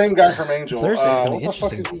 it's the same guy from Angel. Thursday's gonna be What the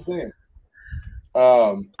fuck is interesting. his name?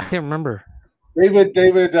 I can't remember. David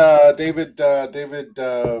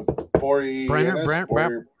Bory.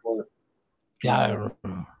 Brent. Yeah, I don't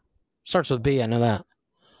know. Starts with B. I know that.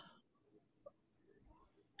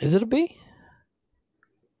 Is it a B?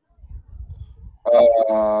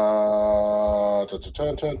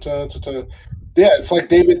 Yeah, it's like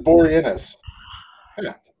David Boreanaz.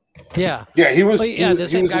 Yeah. Yeah, he was. Well, yeah, he the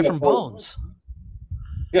was same in guy the from fourth- Bones.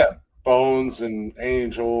 Yeah, Bones and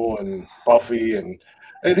Angel and Buffy and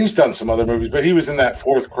he's done some other movies, but he was in that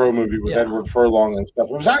fourth Crow movie with Yeah. Edward Furlong and stuff.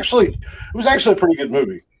 It was actually a pretty good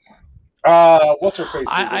movie. What's her face?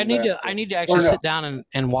 I need to actually sit down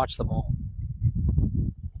and watch them all.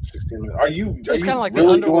 16 minutes. Are you? It's kind of like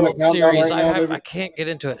really the doing a Underworld countdown series. right now, David? I can't get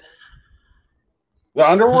into it. The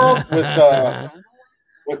Underworld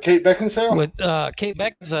with Kate Beckinsale. With Kate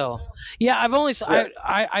Beckinsale. Yeah, I've only Yeah.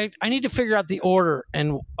 I need to figure out the order,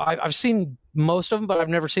 and I've seen most of them, but I've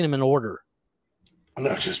never seen them in order.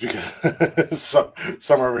 No, just because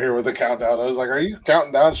some over here with the countdown. I was like, "Are you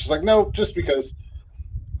counting down?" She's like, "No, just because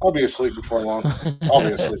I'll be asleep before long. I'll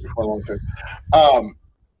be asleep before long too."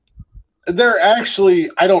 They're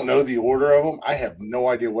actually, I don't know the order of them. I have no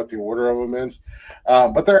idea what the order of them is.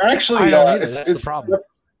 But they're actually, I don't either. That's the problem.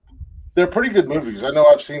 They're pretty good movies. I know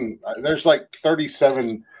I've seen. There's like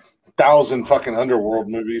 37,000 fucking Underworld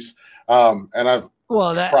movies, and I've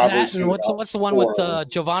Well, that probably and seen what's about the one 4 with of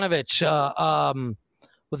them. Jovanovich?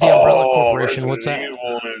 With the Umbrella Corporation. What's that? Resident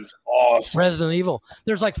Evil is awesome. Resident Evil.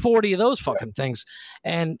 There's like 40 of those fucking things,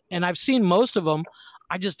 and I've seen most of them.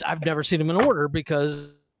 I've never seen them in order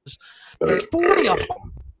because there's 40 of them.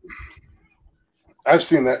 I've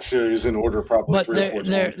seen that series in order probably But 3 or 4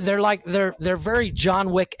 times. they're very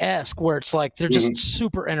John Wick-esque, where it's like they're just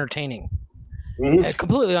super entertaining. Mhm. It's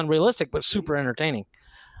completely unrealistic, but super entertaining.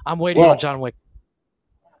 I'm waiting Well- on John Wick.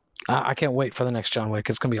 I can't wait for the next John Wick.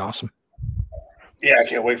 It's gonna be awesome. Yeah, I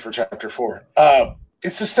can't wait for chapter 4.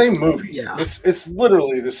 It's the same movie. Yeah. It's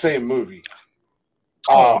literally the same movie.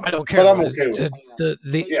 I don't care. But I'm about okay with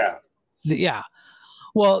it. Yeah. Yeah.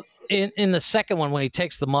 Well, in the second one, when he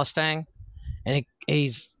takes the Mustang, and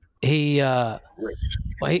he's Rich. well,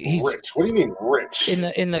 he's Rich. What do you mean rich? in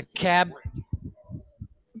the cab,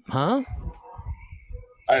 huh?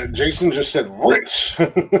 Jason just said rich.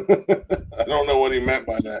 I don't know what he meant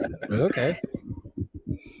by that. Okay.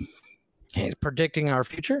 He's predicting our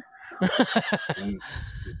future.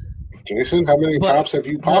 Jason, how many But- tops have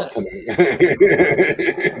you popped tonight?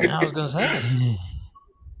 I was gonna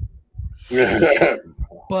say,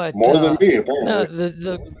 but More than me, apparently.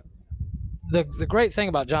 the great thing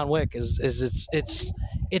about John Wick is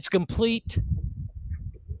it's complete.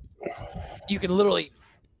 You can literally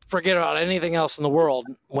forget about anything else in the world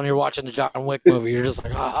when you're watching the John Wick movie. You're just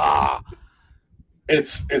like, ah.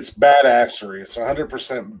 It's badassery. It's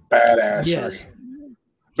 100% badassery. Yes.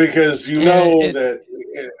 Because you And know that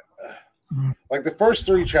like the first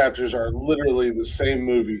 3 chapters are literally the same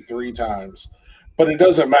movie 3 times, but it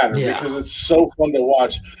doesn't matter Yeah. because it's so fun to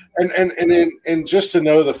watch. And just to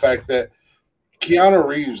know the fact that Keanu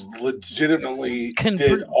Reeves legitimately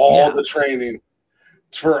did all the training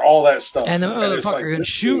for all that stuff. And the it's motherfucker can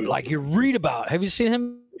shoot like you read about. Have you seen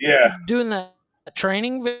him doing that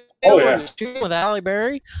training video? Oh, where yeah. he was shooting with Halle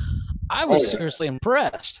Berry? I was seriously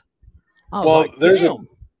impressed. I was Well, like,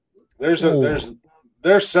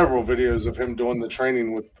 there's several videos of him doing the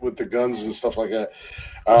training with the guns and stuff like that.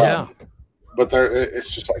 But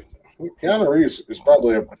it's just like Keanu Reeves is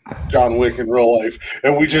probably a John Wick in real life,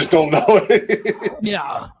 and we just don't know it.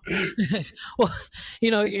 Yeah. Well,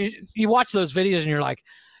 you watch those videos and you're like,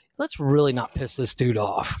 let's really not piss this dude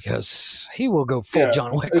off because he will go full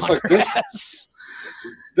John Wick. It's like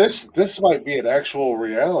this might be an actual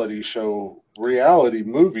reality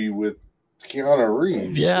movie with Keanu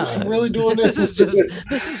Reeves. Yeah. Is he really doing this? This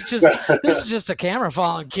is just a camera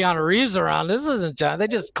following Keanu Reeves around. This isn't John. They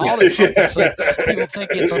just called it something so people think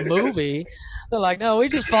it's a movie. They're like, no, we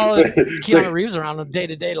just followed Keanu Reeves around in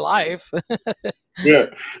day-to-day life. Yeah.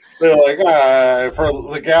 They're like, for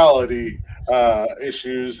legality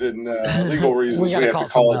issues and legal reasons, we have to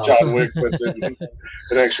call it John Wick, but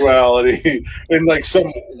in actuality, in like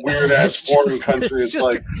some weird-ass foreign country,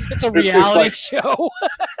 it's a reality show.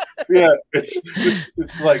 Yeah,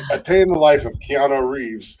 it's like a day in the life of Keanu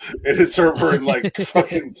Reeves, and it's over in like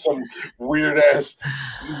fucking some weird-ass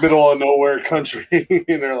middle of nowhere country,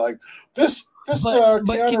 and they're like, this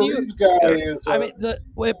Keanu Reeves guy is. I mean,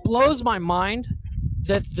 it blows my mind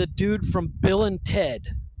that the dude from Bill and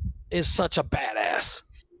Ted is such a badass.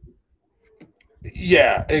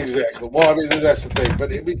 Yeah, exactly. Well, I mean, that's the thing.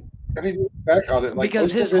 But I mean, back on it, like,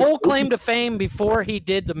 because his whole claim to fame before he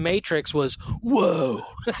did The Matrix was, whoa.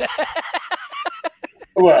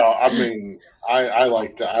 Well, I mean, I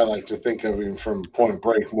like to think of him from Point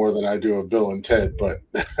Break more than I do of Bill and Ted. But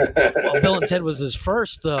well, Bill and Ted was his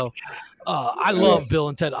first, though. I love Bill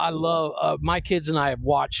and Ted. I love my kids and I have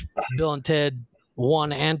watched Bill and Ted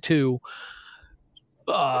 1 and 2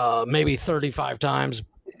 maybe 35 times.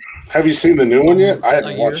 Have you seen the new one yet? I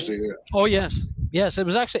haven't watched it yet. Oh, yes.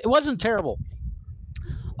 It wasn't terrible.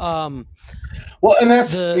 Well, and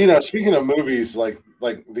that's speaking of movies, like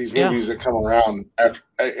these movies that come around after,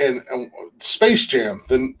 and Space Jam,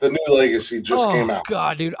 the new Legacy just came out. Oh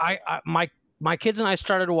God, dude! My kids and I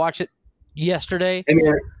started to watch it yesterday, and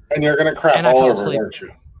you're gonna crap all over it, aren't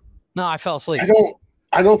you? No, I fell asleep.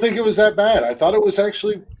 I don't think it was that bad. I thought it was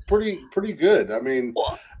actually pretty good. I mean,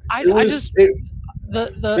 I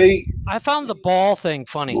found the ball thing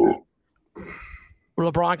funny.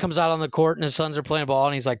 LeBron comes out on the court and his sons are playing ball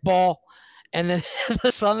and he's like, ball. And then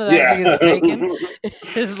the son that actually gets taken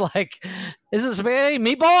is like, is this spaghetti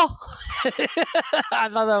meatball? I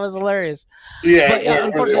thought that was hilarious. Yeah. But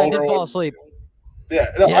unfortunately, I did fall asleep. Yeah.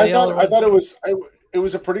 No, I thought it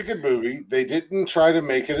was a pretty good movie. They didn't try to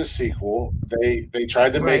make it a sequel. They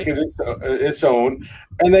tried to make it its own.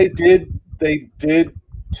 And they did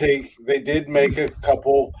make a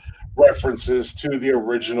couple references to the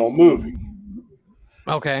original movie.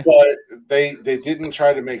 Okay. But they didn't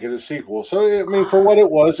try to make it a sequel. So, I mean, for what it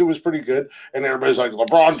was pretty good. And everybody's like,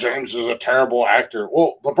 LeBron James is a terrible actor.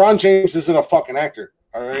 Well, LeBron James isn't a fucking actor.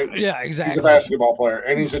 All right? Yeah, exactly. He's a basketball player,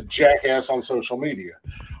 and he's a jackass on social media.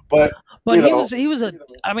 But he was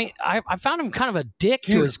I found him kind of a dick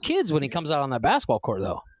to his kids when he comes out on that basketball court,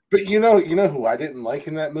 though. But you know who I didn't like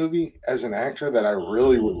in that movie as an actor that I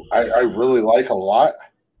really like a lot,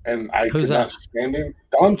 and I could not stand him?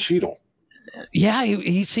 Don Cheadle. Yeah,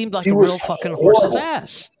 he seemed like a real fucking horse's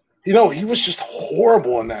ass. He was just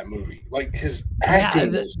horrible in that movie. Like his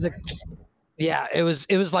acting.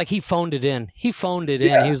 It was like he phoned it in. He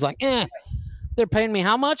was like, they're paying me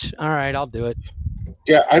how much? All right, I'll do it.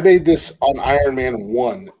 Yeah, I made this on Iron Man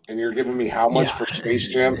 1, and you're giving me how much for Space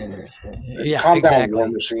Jam? Yeah, Calm down, War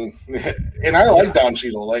Machine. And I like Don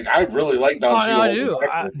Cheadle. Like, I really like Don Cheadle. No, I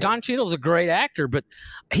do. Don Cheadle's a great actor, but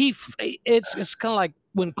it's kind of like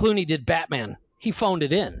when Clooney did Batman. He phoned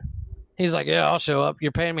it in. He's like, yeah, I'll show up.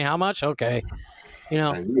 You're paying me how much? Okay.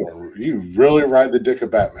 Man, you really ride the dick of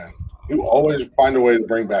Batman. You always find a way to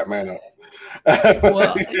bring Batman up.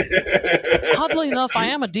 Well, oddly enough, I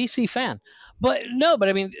am a DC fan. But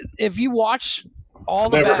I mean, if you watch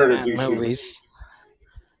all the Batman movies,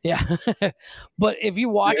 but if you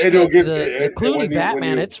watch the Clooney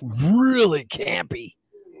Batman, it's really campy.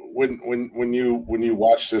 When you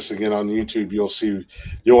watch this again on YouTube,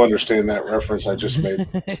 you'll understand that reference I just made.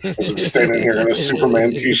 As I'm standing here in a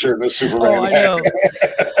Superman T-shirt and a Superman hat.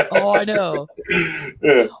 I know.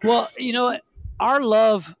 Yeah. Well, you know what? Our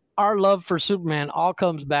love for Superman all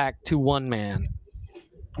comes back to one man.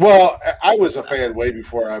 Well, I was a fan way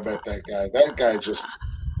before I met that guy. That guy just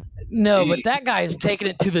but that guy is taking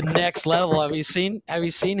it to the next level. Have you seen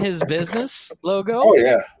his business logo? Oh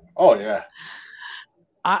yeah.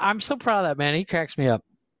 I'm so proud of that man. He cracks me up.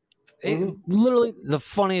 Literally the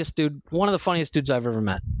funniest dude. One of the funniest dudes I've ever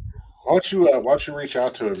met. Why don't you reach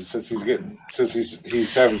out to him since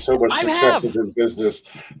he's having so much I success have. with his business?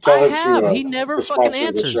 Tell him to He never to fucking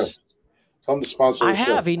sponsor the show. answers. Tell him to sponsor the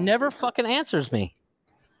show. He never fucking answers me.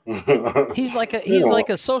 He's like a like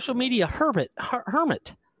a social media hermit.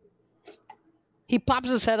 He pops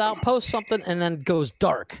his head out, posts something, and then goes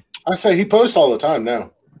dark. I say he posts all the time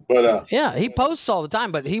now, but yeah, he posts all the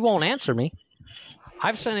time, but he won't answer me.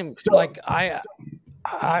 I've sent him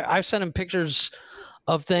I've sent him pictures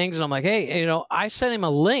of things, and I'm like, hey, I sent him a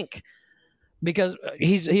link because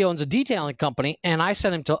he owns a detailing company, and I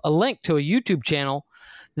sent him a link to a YouTube channel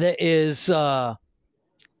that is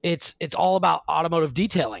it's all about automotive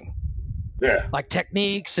detailing. Yeah. Like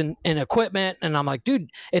techniques and equipment. And I'm like, dude,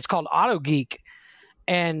 it's called Auto Geek.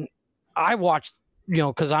 And I watch,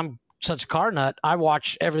 because I'm such a car nut, I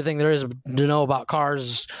watch everything there is to know about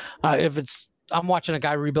cars. I'm watching a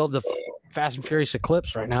guy rebuild the Fast and Furious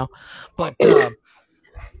Eclipse right now. But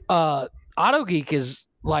Auto Geek is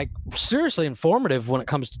like seriously informative when it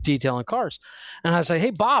comes to detailing cars. And I say, hey,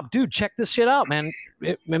 Bob, dude, check this shit out, man.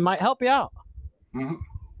 It might help you out. Mm-hmm.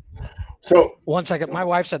 So 1 second, my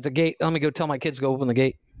wife's at the gate. Let me go tell my kids to go open the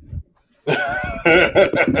gate. Hey,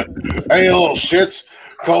 you little shits,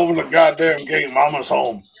 go open the goddamn gate. Mama's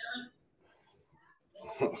home.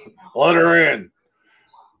 Let her in.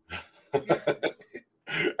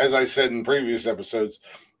 As I said in previous episodes,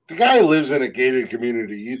 the guy lives in a gated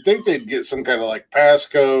community. You'd think they'd get some kind of like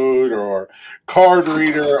passcode or card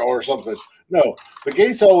reader or something. No, the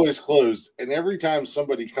gate's always closed, and every time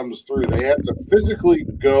somebody comes through, they have to physically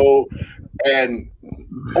go and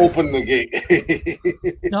open the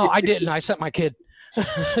gate. No, I didn't. I sent my kid.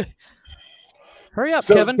 Hurry up,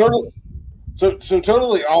 so Kevin.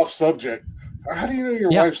 Totally off subject. How do you know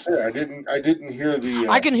your wife's there? I didn't hear the.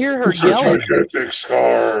 I can hear her yelling.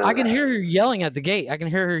 Scar. I can hear her yelling at the gate. I can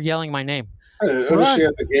hear her yelling my name. Is she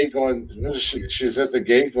at the gate going? She's at the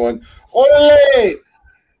gate going. Orale!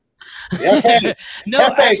 No,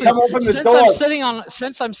 actually, come open the since door.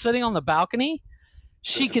 I'm sitting on the balcony,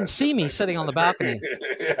 she can see me sitting on the balcony,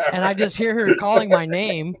 and I just hear her calling my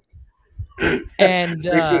name. And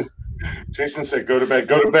Jason said, "Go to bed,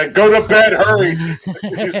 go to bed, go to bed, hurry!"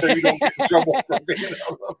 So you don't get in trouble for being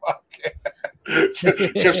on the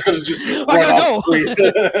podcast. Jeff's gonna just run off screen.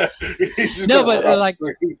 No, but like,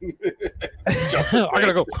 I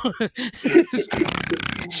gotta go.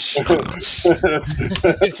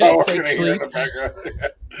 That's how we're gonna hear in the background.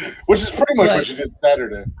 Which is pretty much what you did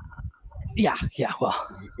Saturday. Yeah, well.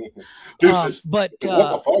 Deuces. But what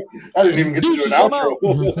the fuck? I didn't even get to do an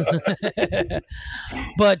outro.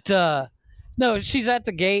 But no, she's at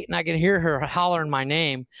the gate, and I can hear her hollering my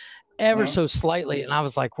name ever so slightly, and I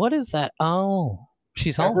was like, "What is that?" Oh,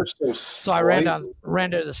 she's home. So I ran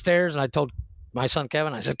to the stairs, and I told my son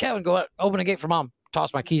Kevin. I said, "Kevin, go out, open the gate for Mom."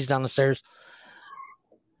 Toss my keys down the stairs.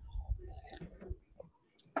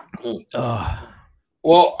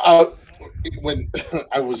 Well, when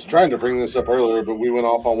I was trying to bring this up earlier, but we went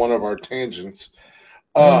off on one of our tangents.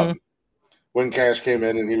 When Cash came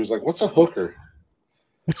in and he was like, "What's a hooker?"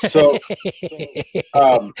 So,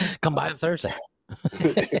 come by on Thursday.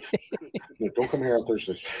 No, don't come here on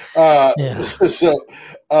Thursdays. Yeah. So,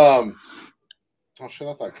 oh shit!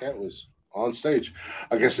 I thought Cat was on stage.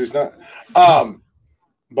 I guess he's not.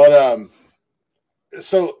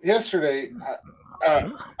 So yesterday.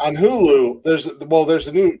 On Hulu, there's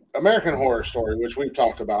a new American Horror Story, which we've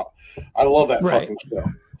talked about. I love that fucking show.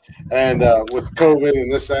 And with COVID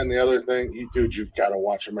and this, that, and the other thing, you've got to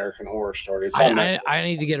watch American Horror Story. It's on I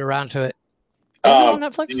need to get around to it. Is it on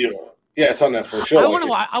Netflix? Yeah, it's on Netflix. I want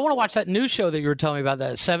to watch that new show that you were telling me about.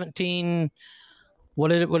 That 17.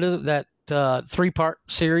 What is it? That 3-part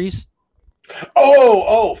series.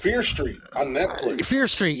 Oh, Fear Street on Netflix. Fear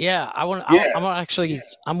Street, yeah.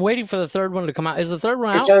 I'm waiting for the third one to come out. Is the third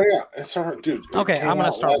one out? It's already out. It's already, dude. Okay, I'm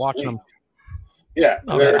gonna start watching them. Yeah,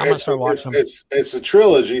 okay, I'm gonna start watching them. It's a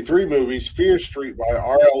trilogy, 3 movies. Fear Street by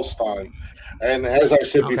R.L. Stein, and as I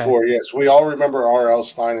said before, yes, we all remember R.L.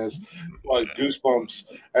 Stein as like Goosebumps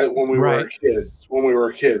when we were kids. When we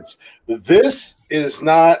were kids, this is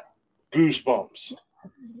not Goosebumps.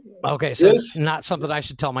 Okay, so it's not something I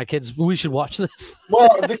should tell my kids. We should watch this.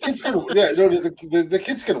 Well, the kids can. Yeah, no, the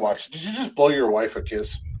kids can watch. Did you just blow your wife a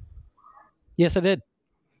kiss? Yes, I did.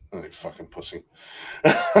 Oh, you fucking pussy.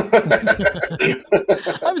 I've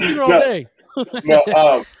been here all day.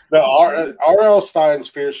 R.L. Stein's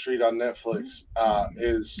Fear Street on Netflix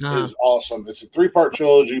is awesome. It's a 3-part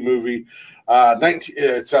trilogy movie.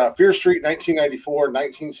 It's Fear Street 1994,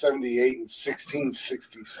 1978, and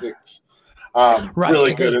 1666. Right.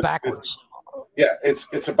 Really It good. goes backwards.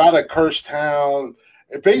 It's about a cursed town.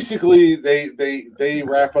 Basically, they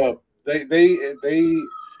wrap up. They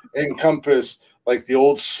encompass like the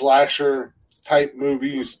old slasher type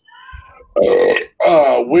movies,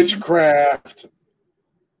 witchcraft,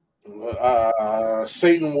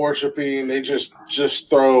 Satan worshiping. They just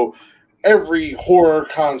throw every horror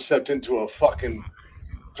concept into a fucking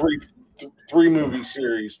three movie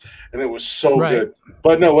series, and it was so good.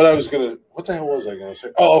 But no, what the hell was I gonna say?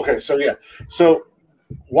 Oh, okay. So yeah, so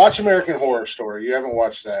watch American Horror Story. You haven't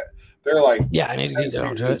watched that? They're like I need to get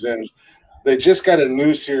down to it. in. They just got a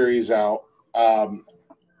new series out.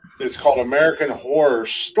 It's called American Horror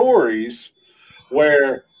Stories,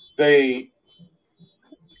 where they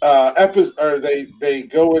they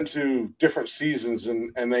go into different seasons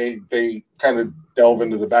and they kind of delve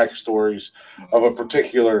into the backstories of a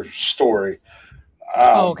particular story.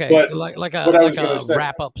 Okay, but like a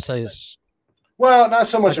wrap up says. Well, not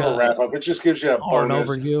so much of a wrap up. It just gives you a bonus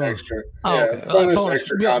overview. Extra. Okay. Bonus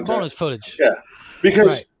extra content. Bonus footage. Yeah,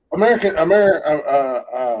 because what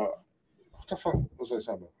the fuck was I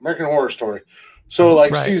talking about? American Horror Story. So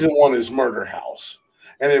like season 1 is Murder House.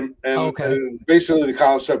 And basically the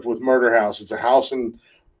concept with Murder House, it's a house in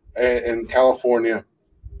California,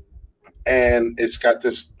 and it's got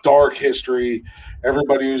this dark history.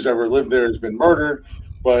 Everybody who's ever lived there has been murdered,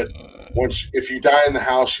 but if you die in the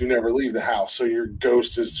house, you never leave the house, so your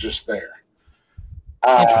ghost is just there.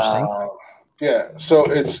 Interesting. Yeah, so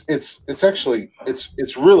it's actually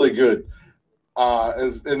really good.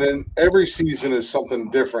 And then every season is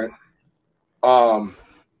something different.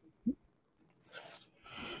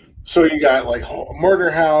 So you got like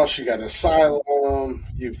Murder House, you got Asylum,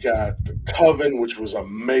 you've got Coven, which was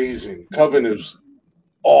amazing. Coven is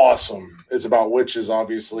awesome. It's about witches,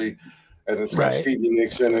 obviously, and it's got Stevie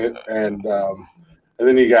Nicks in it, and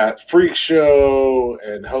then you got Freak Show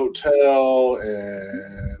and Hotel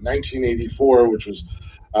and 1984, which was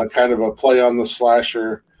kind of a play on the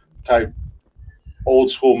slasher type old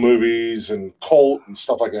school movies and Cult and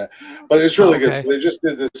stuff like that. But it's really good. So they just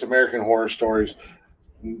did this American Horror Stories.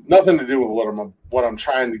 Nothing to do with what I'm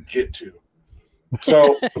trying to get to.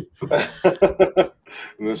 So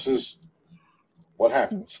this is what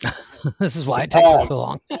happens. This is why it takes us so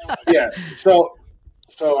long. Yeah. So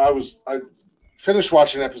I finished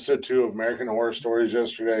watching episode 2 of American Horror Stories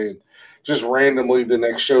yesterday, and just randomly the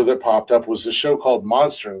next show that popped up was a show called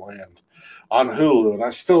Monsterland on Hulu, and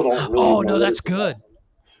I still don't really. Oh no, that's good.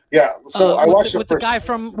 Yeah. So I watched with the guy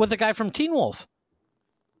from Teen Wolf.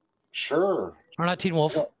 Sure. Or not Teen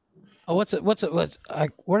Wolf. Oh, what's it? Where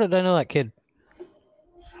did I know that kid?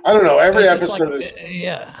 I don't know. Every episode is.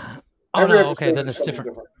 Yeah. Oh, no, okay, then it's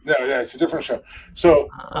different. No, yeah, it's a different show. So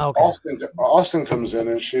Austin comes in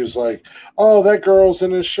and she's like, "Oh, that girl's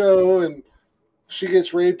in his show and she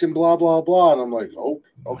gets raped and blah blah blah." And I'm like, "Oh,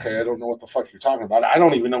 okay, I don't know what the fuck you're talking about. I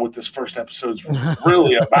don't even know what this first episode's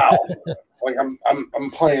really about." Like I'm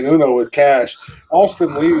playing Uno with Cash.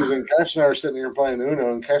 Austin leaves and Cash and I are sitting here playing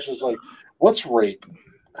Uno, and Cash is like, "What's rape?"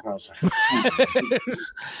 And I was like,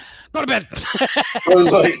 "Go to bed." I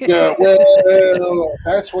was like, well,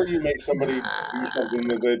 that's where you make somebody do something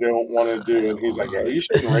that they don't want to do. And he's like, "Yeah, you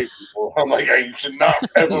shouldn't rape people." I'm like, "Hey, you should not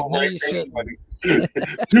ever rape anybody.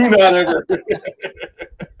 Do not ever." I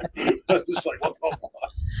was just like, what the fuck?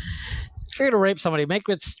 If you're gonna rape somebody, make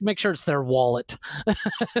sure it's their wallet.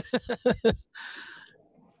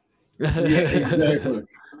 Yeah, exactly.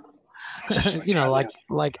 You know,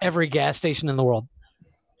 like every gas station in the world.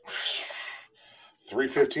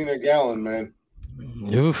 $3.15 a gallon, man.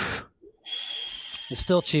 Oof. It's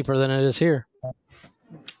still cheaper than it is here.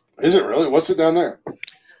 Is it really? What's it down there?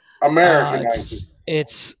 American.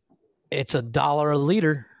 It's $1 a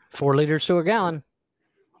liter, 4 liters to a gallon.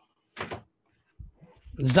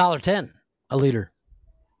 It's $1.10 a liter.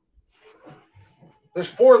 There's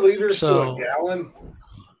 4 liters to a gallon?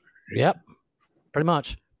 Yep. Pretty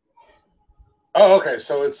much. Oh, okay.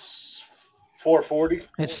 So it's $4.40?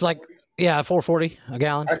 It's like, yeah, $4.40 a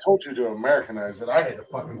gallon. I told you to Americanize it. I had to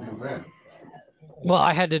fucking do that. Well,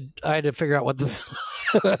 I had to figure out what the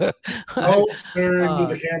staring into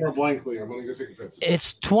the camera blankly. I'm gonna go take a piss.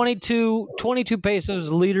 It's 22 pesos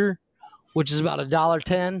a liter, which is about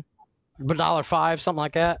 $1.10, $1.05, something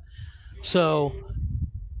like that. So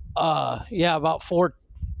yeah, about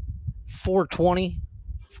 420,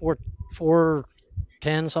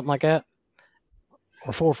 410, something like that.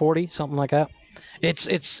 Or 440, something like that. It's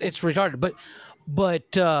retarded, but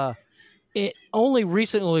it only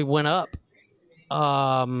recently went up.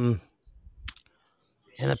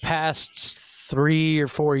 In the past 3 or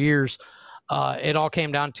 4 years, it all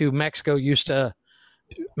came down to Mexico used to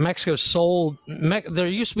Mexico sold. There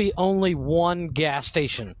used to be only one gas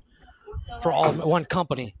station for one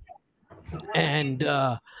company, and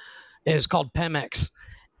it was called Pemex.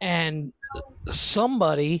 And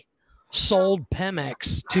somebody sold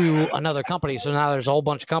Pemex to another company, so now there's a whole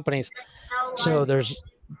bunch of companies. So there's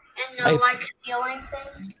stealing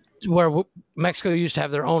things. where Mexico used to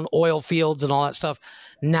have their own oil fields and all that stuff.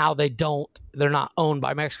 Now they don't. They're not owned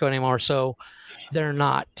by Mexico anymore, so they're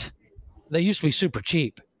not. They used to be super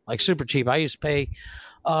cheap, like super cheap. I used to pay,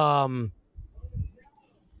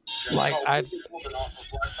 like I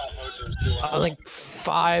think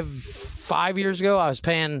 5 years ago I was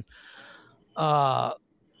paying like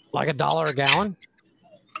 $1 a gallon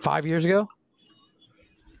 5 years ago,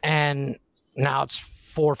 and now it's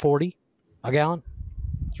 $4.40 a gallon.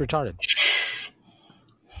 It's retarded.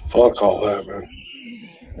 Fuck all that, man.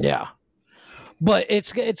 Yeah, but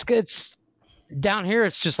it's down here.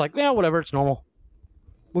 It's just like, yeah, whatever. It's normal.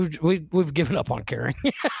 We've given up on caring.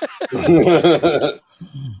 Yeah,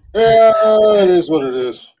 it is what it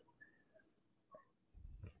is.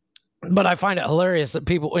 But I find it hilarious that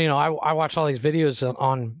people, I watch all these videos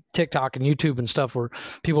on TikTok and YouTube and stuff where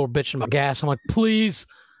people are bitching about gas. I'm like, please.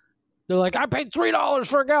 They're like, I paid $3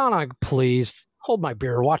 for a gallon. I'm like, please hold my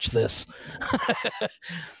beer. Watch this.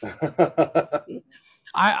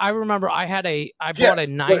 I remember I bought a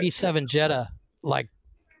 97 Jetta like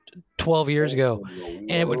 12 years ago,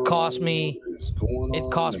 and it would cost me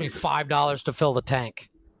 $5 to fill the tank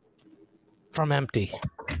from empty.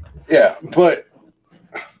 Yeah, but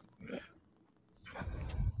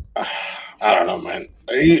I don't know, man.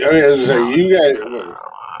 As I say, you guys,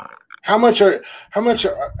 how much are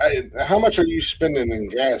you spending in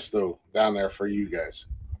gas though down there for you guys?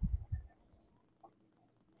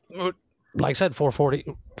 Like I said,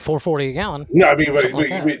 $4.40 a gallon. No, I mean, but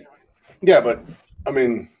I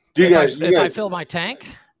mean, if I fill my tank,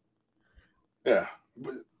 yeah.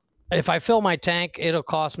 If I fill my tank, it'll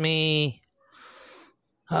cost me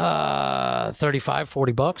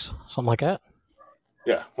 $35-$40, something like that.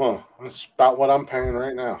 Yeah, well, that's about what I'm paying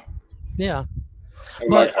right now. Yeah,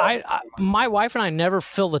 but my wife and I never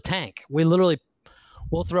fill the tank. We'll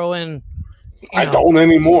throw in. I don't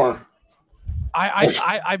anymore.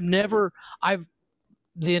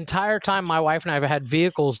 The entire time my wife and I have had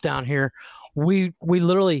vehicles down here, we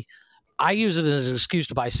literally, I use it as an excuse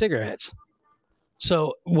to buy cigarettes.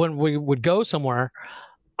 So when we would go somewhere,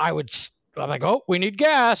 I'm like, oh, we need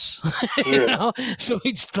gas, So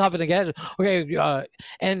we'd stop at the gas. Okay,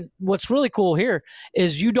 and what's really cool here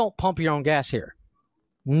is you don't pump your own gas here.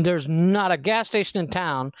 There's not a gas station in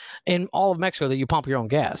town in all of Mexico that you pump your own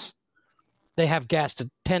gas. They have gas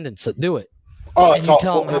attendants that do it. Oh, and you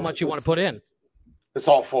tell them how much you want to put in. It's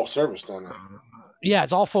all full service down there. Yeah,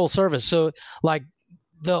 it's all full service. So, like,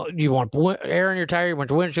 you want air in your tire, you want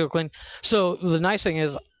the windshield clean. So the nice thing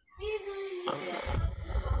is,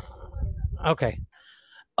 okay,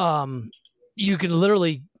 you can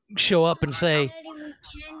literally show up and say,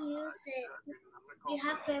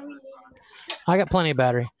 I got plenty of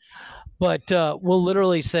battery, but we'll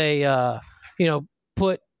literally say,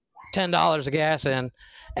 put $10 of gas in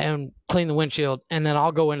and clean the windshield, and then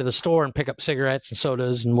I'll go into the store and pick up cigarettes and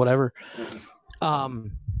sodas and whatever.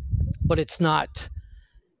 But it's not.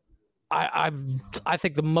 I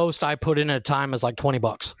think the most I put in at a time is like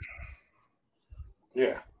 $20.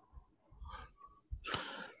 Yeah.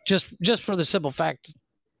 Just for the simple fact,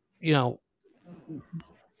 $20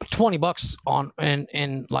 on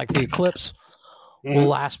and like the Eclipse will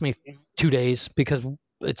last me 2 days because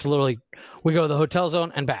it's literally we go to the hotel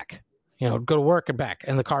zone and back. Go to work and back,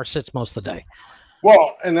 and the car sits most of the day.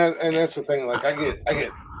 Well, and that's the thing. Like I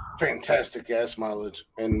get fantastic gas mileage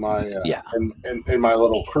in my in my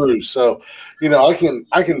little cruise. So, I can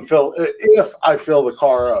fill if I fill the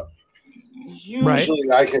car up. Usually,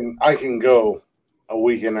 right. I can go a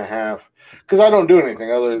week and a half because I don't do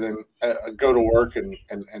anything other than go to work and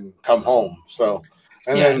come home. So,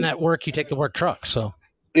 and at work you take the work truck. So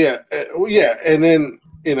yeah, and then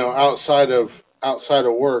outside of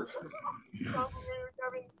work.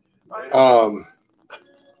 What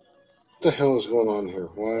the hell is going on here?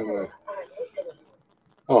 Why am I?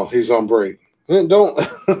 Oh, he's on break. Don't.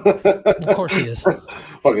 Of course he is.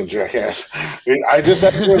 Fucking jackass. I just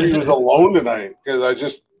asked him if he was alone tonight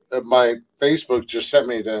because my Facebook just sent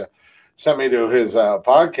me to his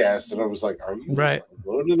podcast, and I was like, "Are you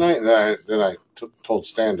alone tonight?" And then I told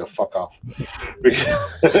Stan to fuck off.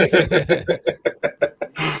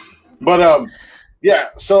 But yeah.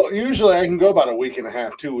 So usually I can go about a week and a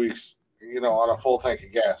half, 2 weeks, on a full tank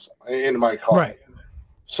of gas in my car. Right.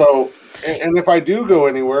 So, and if I do go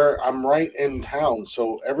anywhere, I'm right in town,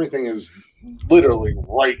 so everything is literally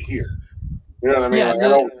right here. You know what I mean? Yeah, Like, I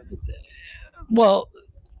don't. Well,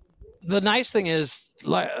 the nice thing is,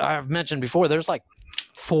 like I've mentioned before, there's like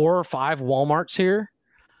 4 or 5 Walmarts here,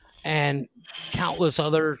 and countless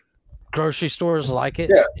other grocery stores like it.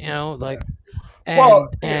 Yeah. You know, like Well,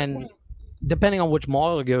 and depending on which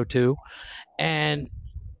mall you go to, and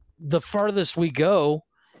the farthest we go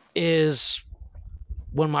is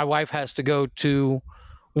when my wife has to go to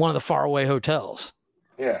one of the faraway hotels.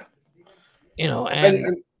 Yeah. You know, And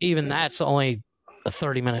even that's only a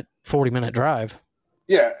 30-minute, 40-minute drive.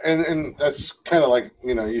 yeah, and that's kind of like,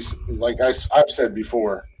 you know, I've said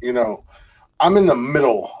before, you know, I'm in the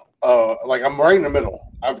middle. Like I'm right in the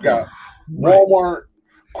middle. I've got Walmart,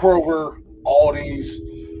 Kroger, Aldi's,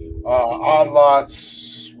 Odd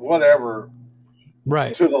Lots, whatever.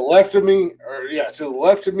 Right. To the left of me,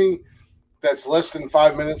 that's less than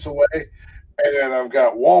 5 minutes away. And then I've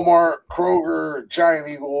got Walmart, Kroger, Giant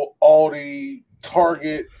Eagle, Aldi,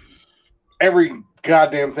 Target, every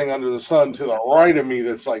goddamn thing under the sun to the right of me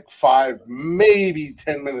that's like 5, maybe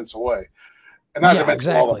 10 minutes away. And not to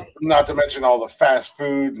mention all the fast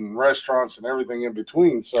food and restaurants and everything in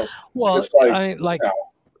between. So well, it's like,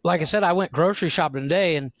 like I said, I went grocery shopping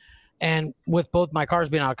today, and with both my cars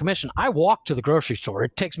being out of commission, I walk to the grocery store.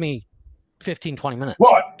 It takes me 15, 20 minutes.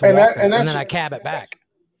 Well, and then I cab it back.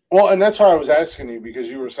 Well, and that's why I was asking you, because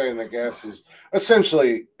you were saying that gas is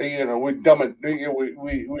essentially, you know, we dumb it,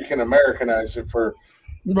 we can Americanize it for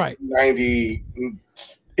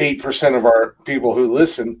 98% of our people who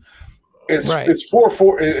listen. It's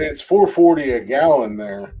 $4.40 a gallon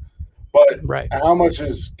there, but how much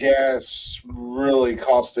is gas really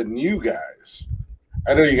costing you guys?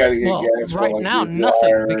 I know you got to get gas right for like now.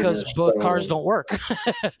 Nothing, because both cars don't work.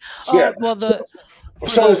 So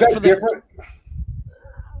is that different?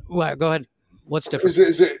 Well, go ahead. What's different?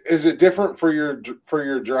 Is it different for your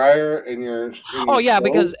dryer and your? Oh yeah,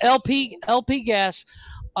 because LP gas,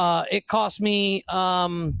 it cost me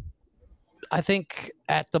I think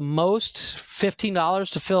at the most $15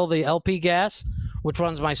 to fill the LP gas, which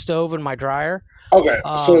runs my stove and my dryer. Okay,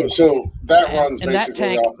 so that runs basically that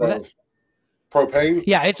tank, off of propane.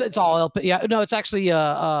 Yeah, it's all LP. Yeah, no, it's actually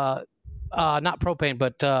not propane,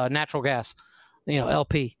 but natural gas. You know,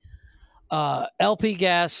 LP. LP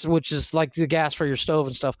gas, which is like the gas for your stove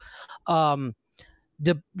and stuff. You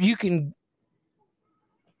can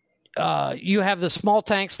you have the small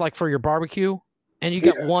tanks like for your barbecue, and you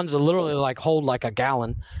got ones that literally like hold like a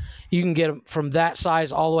gallon. You can get them from that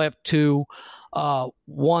size all the way up to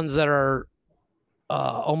ones that are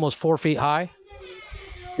almost 4 feet high.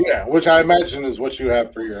 Yeah, which I imagine is what you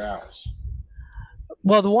have for your house.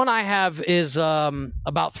 Well, the one I have is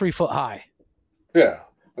about 3 foot high. Yeah.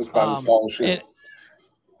 It's about as tall as shit.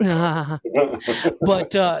 But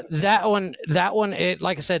that one, it,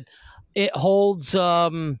 like I said, it holds.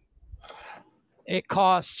 It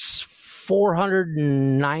costs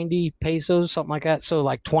 490 pesos, something like that. So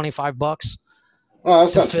like $25. Oh,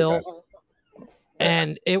 that's not fill, too bad.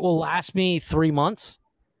 And it will last me 3 months.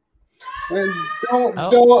 And don't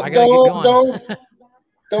come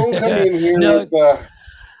in here with the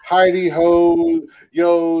Heidi Ho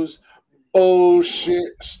Yo's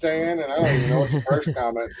bullshit, Stan, and I don't even know what the first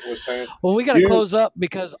comment was saying. Well, we got to close up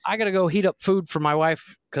because I got to go heat up food for my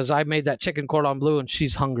wife because I made that chicken cordon bleu and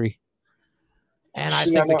she's hungry. And I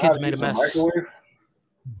think the kids made a mess.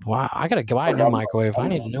 Wow, I got to buy a new microwave. I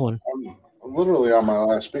need a new one. I'm literally on my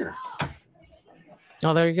last beer.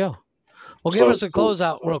 Oh, there you go. Well, give us a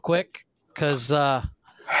closeout real quick because I'm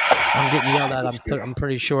getting yelled at. I'm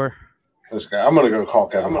pretty sure. This guy. I'm going to go call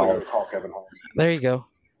Kevin Hall. There you go.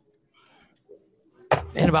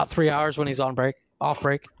 In about 3 hours when he's off break.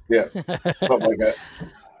 Yeah, something like that.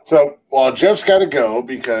 So, well, Jeff's got to go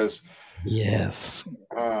because. Yes.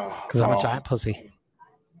 Because I'm a giant pussy.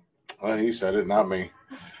 Well, he said it, not me.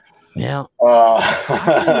 Yeah.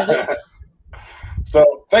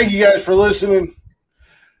 So, thank you guys for listening.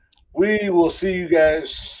 We will see you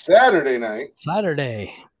guys Saturday night.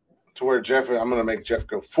 To where I'm going to make Jeff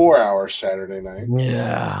go 4 hours Saturday night.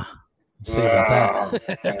 Yeah. See about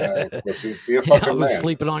that. Listen, be a fucking man.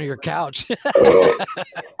 Sleeping on your couch. I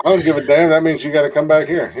don't give a damn. That means you got to come back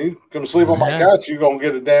here. You come sleep on my couch, you're going to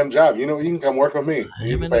get a damn job. You know, you can come work with me.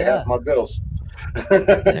 You can pay half my bills.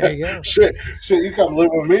 There you go. Shit, you come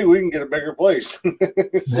live with me, we can get a bigger place.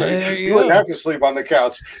 You wouldn't have to sleep on the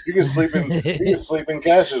couch. You can sleep in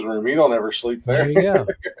Cash's room. You don't ever sleep there.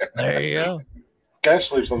 There you go. Cash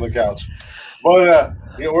sleeps on the couch. But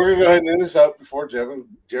we're gonna go ahead and end this up before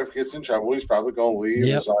Jeff gets in trouble. He's probably gonna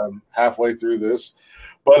leave as I'm halfway through this.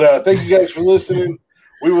 But thank you guys for listening.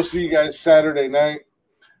 we will see you guys Saturday night.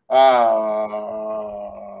 I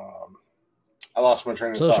lost my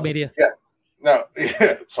train of thought. Social media. Yeah. No.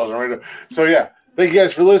 Yeah. Social media. So, yeah. Thank you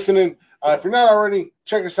guys for listening. If you're not already,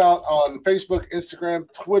 check us out on Facebook,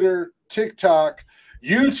 Instagram, Twitter, TikTok,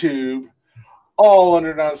 YouTube, all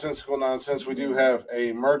under Nonsensical Nonsense. We do have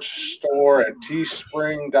a merch store at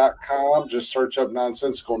teespring.com. Just search up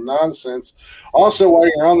Nonsensical Nonsense. Also, while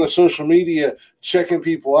you're on the social media checking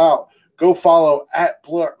people out, go follow at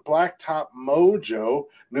Blacktop Mojo.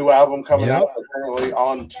 New album coming out. They're currently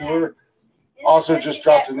on tour. Also, just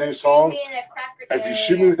dropped a new song. If you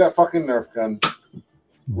shoot me with that fucking Nerf gun,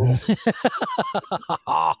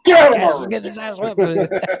 get out of my room. Get his ass whipped.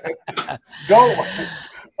 Go.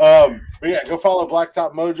 But yeah, go follow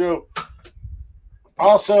Blacktop Mojo.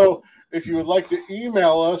 Also, if you would like to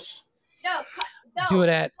email us, do it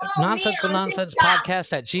at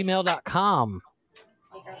nonsensicalnonsenspodcast@gmail.com.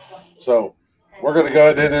 So we're going to go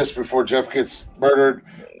ahead and do this before Jeff gets murdered.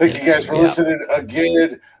 Thank you guys for listening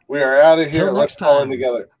again. We are out of here. Till Let's next call in time.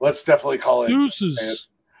 together. Let's definitely call in. Deuces.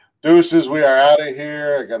 Deuces, we are out of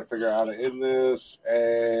here. I got to figure out how to end this.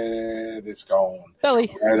 And it's gone.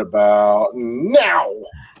 Belly. Right about now.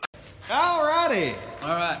 All righty.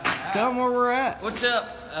 All right. Tell them where we're at. What's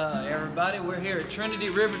up, everybody? We're here at Trinity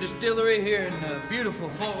River Distillery here in beautiful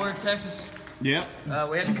Fort Worth, Texas. Yep.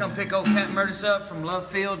 We had to come pick old Captain Murtis up from Love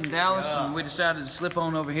Field in Dallas, and we decided to slip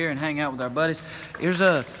on over here and hang out with our buddies. Here's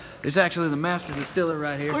actually the master distiller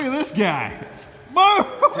right here. Look at this guy. Boom!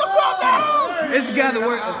 What's up, dog? This is the guy that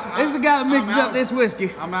This is the guy that mixes up this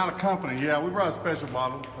whiskey. I'm out of company. Yeah, we brought a special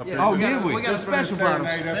bottle up here. Oh, did we? We got a Just for the special bottle.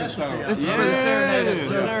 Serenade episode. This is for the Serenade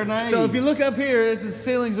episode. Serenade. So if you look up here, this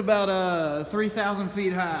ceiling's about 3,000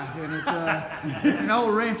 feet high, and it's an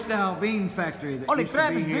old ranch-style bean factory that used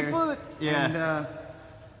to be here. Yeah. And,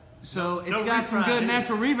 so it's got some good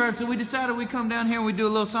natural reverb, so we decided we'd come down here and we'd do a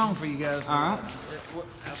little song for you guys. All right. We'll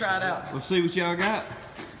try it out. Let's see what y'all got.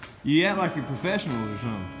 You act like you're professionals or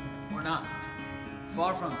something. We're not.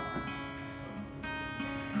 Far from it.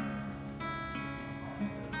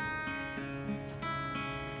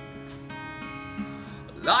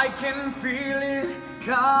 I can feel it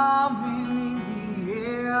coming in the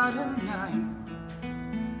air tonight.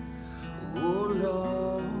 Oh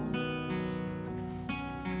Lord.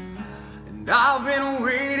 And I've been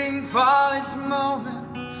waiting for this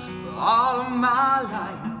moment for all of my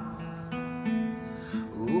life.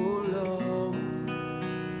 Oh Lord.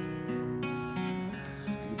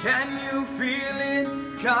 Can you feel it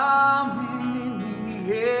coming in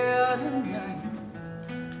the air tonight?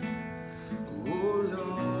 Oh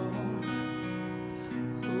Lord.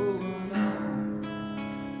 Oh Lord.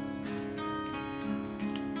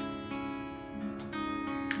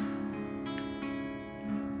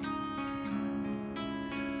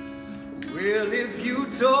 Well, if you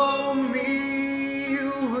told me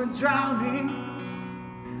you were drowning,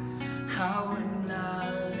 how would I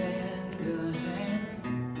lend a hand?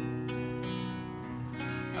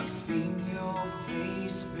 I've seen your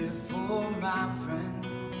face before, my friend,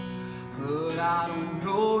 but I don't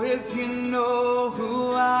know if you know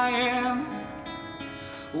who I am.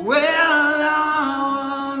 Well,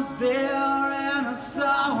 I was there and I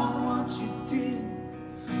saw what you did.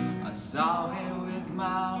 I saw it with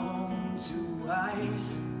my own two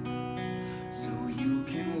eyes. So you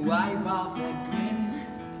can wipe off that grin.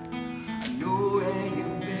 I know where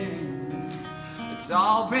you've been. It's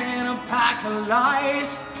all been a pack of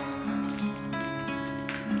lies.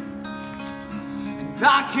 And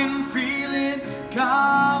I can feel it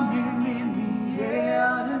coming in the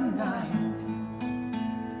air tonight.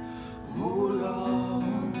 Oh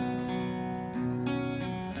Lord.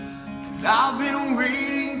 And I've been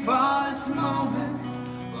waiting for this moment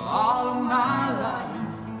for all of my life.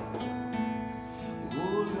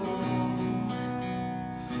 Oh Lord.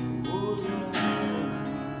 Oh Lord.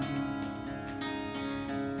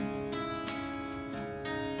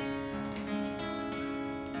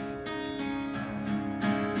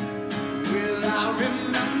 Will I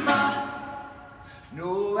remember?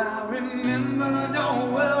 No, I remember,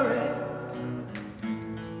 don't worry.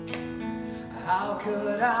 How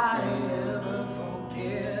could I ever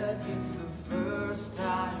forget? It's the first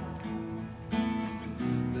time,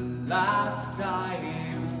 the last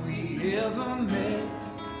time we ever met.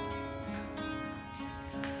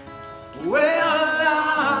 Well,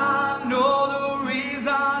 I know the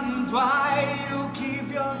reasons why you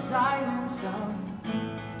keep your silence on.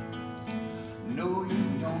 No, you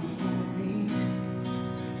don't fool me.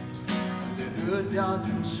 The hood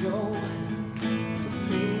doesn't show. The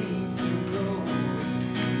place it goes.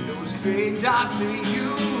 No stranger to you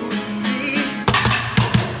and me.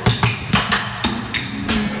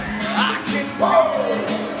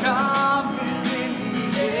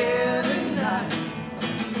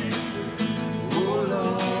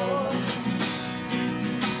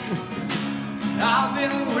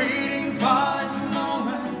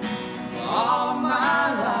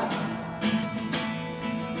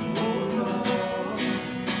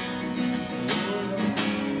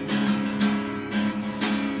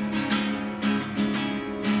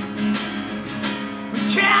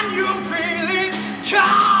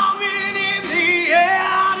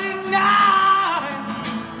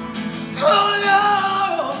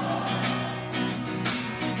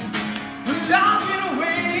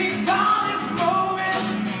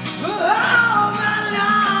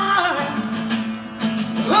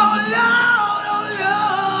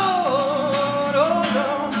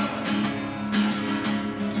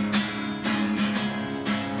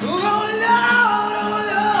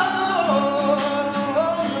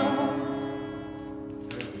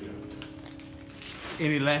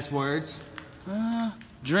 Any last words?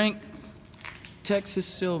 Drink Texas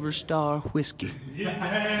Silver Star whiskey. My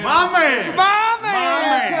man! My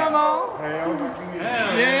man! Come on!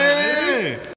 Hell yeah!